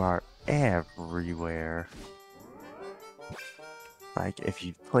 who are everywhere. Like, if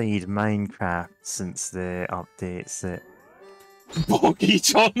you've played Minecraft since the updates that... Boggy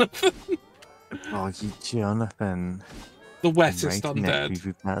Jonathan! Boggy Jonathan. The wettest undead.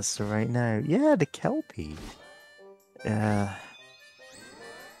 undead. That's right now. Yeah, the Kelpie.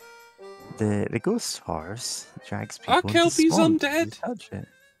 The ghost horse drags people Are Kelpies undead? Touch it.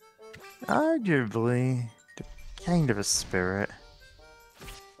 Arguably, they're kind of a spirit.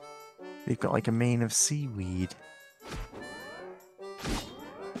 They've got like a mane of seaweed.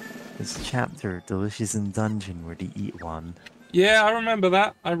 There's a chapter, Delicious in Dungeon, where they eat one. Yeah, I remember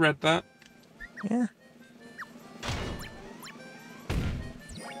that. I read that. Yeah.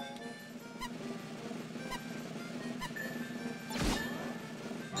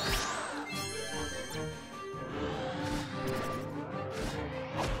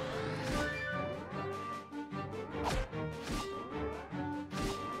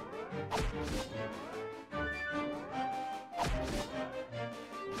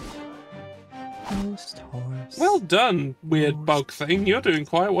 Ghost horse. Well done, weird bug thing. You're doing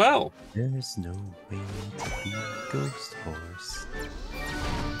quite well. There's no way to be a ghost horse.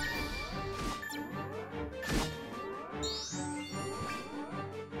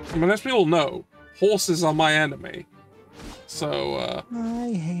 I mean, as we all know, horses are my enemy. So,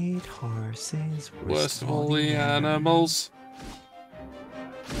 I hate horses. worst of all the animals.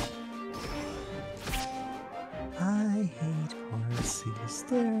 I hate horses.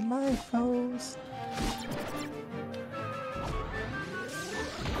 They're my foes.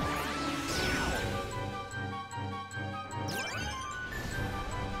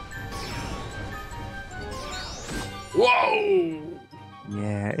 Whoa!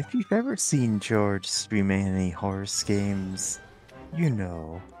 Yeah, if you've ever seen George streaming any horse games, you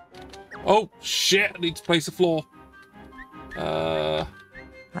know. Oh, shit! I need to place a floor. I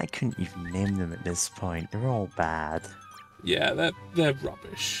couldn't even name them at this point. They're all bad. Yeah, they're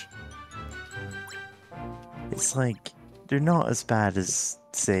rubbish. It's like, they're not as bad as,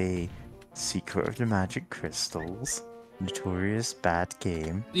 say, Secret of the Magic Crystals. Notorious bad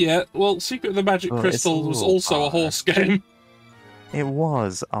game. Yeah, well, Secret of the Magic Well, Crystal was also a horse game. It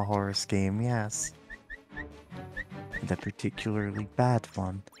was a horse game, yes. And a particularly bad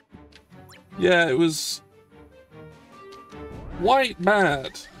one. Yeah, it was... white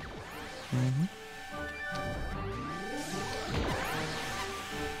bad. Mm-hmm.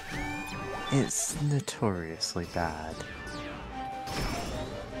 It's notoriously bad.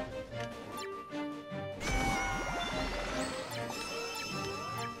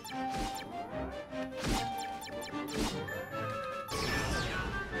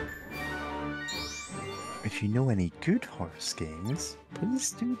 If you know any good horse games,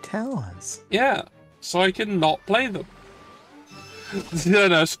 please do tell us. Yeah, so I can not play them.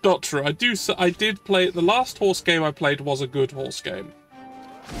 No, it's not true. I did play... The last horse game I played was a good horse game.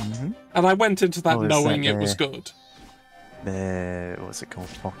 Mm-hmm. And I went into that Oh, is knowing that it was good. What's it called?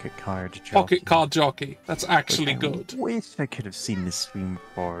 Pocket Card Jockey. Pocket Card Jockey. That's actually Which I good. wish I could have seen the stream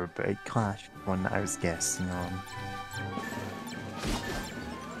for, but it clashed with one that I was guessing on.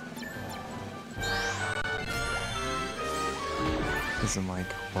 Is it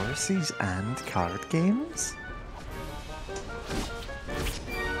like horses and card games?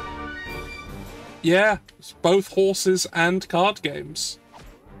 Yeah, it's both horses and card games.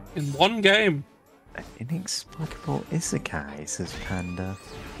 In one game. An inexplicable isekai, says Panda.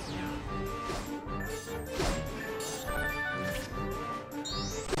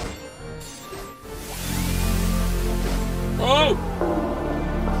 Oh!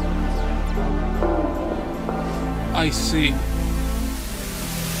 I see.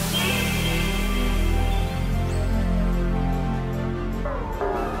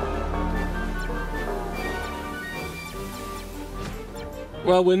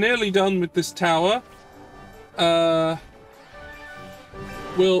 Well, we're nearly done with this tower.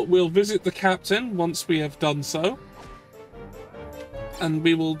 We'll visit the captain once we have done so. And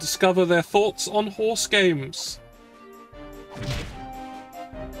we will discover their thoughts on horse games.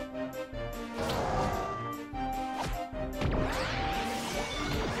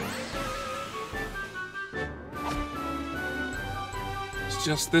 It's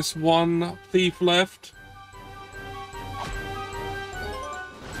just this one thief left.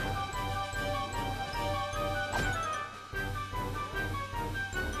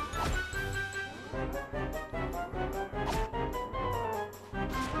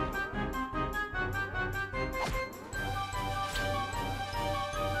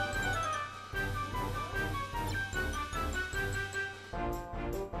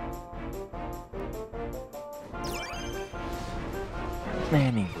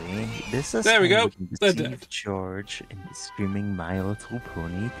 Anyway, this is There we go. how we They're deceive dead. George into streaming My Little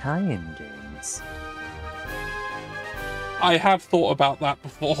Pony tie-in games. I have thought about that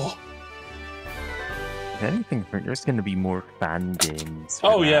before. If anything, there's going to be more fan games.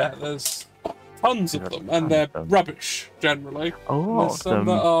 Oh yeah, there's tons of them, and they're rubbish generally. A lot There's of some them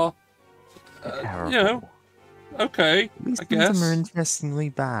that are, terrible. you know, okay. At least I some of guess. them are interestingly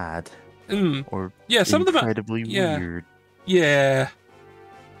bad. Or Yeah, some of them are incredibly weird. Yeah.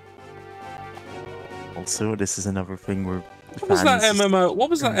 Also, this is another thing where What was that MMO? What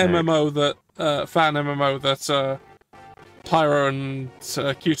was that MMO that fan MMO that Pyro and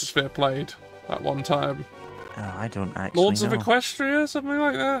Cutisphere played that one time? Oh, I don't actually Lords know. of Equestria, something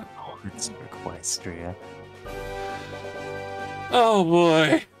like that. Lords of Equestria. Oh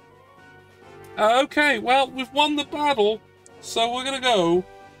boy. Okay, well we've won the battle, so we're gonna go.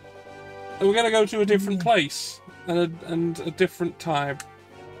 We're gonna go to a different place and a different time.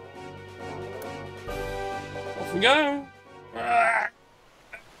 Off we go.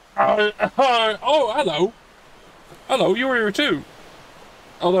 Oh, hello. Hello, you're here too.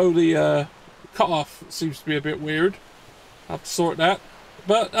 Although the cut-off seems to be a bit weird. I'll have to sort that.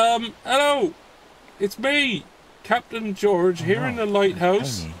 But, hello. It's me, Captain George, here in the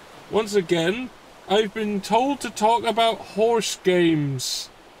lighthouse. Once again, I've been told to talk about horse games.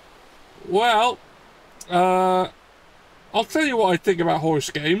 Well, I'll tell you what I think about horse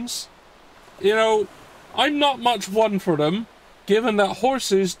games. You know, I'm not much one for them, given that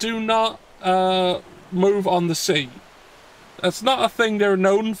horses do not move on the sea. That's not a thing they're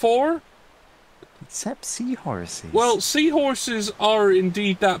known for. Except seahorses. Well, seahorses are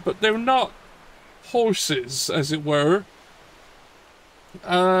indeed that, but they're not horses, as it were.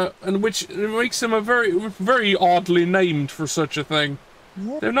 And which makes them a very, very oddly named for such a thing.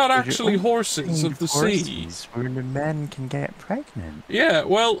 Yeah, they're not actually horses of the sea. Where the men can get pregnant. Yeah,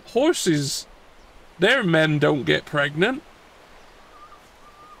 well, horses, their men don't get pregnant.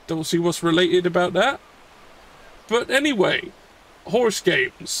 Don't see what's related about that. But anyway, horse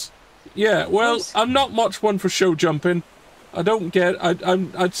games. Yeah, well, I'm not much one for show jumping. I don't get.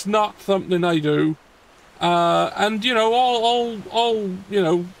 It's not something I do. And you know, all you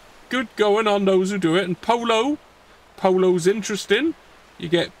know, good going on those who do it. And polo's interesting. You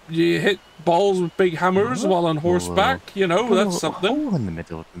hit balls with big hammers while on horseback. You know, that's something. A hole in the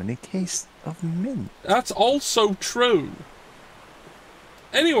middle of them and they taste of mint. That's also true.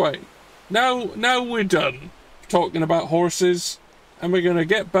 Anyway, now we're done talking about horses, and we're gonna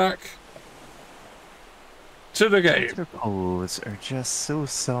get back to the game. Water polos are just so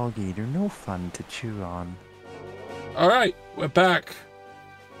soggy, they're no fun to chew on. Alright, we're back.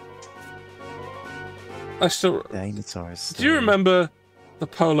 I still... Dinosaurs. Do you remember the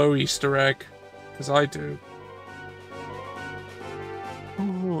polo Easter egg? Because I do.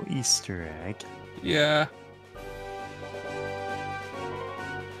 Oh, Easter egg. Yeah.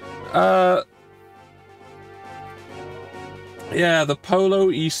 Yeah, the polo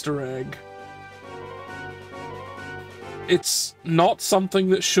Easter egg. It's not something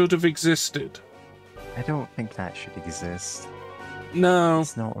that should have existed. I don't think that should exist. No.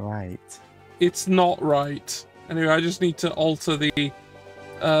 It's not right. It's not right. Anyway, I just need to alter the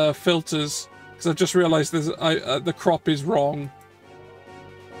filters, because I've just realised the crop is wrong.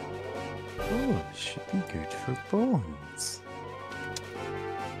 Oh, it should be good for bones.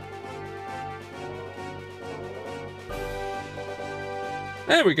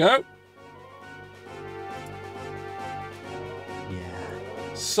 There we go.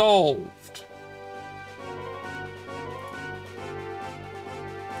 Yeah. Solved.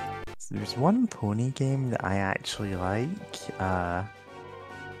 So there's one pony game that I actually like,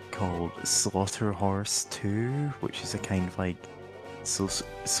 called Slaughter Horse 2, which is a kind of like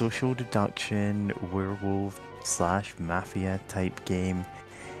social deduction, werewolf / mafia type game.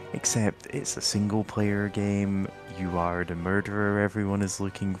 Except it's a single player game, you are the murderer everyone is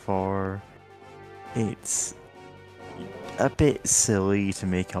looking for. It's a bit silly to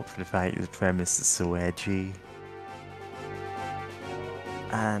make up for the fact that the premise is so edgy.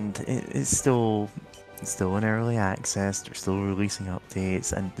 And it's still in early access, they're still releasing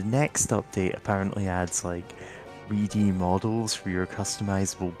updates, and the next update apparently adds like 3D models for your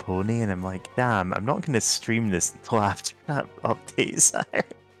customizable pony, and I'm like, damn, I'm not gonna stream this until after that update's out.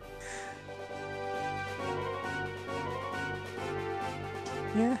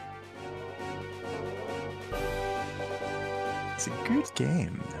 Yeah. It's a good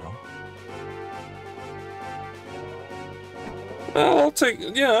game, though. Well, I'll take...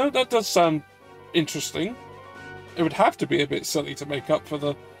 Yeah, that does sound interesting. It would have to be a bit silly to make up for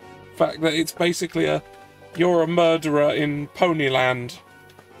the fact that it's basically a you're a murderer in Ponyland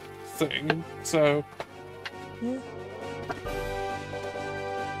thing, so... Yeah.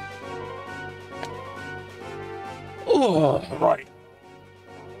 Oh, right.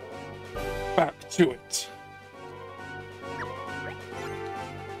 Back to it.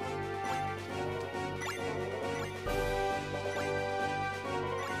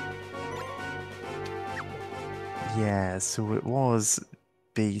 Yeah, so it was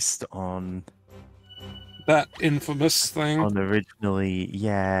based on... That infamous thing. On originally,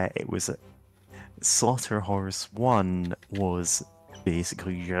 yeah, it was... Slaughterhouse 1 was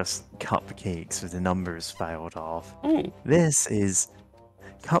basically just cupcakes with the numbers filed off. Oh. This is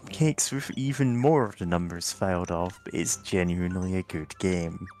cupcakes with even more of the numbers filed off, but it's genuinely a good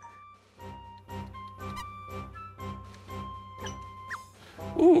game.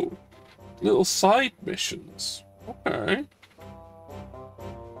 Ooh, little side missions. Okay.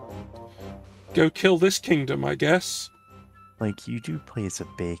 Go kill this kingdom, I guess. Like, you do play as a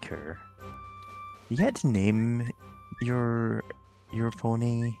baker. You get to name your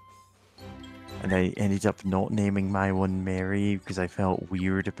pony. And I ended up not naming my one Mary because I felt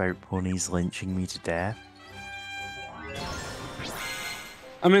weird about ponies lynching me to death.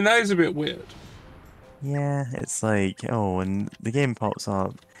 I mean, that is a bit weird. Yeah, it's like, oh, when the game pops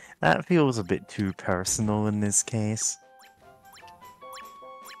up, that feels a bit too personal in this case.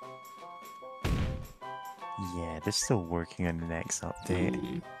 Yeah, they're still working on the next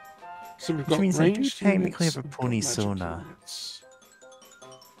update. So we've Which got means I do technically units, have a we've got pony magic Sona. units.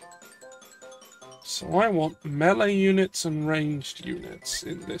 So I want melee units and ranged units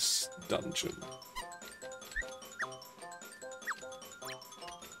in this dungeon.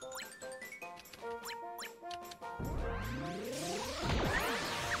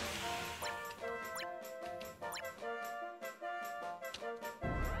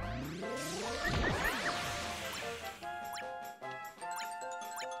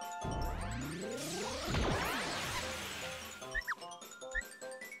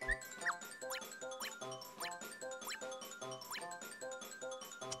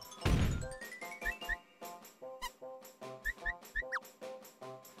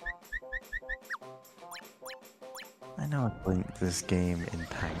 I know I've linked this game in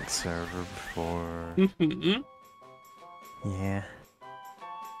Pank server before. Yeah.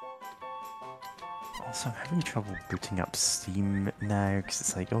 Also, I'm having trouble booting up Steam now because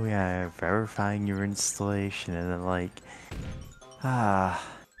it's like, oh yeah, verifying your installation, and then like, the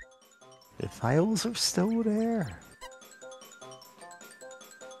files are still there.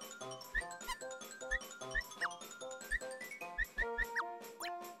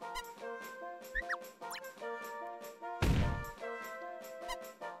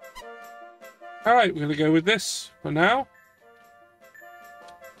 Alright, we're gonna go with this for now.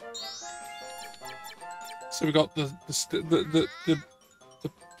 So we got the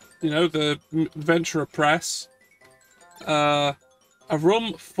you know, the Venturer Press, a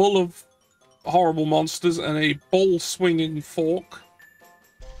room full of horrible monsters, and a ball swinging fork.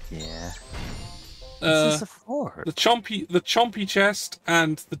 Yeah. This is a fork. The chompy chest,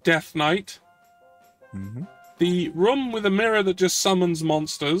 and the Death Knight. Mm-hmm. The room with a mirror that just summons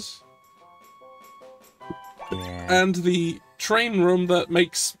monsters. Yeah. And the train room that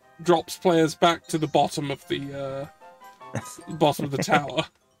drops players back to the bottom of the bottom of the tower.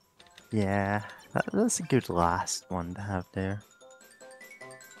 Yeah, that's a good last one to have there.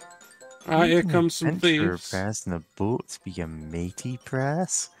 Alright, here comes some Adventurer thieves. press and a boat be a matey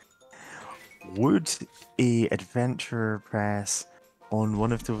press? Would a adventurer press on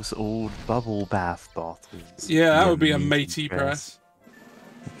one of those old bubble bath bottles? Yeah, that would be a matey press.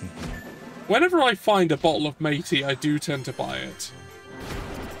 Whenever I find a bottle of matey, I do tend to buy it.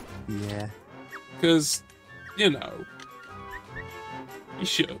 Yeah. Because, you know, you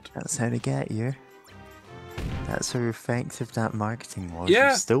should. That's how they get you. That's how effective that marketing was.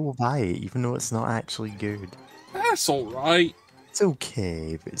 Yeah. You still buy it, even though it's not actually good. That's alright. It's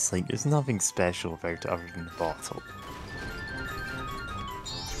okay, but it's like, there's nothing special about it other than the bottle.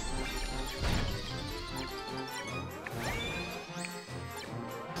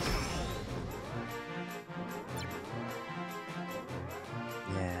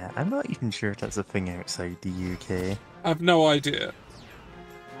 Yeah, I'm not even sure if that's a thing outside the UK. I've no idea.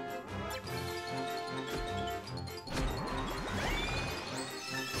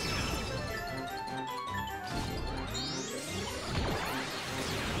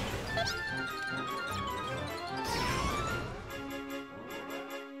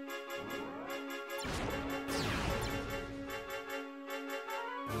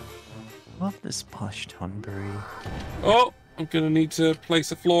 Love this plush tonberry. Oh, I'm gonna need to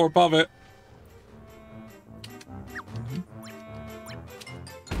place a floor above it.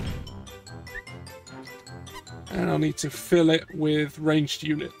 And I'll need to fill it with ranged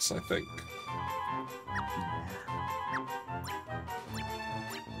units, I think.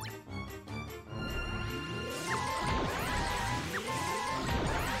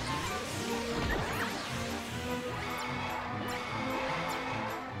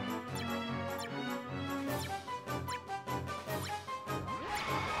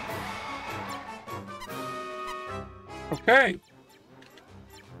 Okay.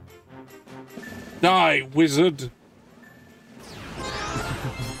 Die, wizard.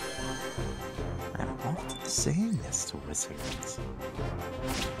 I'm often saying this to wizards.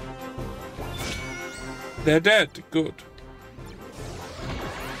 They're dead. Good.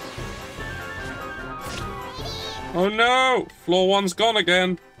 Oh no! Floor 1's gone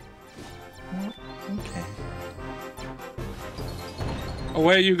again. Oh, okay.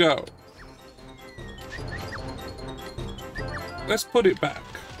 Away you go. Let's put it back.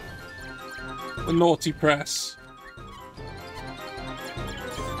 The naughty press.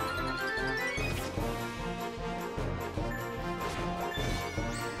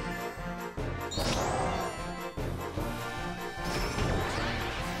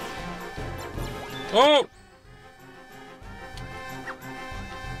 Oh!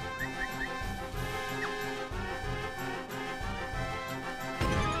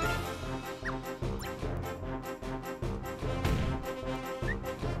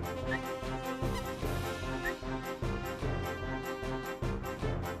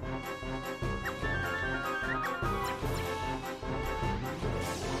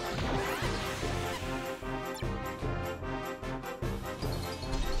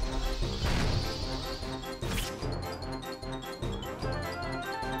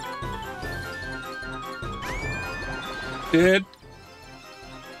 Dead.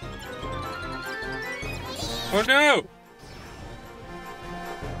 Oh no!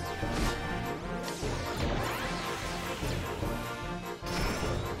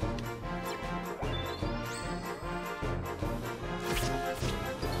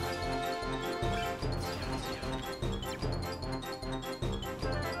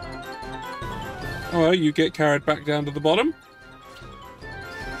 Oh, well, you get carried back down to the bottom.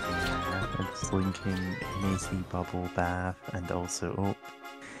 It's linking an AC bubble bath and also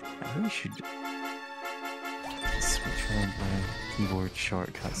I really should switch around my keyboard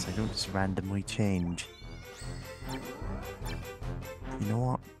shortcuts so I don't just randomly change. You know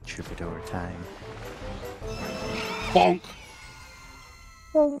what? Troubadour time. Bonk!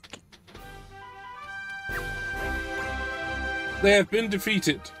 Bonk! They have been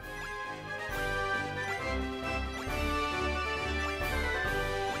defeated.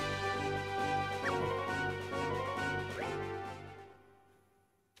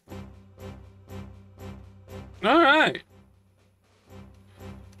 Alright.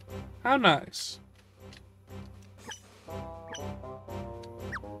 How nice.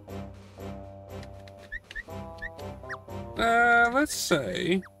 Let's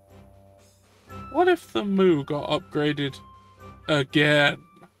say... What if the Moo got upgraded again?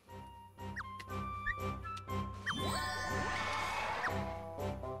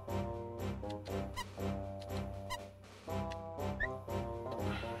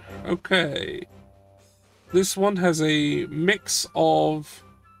 Okay. This one has a mix of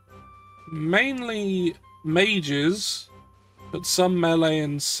mainly mages, but some melee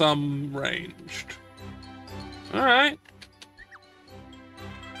and some ranged. Alright.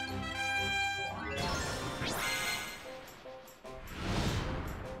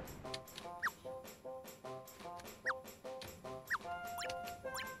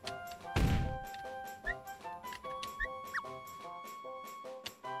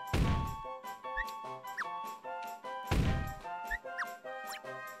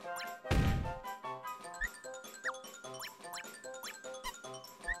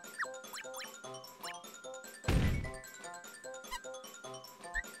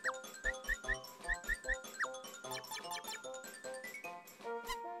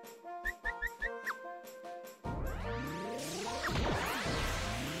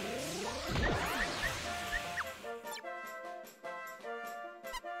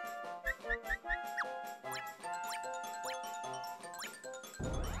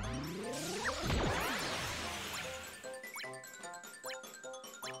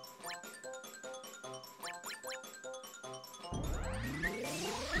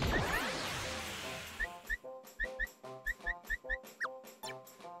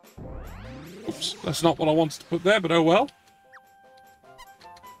 Oops, that's not what I wanted to put there, but oh well.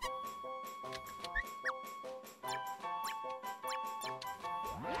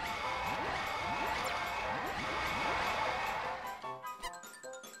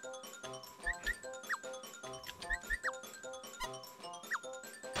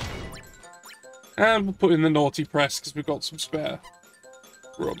 And we'll put in the naughty press because we've got some spare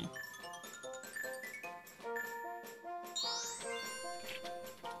room.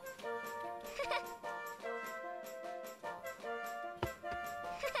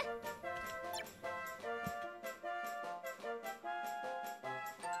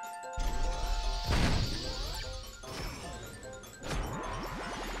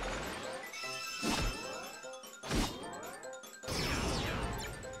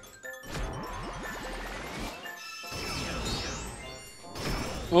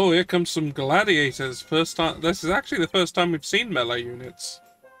 Oh, here comes some gladiators. First time. This is actually the first time we've seen melee units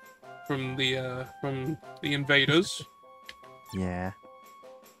from the invaders. Yeah.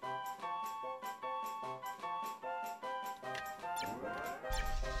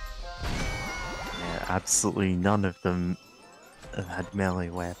 Yeah, absolutely none of them have had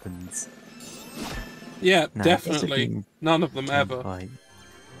melee weapons. Yeah, no, definitely. None of them ever. Fight.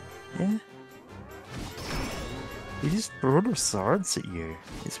 Yeah. They just throw their swords at you.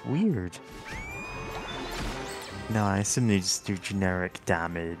 It's weird. No, I assume they just do generic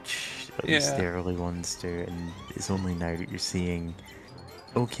damage. At least the early ones do, and it's only now that you're seeing,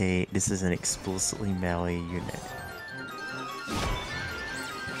 okay, this is an explicitly melee unit.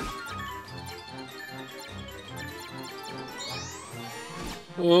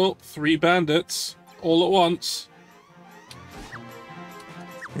 Oh, 3 bandits all at once.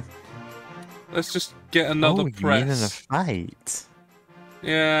 Let's just get another press. You mean in a fight?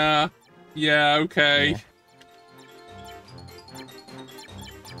 Yeah. Yeah, okay. Yeah.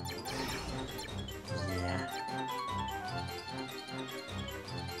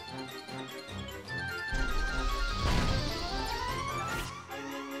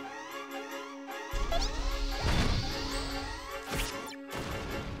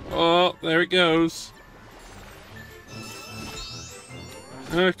 Oh, there it goes.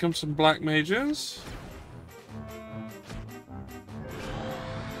 Here comes some black mages.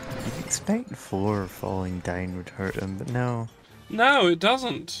 You'd expect the floor falling down would hurt them, but no. No, it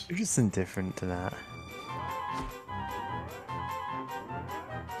doesn't. They're just indifferent to that.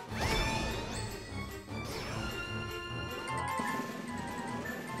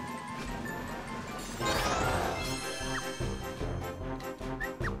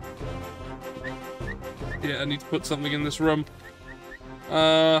 Yeah, I need to put something in this room.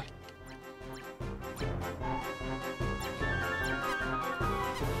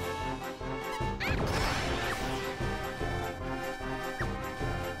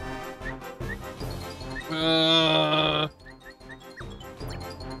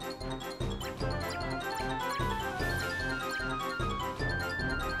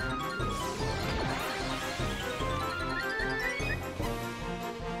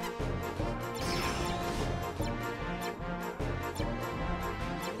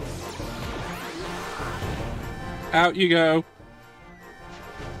 Out you go.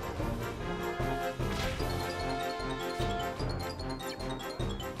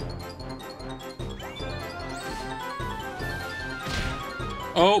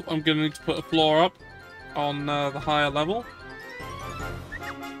 Oh, I'm gonna need to put a floor up on the higher level.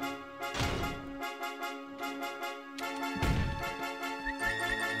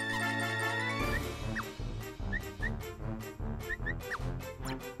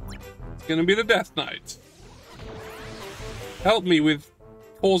 It's gonna be the Death Knight. Help me with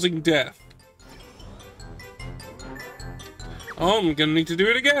causing death. Oh, I'm gonna need to do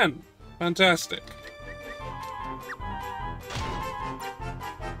it again. Fantastic.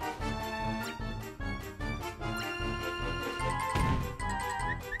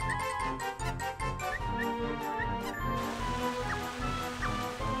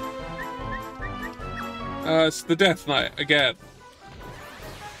 It's the Death Knight again.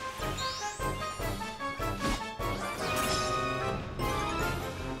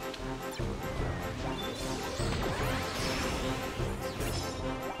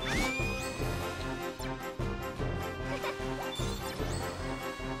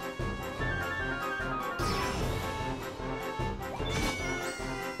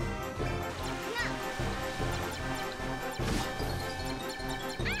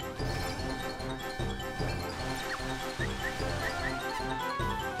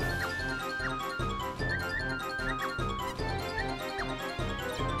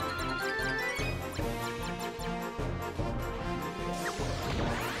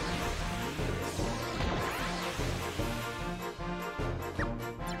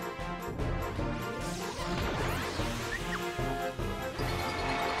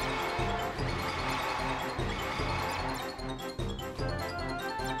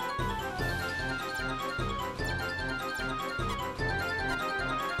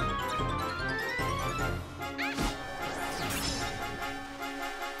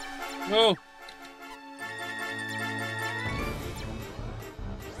 Oh.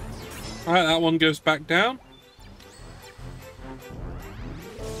 Alright, that one goes back down.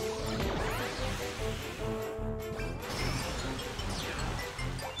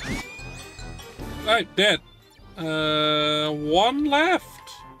 Right, dead. One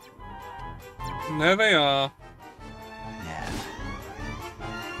left. And there they are. Yeah.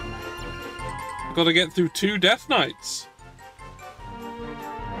 I've got to get through 2 Death Knights.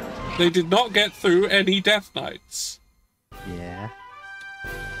 They did not get through any Death Knights. Yeah.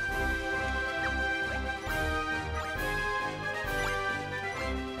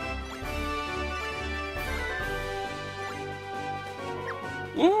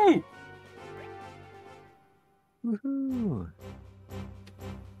 Woo! Woohoo!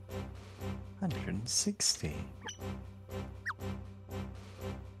 160.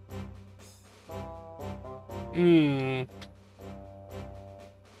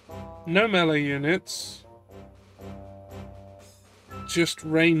 No melee units. Just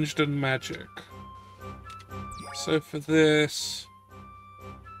ranged and magic. So for this...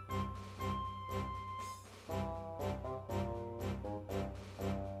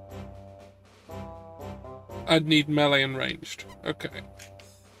 I'd need melee and ranged. Okay.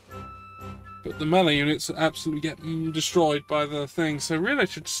 But the melee units absolutely get destroyed by the thing, so really I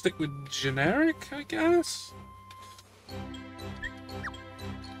should stick with generic, I guess?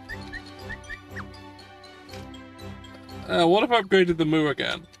 What if I upgraded the Moo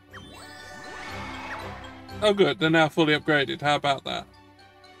again? Oh good, they're now fully upgraded. How about that?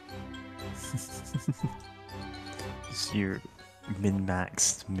 It's your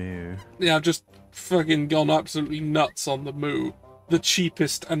min-maxed Moo. Yeah, I've just fucking gone absolutely nuts on the Moo. The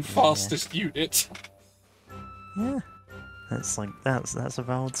cheapest and fastest unit. Yeah. That's a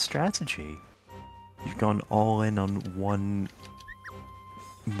valid strategy. You've gone all in on one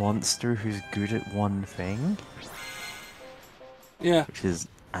monster who's good at one thing. Yeah. Which is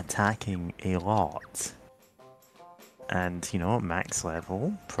attacking a lot. And, you know, at max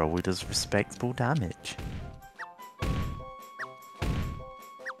level, probably does respectable damage.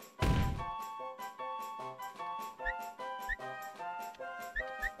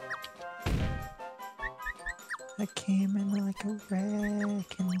 I came in like a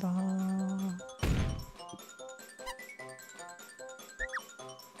wrecking ball.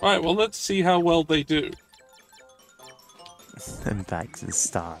 Right, well, let's see how well they do. And back to the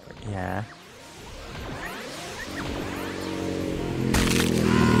start, yeah.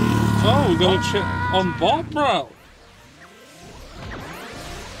 Oh, we got a check on bot, bro.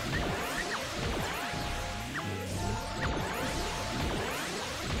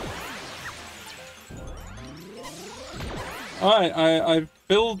 Alright, I've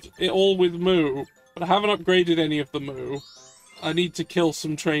built it all with Moo, but I haven't upgraded any of the Moo. I need to kill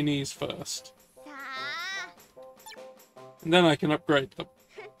some trainees first. And then I can upgrade them.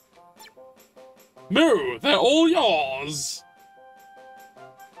 Moo, they're all yours!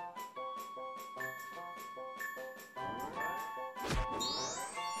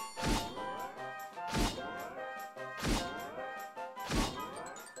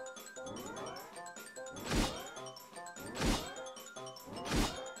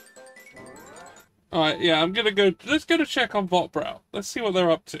 Alright, yeah, I'm gonna go... Let's go to check on Botbrow. Let's see what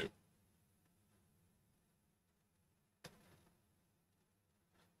they're up to.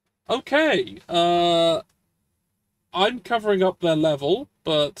 Okay, I'm covering up their level,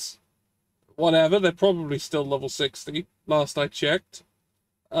 but... Whatever, they're probably still level 60, last I checked.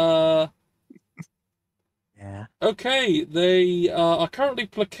 Yeah. Okay, they are currently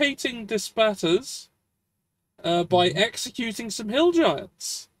placating Dispatters by executing some hill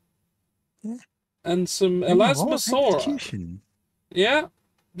giants. Yeah. And some Elasmosaura. Yeah,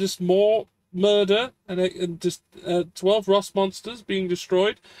 just more murder and just 12 Rust monsters being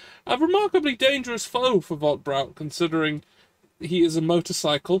destroyed. A remarkably dangerous foe for Votbrout, considering he is a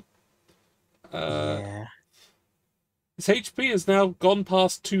motorcycle. Yeah. His HP has now gone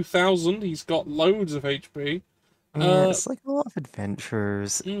past 2,000. He's got loads of HP. Yeah, it's like a lot of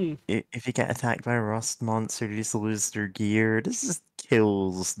adventurers. Mm. If you get attacked by a rust monster, you just lose their gear. This just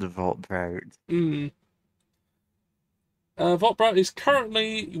kills the Votbrout. Votbrout is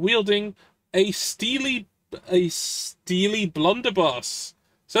currently wielding a steely blunderbuss.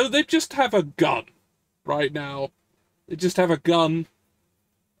 So they just have a gun right now. They just have a gun,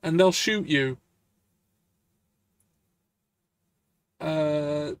 and they'll shoot you.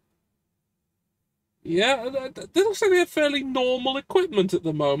 Yeah, they looks like they have fairly normal equipment at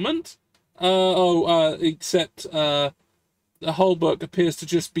the moment. Except the Hulbuck appears to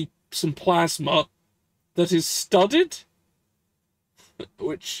just be some plasma that is studded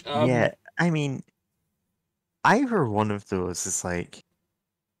which Yeah, I mean, either one of those is like,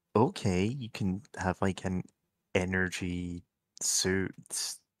 okay, you can have like an energy suit,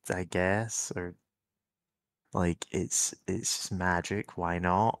 I guess, or like it's just magic, why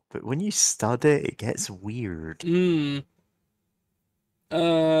not? But when you stud it, it gets weird.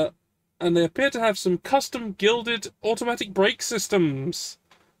 and they appear to have some custom gilded automatic brake systems,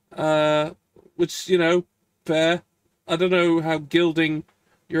 which, you know, fair. I don't know how gilding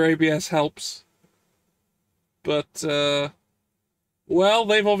your ABS helps, but well,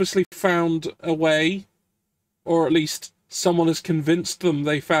 they've obviously found a way, or at least someone has convinced them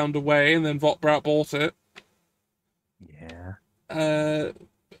they found a way, and then Votbrout bought it. Yeah.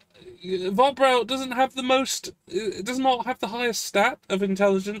 Votbrout doesn't have the most... It does not have the highest stat of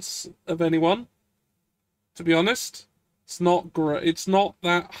intelligence of anyone, to be honest. It's not great. It's not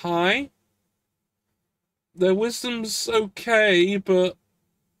that high. Their wisdom's okay, but...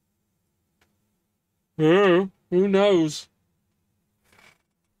 who knows?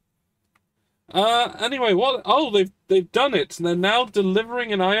 Anyway, what... Oh, they've done it. They're now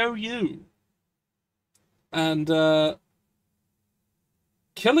delivering an IOU. And,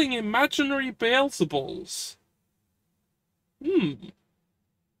 killing imaginary Beelzebuls.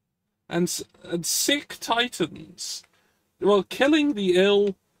 And sick titans. Well, killing the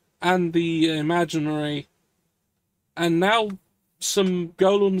ill and the imaginary. And now some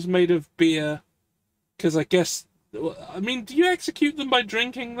golems made of beer. Because I guess... I mean, do you execute them by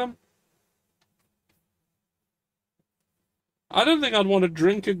drinking them? I don't think I'd want to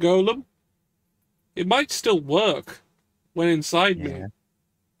drink a golem. It might still work when inside me.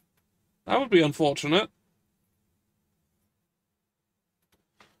 That would be unfortunate.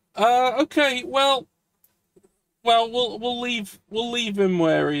 Okay, well, we'll leave him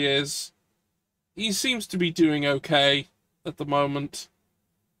where he is. He seems to be doing okay at the moment.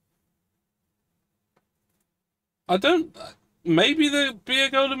 I don't... Maybe the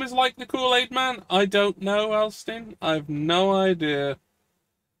beer golem is like the Kool-Aid Man? I don't know, Alstin. I have no idea.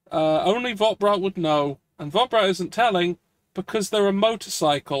 Only Votbrout would know. And Votbrout isn't telling because they're a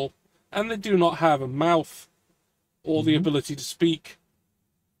motorcycle and they do not have a mouth or the ability to speak.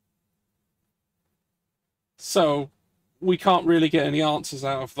 So, we can't really get any answers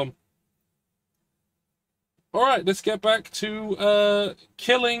out of them. Alright, let's get back to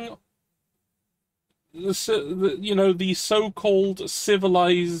killing the so-called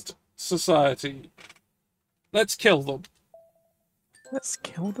civilized society. Let's kill them. Let's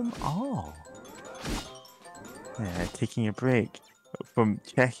kill them all. Yeah, taking a break from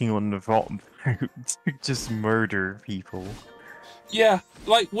checking on the Votbrout to just murder people. Yeah,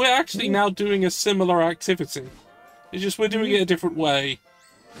 like, we're actually now doing a similar activity. It's just we're doing it a different way.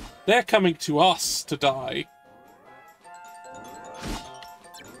 They're coming to us to die.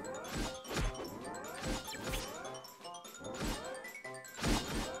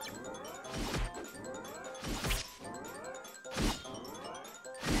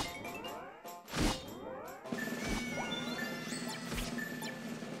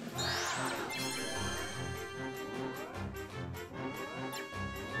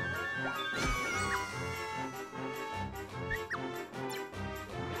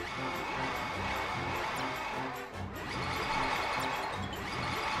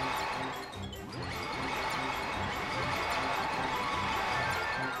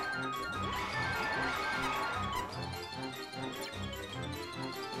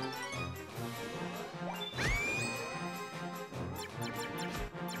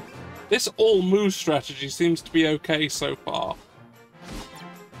 This all-move strategy seems to be okay so far.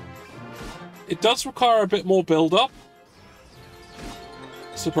 It does require a bit more build-up.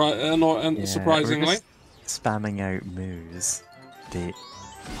 Surprisingly. We're just spamming out moves.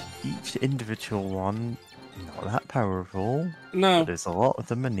 Each individual one, not that powerful. No. But there's a lot of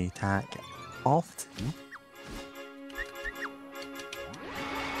them and they attack often.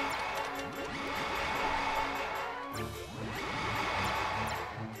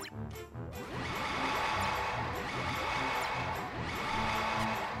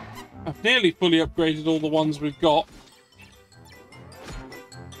 I've nearly fully upgraded all the ones we've got.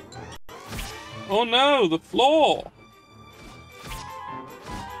 Oh no, the floor!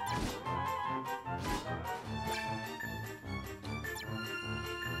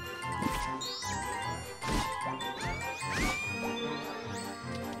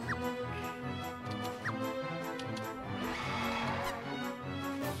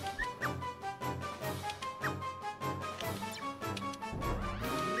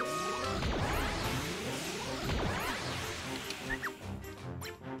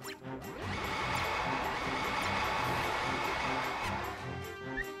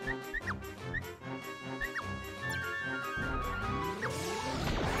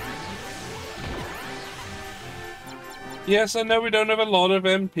 Yes, I know we don't have a lot of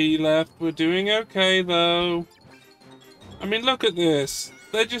MP left. We're doing okay, though. I mean, look at this.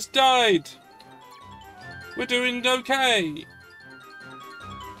 They just died. We're doing okay.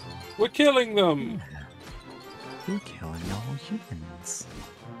 We're killing them. Yeah. You're killing all humans.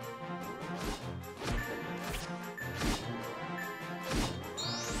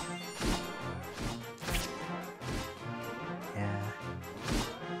 Yeah.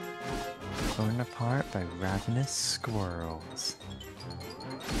 Torn apart by ravenous squirrels.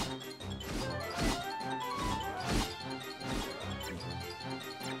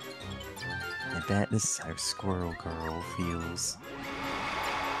 I bet this is how Squirrel Girl feels.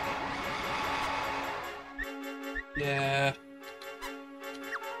 Yeah.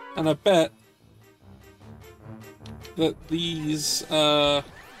 And I bet that these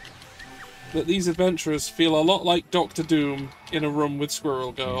adventurers feel a lot like Doctor Doom in a room with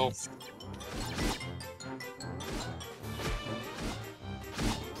Squirrel Girl. Yes.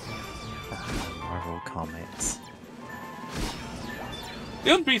 Marvel Comics.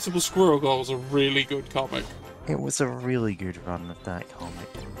 The Unbeatable Squirrel Girl was a really good comic. It was a really good run of that comic.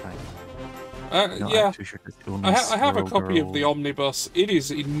 Yeah, Sure I have a copy of the Omnibus. It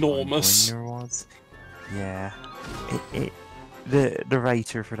is enormous. There was. Yeah. The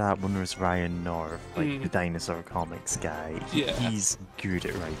writer for that one was Ryan North, like the dinosaur comics guy. He's good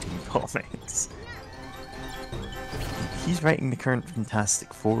at writing comics. He's writing the current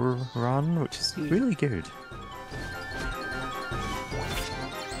Fantastic Four run, which is really good.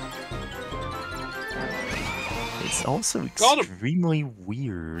 It's also extremely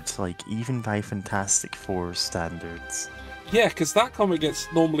weird, like even by Fantastic Four standards. Yeah, because that comic gets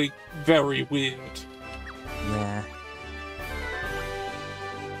normally very weird. Yeah.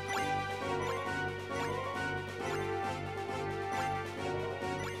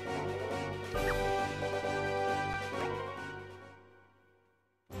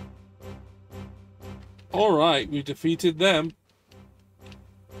 Alright, we defeated them.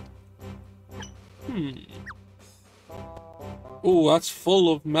 Ooh, that's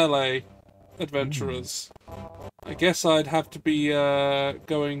full of melee adventurers. I guess I'd have to be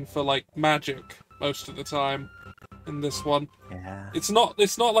going for like magic most of the time in this one. Yeah. It's not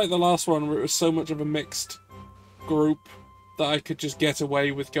like the last one where it was so much of a mixed group that I could just get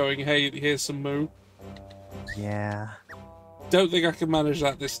away with going, hey, here's some moo. Yeah. Don't think I can manage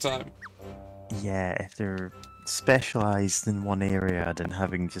that this time. Yeah, if they're specialized in one area, then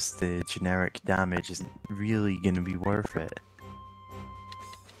having just the generic damage isn't really going to be worth it.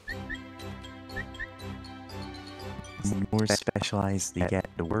 The more specialized they get,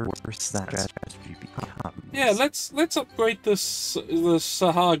 the worse that strategy becomes. Yeah, let's upgrade the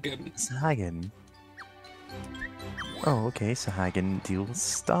Sahagin. Sahagin? Oh, okay, Sahagin deals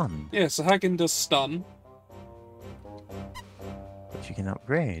stun. Yeah, Sahagin does stun. Which you can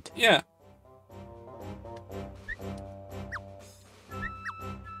upgrade. Yeah.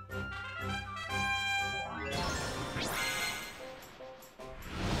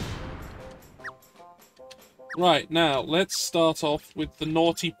 Right, now, let's start off with the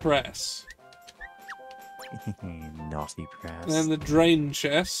Naughty Press. Naughty Press. And then the Drain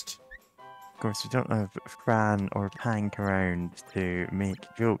Chest. Of course, we don't have Fran or Pank around to make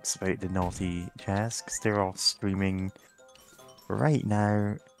jokes about the Naughty Chest, because they're all streaming right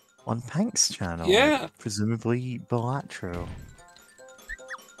now on Pank's channel. Yeah. Presumably Balatro.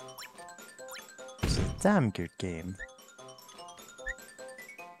 It's a damn good game.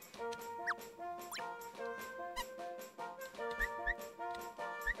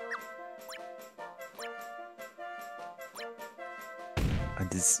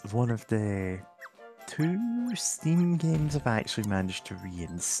 And it's one of the 2 Steam games I've actually managed to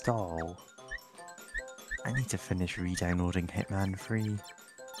reinstall. I need to finish re-downloading Hitman 3.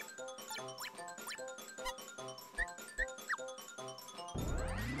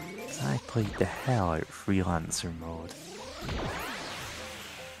 I played the hell out of Freelancer mode.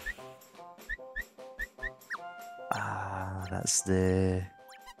 That's the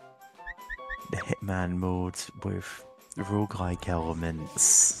Hitman mode with roguelike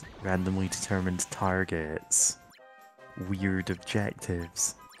elements, randomly determined targets, weird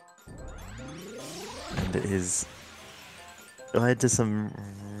objectives. And it has led to some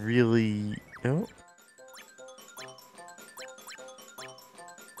really... Oh.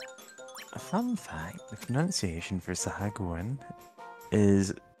 A fun fact, the pronunciation for Sahagin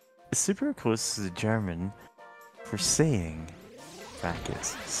is super close to the German for saying,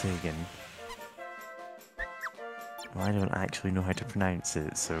 brackets, Sagan. Well, I don't actually know how to pronounce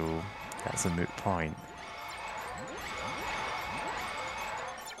it, so that's a moot point.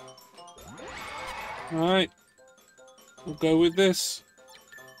 Alright. We'll go with this.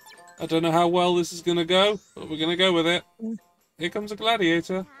 I don't know how well this is gonna go, but we're gonna go with it. Here comes a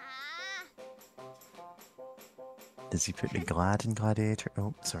gladiator. Does he put the glad in gladiator?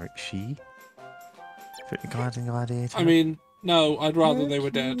 Oh, sorry, she put the glad in gladiator. I mean, no, I'd rather they were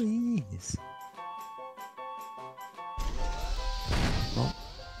dead. Oh,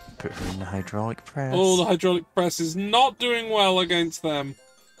 put her in the hydraulic press. Oh, the hydraulic press is not doing well against them.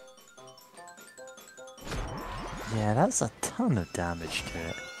 Yeah, that's a ton of damage to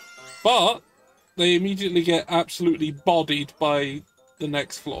it. But they immediately get absolutely bodied by the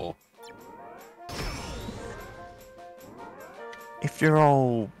next floor. If they're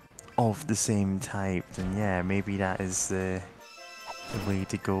all of the same type, then yeah, maybe that is the way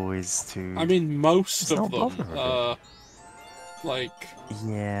to go. Is to. I mean, most of them are like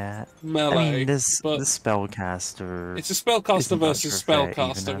melee. I mean, the but spellcaster. It's a spellcaster versus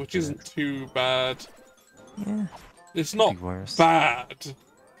spellcaster, which isn't it. too bad. Yeah, it's not bad.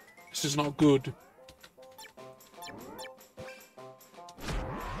 It's just not good.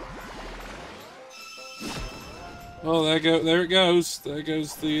 Oh, there it goes. There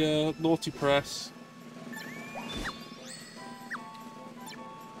goes the naughty press.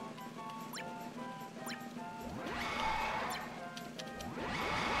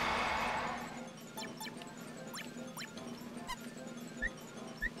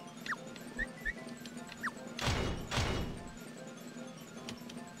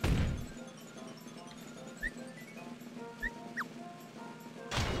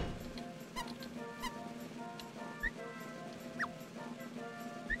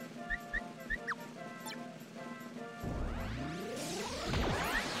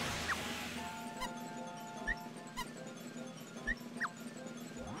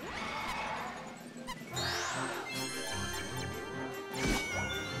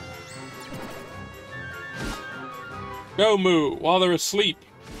 Go, Moo, while they're asleep.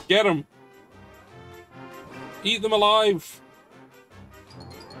 Get them. Eat them alive.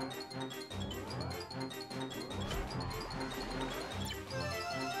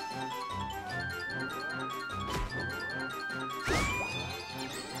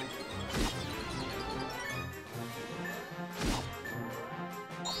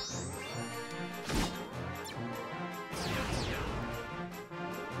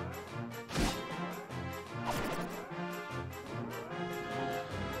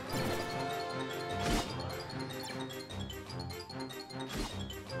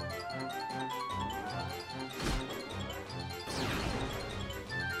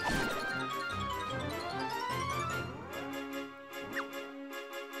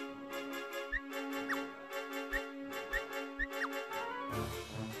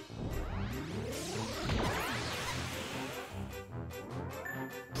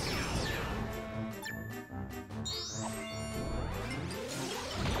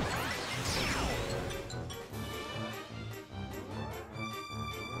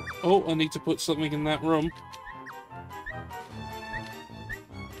 Oh, I need to put something in that room.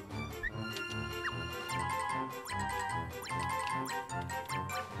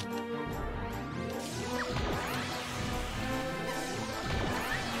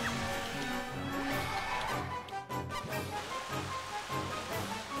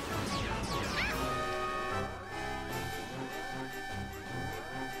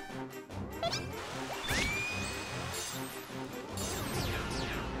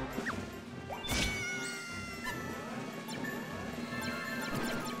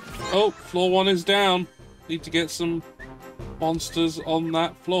 Oh, floor 1 is down. Need to get some monsters on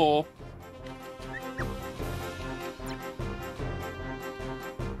that floor.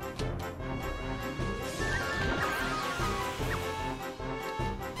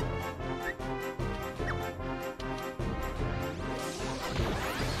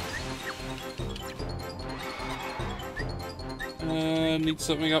 Need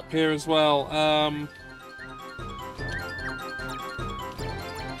something up here as well.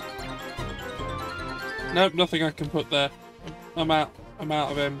 Nope, nothing I can put there. I'm out of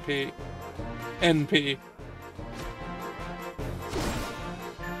NP.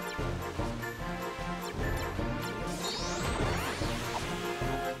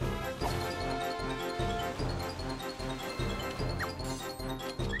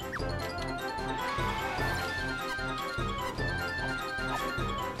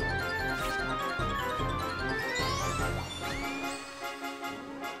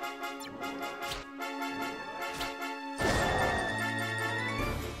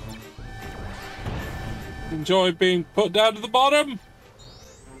 Enjoy being put down to the bottom.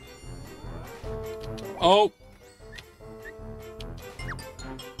 Oh.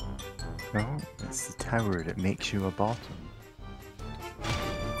 Oh, It's the tower that makes you a bottom.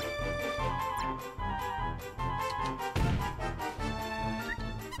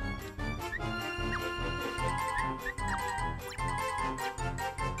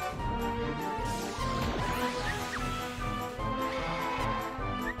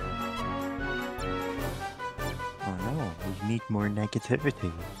 Oh no, we need more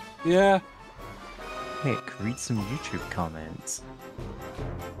negativity. Yeah. Nick, read some YouTube comments.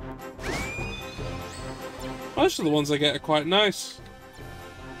 Most of the ones I get are quite nice.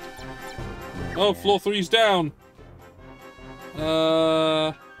 Oh, floor 3's down. Did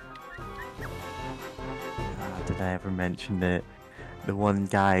I ever mention that the one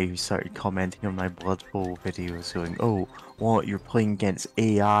guy who started commenting on my Blood Bowl videos going, oh, what, you're playing against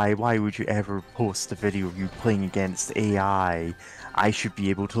AI? Why would you ever post a video of you playing against AI? I should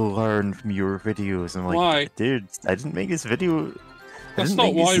be able to learn from your videos. I'm like, why? Dude, I didn't make this video. That's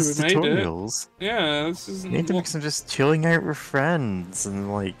not why we made tutorials. it. Yeah, this isn't. Made them because I'm just chilling out with friends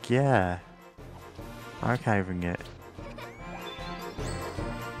and like, yeah, archiving it.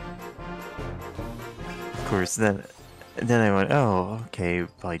 Of course, then I went, oh, okay,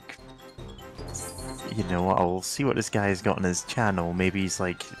 like, you know, I'll see what this guy's got on his channel. Maybe he's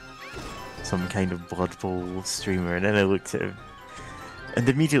like some kind of Blood Bowl streamer. And then I looked at him and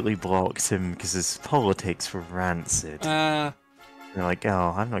immediately blocked him because his politics were rancid. They're like,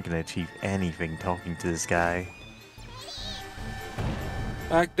 oh, I'm not going to achieve anything talking to this guy.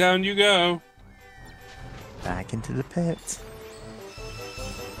 Back down you go. Back into the pit.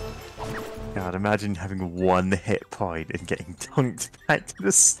 God, imagine having one hit point and getting dunked back to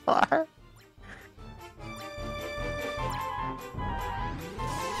the start.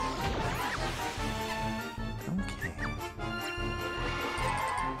 Okay.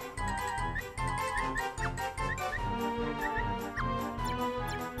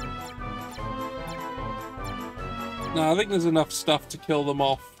 No, I think there's enough stuff to kill them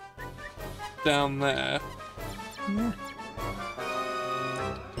off down there. Yeah.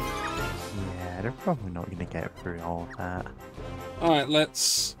 Yeah, they're probably not going to get through all of that. Alright,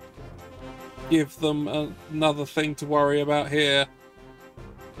 let's give them another thing to worry about here.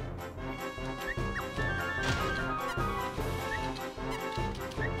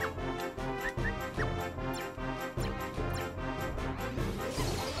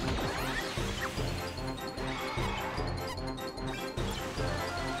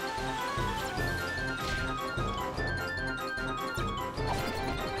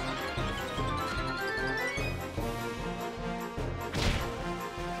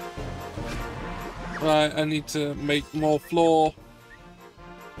 Right, I need to make more floor.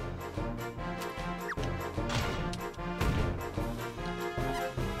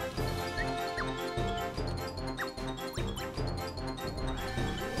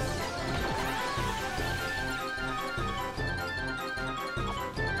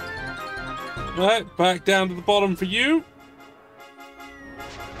 Right, back down to the bottom for you.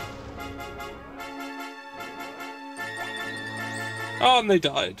 Oh, and they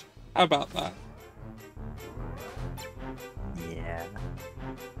died. How about that? Yeah.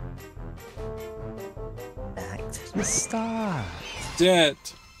 Back to the start. Dead.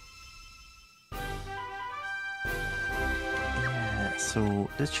 Yeah, so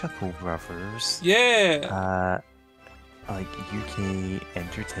the Chuckle Brothers. Yeah. Like UK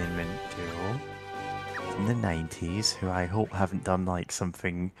entertainment duo in the 90s, who I hope haven't done like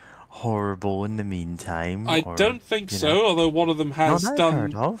something horrible in the meantime. I don't think so, although one of them has done.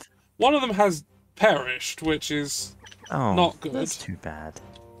 Heard of. One of them has perished, which is not good. That's too bad.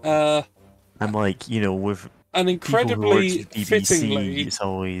 I'm like, you know, with and incredibly BBC, fittingly, it's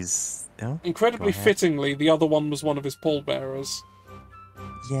always incredibly fittingly, the other one was one of his pallbearers.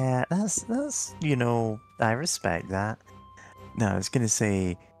 Yeah, that's you know, I respect that. No, I was gonna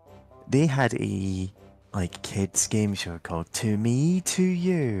say they had a like kids game show called "To Me, To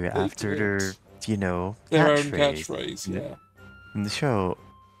You" after their, you know, their own catchphrase, yeah. From the show,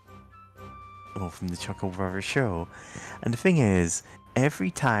 well, from the Chuckle Brothers show, and the thing is,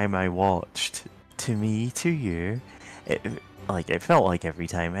 every time I watched "To Me, To You," it felt like every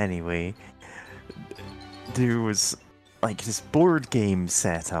time anyway. There was like this board game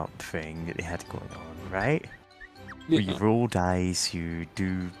setup thing that they had going on, right? Yeah. Where you roll dice, you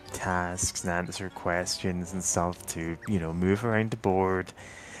do tasks and answer questions and stuff to, you know, move around the board.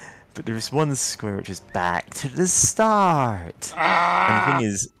 But there's one square which is back to the start. And the thing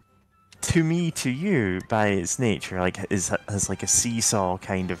is, To Me, To You, by its nature, like has like a seesaw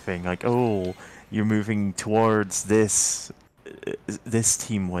kind of thing. Like, oh, you're moving towards this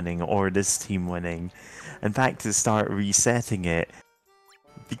team winning or this team winning. And back to the start, resetting it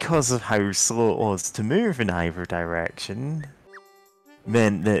because of how slow it was to move in either direction,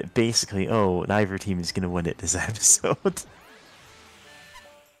 meant that basically, oh, neither team is going to win it this episode.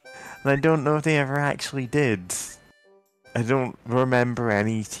 And I don't know if they ever actually did. I don't remember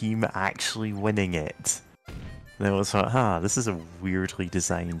any team actually winning it. And I was like, this is a weirdly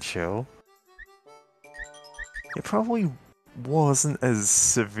designed show. It probably wasn't as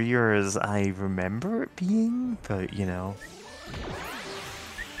severe as I remember it being, but you know.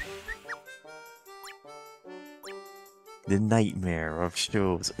 The nightmare of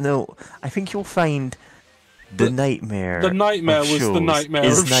shows. No, I think you'll find the nightmare. The nightmare was the nightmare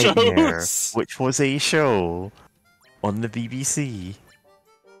of shows, which was a show on the BBC.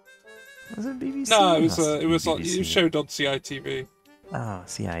 Was it BBC? No, it was showed on CITV. Oh,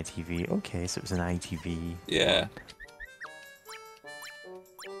 CITV. Okay, so it was an ITV. Yeah.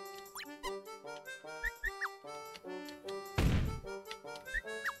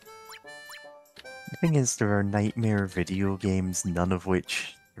 The thing is, there are nightmare video games, none of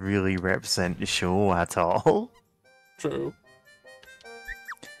which really represent the show at all. True.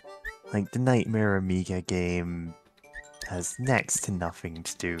 Like, the Nightmare Amiga game has next to nothing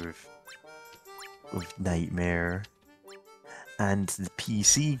to do with Nightmare. And the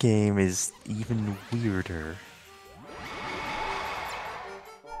PC game is even weirder.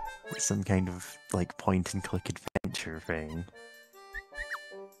 It's some kind of, like, point-and-click adventure thing.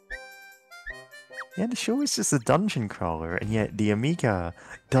 Yeah, the show is just a dungeon crawler, and yet the Amiga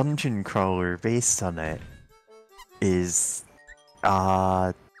dungeon crawler based on it is,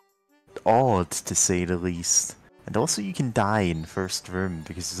 odd, to say the least. And also you can die in first room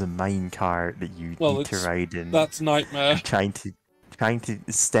because there's a minecart that you need to ride in. That's Nightmare. Trying to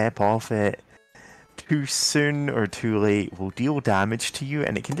step off it too soon or too late will deal damage to you,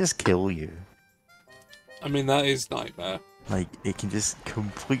 and it can just kill you. I mean, that is Nightmare. Like, it can just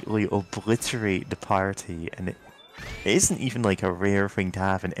completely obliterate the party, and it isn't even like a rare thing to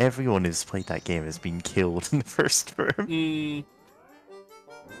have, and everyone who's played that game has been killed in the first room.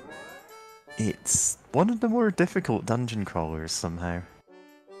 It's one of the more difficult dungeon crawlers somehow.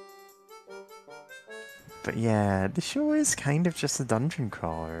 But yeah, the show is kind of just a dungeon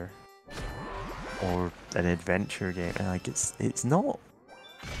crawler. Or an adventure game, and like it's not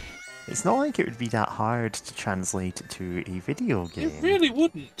like it would be that hard to translate it to a video game. It really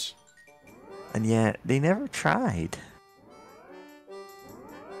wouldn't. And yet, they never tried.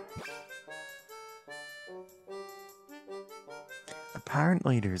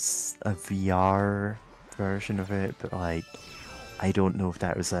 Apparently there's a VR version of it, but like, I don't know if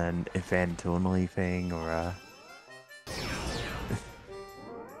that was an event-only thing or a...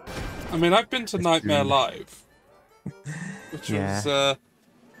 I mean, I've been to Nightmare Live, which was a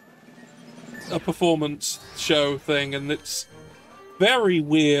performance show thing, and it's very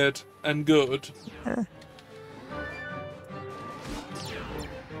weird and good. Yeah.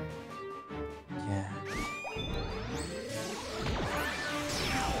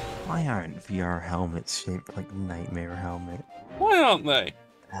 Why aren't VR helmets shaped like the Nightmare helmet? Why aren't they?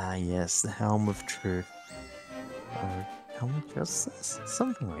 Ah yes, the Helm of Truth. Or Helm of Justice?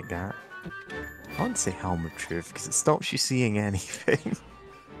 Something like that. I want to say Helm of Truth because it stops you seeing anything.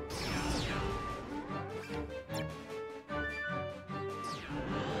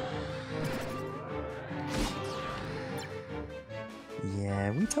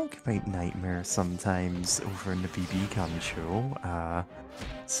 Yeah, we talk about Nightmare sometimes over in the BB Gun show,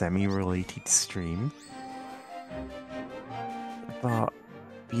 semi-related stream. But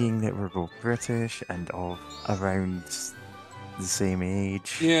being that we're both British and of around the same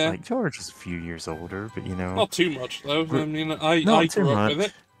age, like George is a few years older, but you know... Not too much though, I mean, I grew up with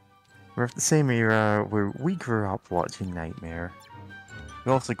it. We're of the same era where we grew up watching Nightmare.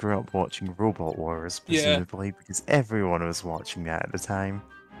 We also grew up watching Robot Wars, presumably, because everyone was watching that at the time.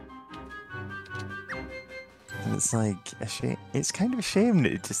 And it's like, a shame. It's kind of a shame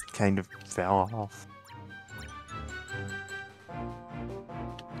that it just kind of fell off.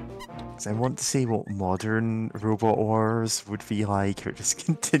 Because I want to see what modern Robot Wars would be like if it just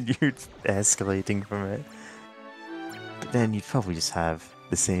continued escalating from it. But then you'd probably just have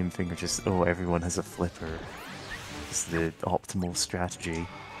the same thing of just, oh, everyone has a flipper. It's the optimal strategy.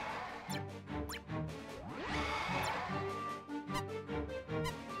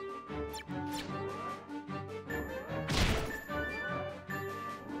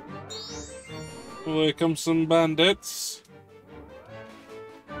 Well, here comes some bandits.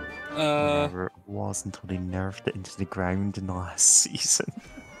 Whatever it was until they nerfed it into the ground in the last season.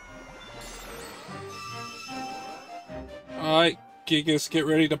 Alright, Gigas, get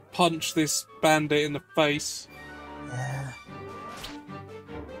ready to punch this bandit in the face. Yeah.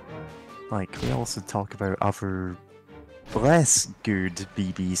 Like, we also talk about other less good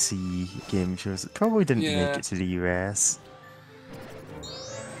BBC game shows that probably didn't make it to the US.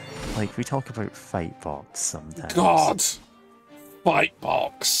 Like, we talk about Fightbox sometimes. God!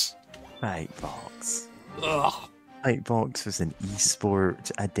 Fightbox! Fightbox. Ugh. Fightbox was an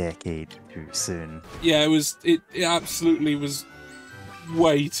esport a decade too soon. Yeah, it absolutely was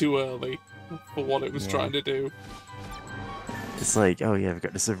way too early for what it was trying to do. It's like, oh yeah, we've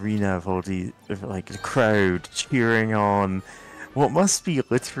got this arena of all the, like, the crowd cheering on what must be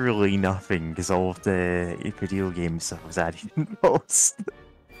literally nothing, because all of the video game stuff was added in post.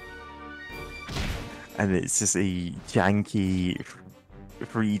 And it's just a janky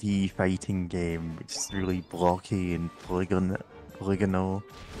 3D fighting game, which is really blocky and polygonal.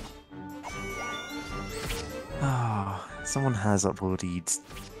 Ah, someone has uploaded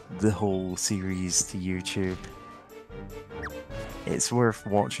the whole series to YouTube. It's worth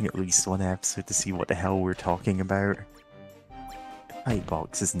watching at least one episode to see what the hell we're talking about.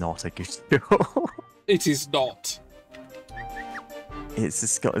 Fightbox is not a good show. It is not. It's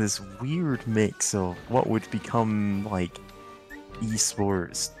just got this weird mix of what would become, like,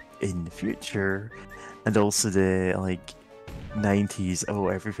 esports in the future, and also the, like, 90s, oh,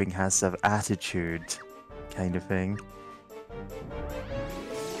 everything has to have attitude kind of thing.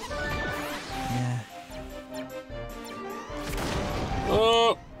 Yeah.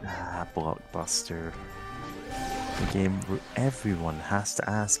 Oh! Ah, Blockbuster. A game where everyone has to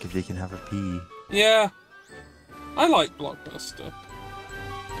ask if they can have a pee. Yeah. I like Blockbuster.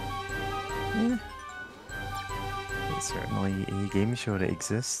 Yeah. It's certainly a game show that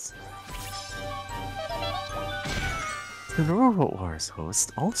exists. The Robot Wars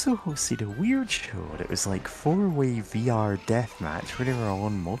host also hosted a weird show that was like 4-way VR deathmatch where they were all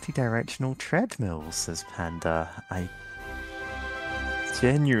on multi-directional treadmills, says Panda. I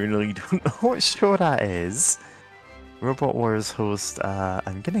genuinely don't know what show that is. Robot Wars host,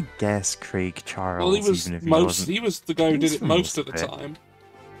 I'm gonna guess Craig Charles. Well, he was the guy who did it most of the it. time.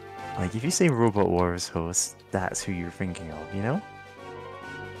 Like, if you say Robot Wars host, that's who you're thinking of, you know?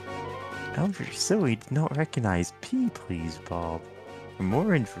 However, so we did not recognize P, please, Bob. For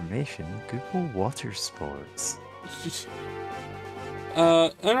more information, Google water sports.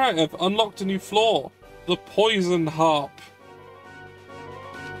 Alright, I've unlocked a new floor. The Poison Harp.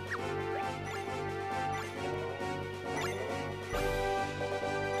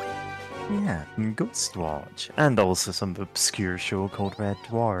 Yeah, and Ghostwatch. And also some obscure show called Red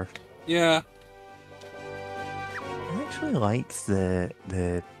Dwarf. Yeah. I actually liked the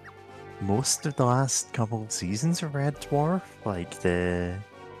most of the last couple of seasons of Red Dwarf. Like the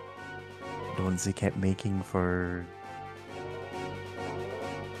ones they kept making for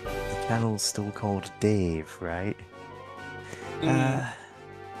the channel's still called Dave, right?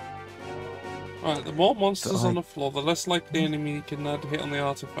 Right, the more monsters on the floor, the less likely the enemy can hit on the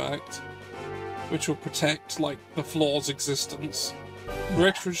artifact, which will protect, like, the floor's existence. For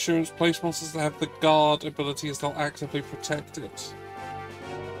extra assurance, place monsters that have the guard ability as they'll actively protect it.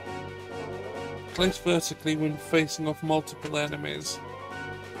 Place vertically when facing off multiple enemies.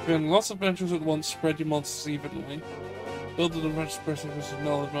 Doing lots of adventures at once, spread your monsters evenly. Build an adventure spreading with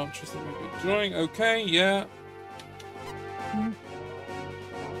null adventures that may be enjoying. Okay, yeah.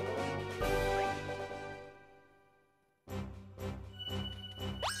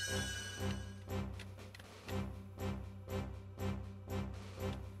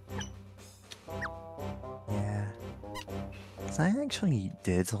 I actually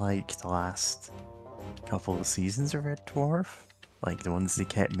did like the last couple of seasons of Red Dwarf. Like the ones they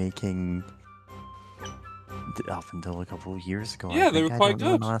kept making up until a couple of years ago. Yeah, they were quite good. I don't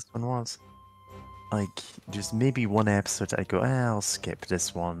know when the last one was. Like, just maybe one episode I go, I'll skip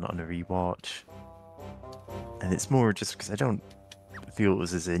this one on a rewatch. And it's more just because I don't feel it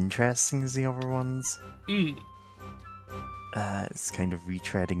was as interesting as the other ones. It's kind of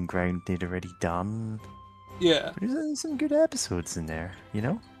retreading ground they'd already done. Yeah. But there's some good episodes in there, you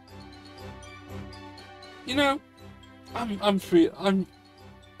know? You know, I'm feeling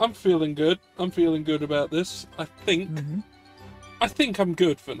good. I'm feeling good about this. I think I'm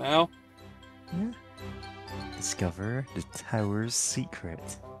good for now. Yeah. Discover the tower's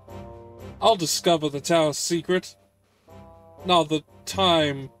secret. I'll discover the tower's secret. Now the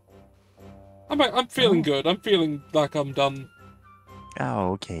time. I'm feeling good. I'm feeling like I'm done.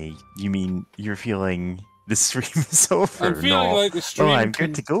 Oh, okay. You mean you're feeling the stream is over? I'm feeling like the stream I'm can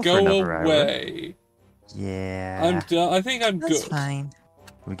good to go for go another away. Hour. Yeah. I'm done. I think I'm good. That's fine.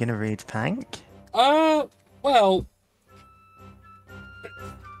 We're gonna raid Pank? Well.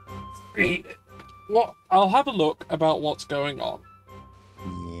 What? I'll have a look about what's going on.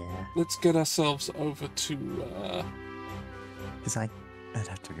 Yeah. let's get ourselves over to. Because I'd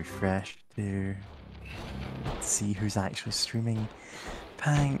have to refresh to see who's actually streaming.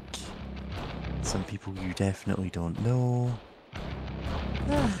 Pank. Some people you definitely don't know.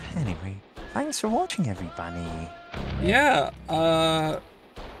 Anyway, thanks for watching, everybody. Yeah.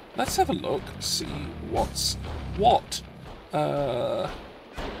 Let's have a look. See what's what.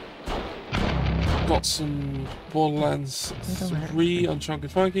 Got some Borderlands 3 on Chunky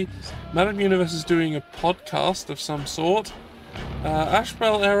Funky. Madam Universe is doing a podcast of some sort.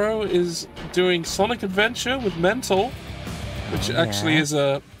 Ashbel Arrow is doing Sonic Adventure with Mental, which actually is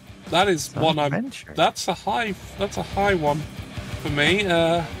a that's a high one for me.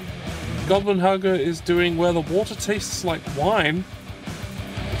 Goblin Hugger is doing Where the Water Tastes Like Wine,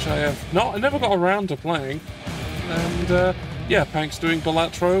 which I never got around to playing. And yeah, Pank's doing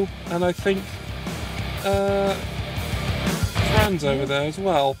Balatro, and I think Fran's over there as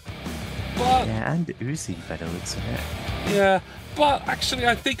well. But yeah, and Uzi by the looks of it. Yeah, but actually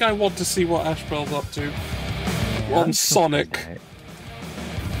I think I want to see what Ashbel's up to on Sonic.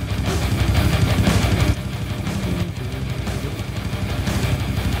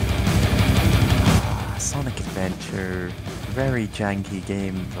 Sonic Adventure, very janky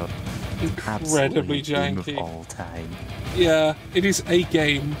game, but incredibly janky. Game of all time. Yeah, it is a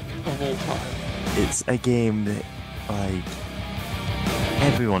game of all time. It's a game that, like,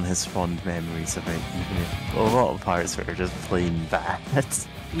 everyone has fond memories of it, even if a lot of parts are just plain bad. It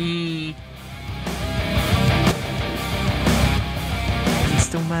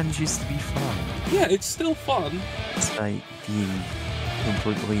still manages to be fun. Yeah, it's still fun. Despite being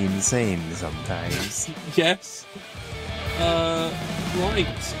completely insane sometimes. Yes. Right.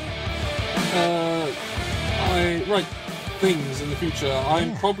 Things in the future.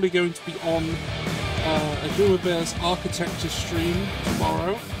 I'm probably going to be on a Guma Bears architecture stream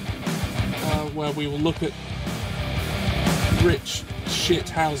tomorrow, where we will look at rich shit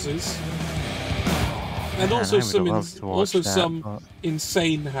houses, and also some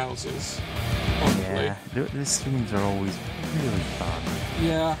insane houses. Probably. Yeah, the streams are always really fun.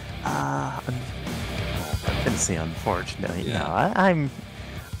 Yeah. I'm gonna say unfortunately. Yeah. No,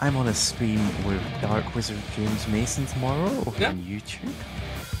 I'm on a stream with Dark Wizard James Mason tomorrow over on YouTube.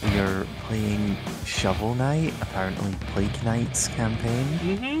 We are playing Shovel Knight, apparently Plague Knight's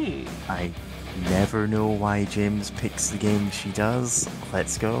campaign. I never know why James picks the game she does.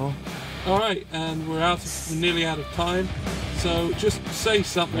 Let's go. Alright, and we're nearly out of time. So just say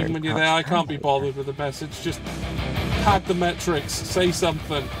something when you're there. I can't be bothered with the message. Just pad the metrics. Say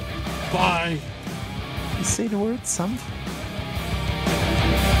something. Bye. You say the word something.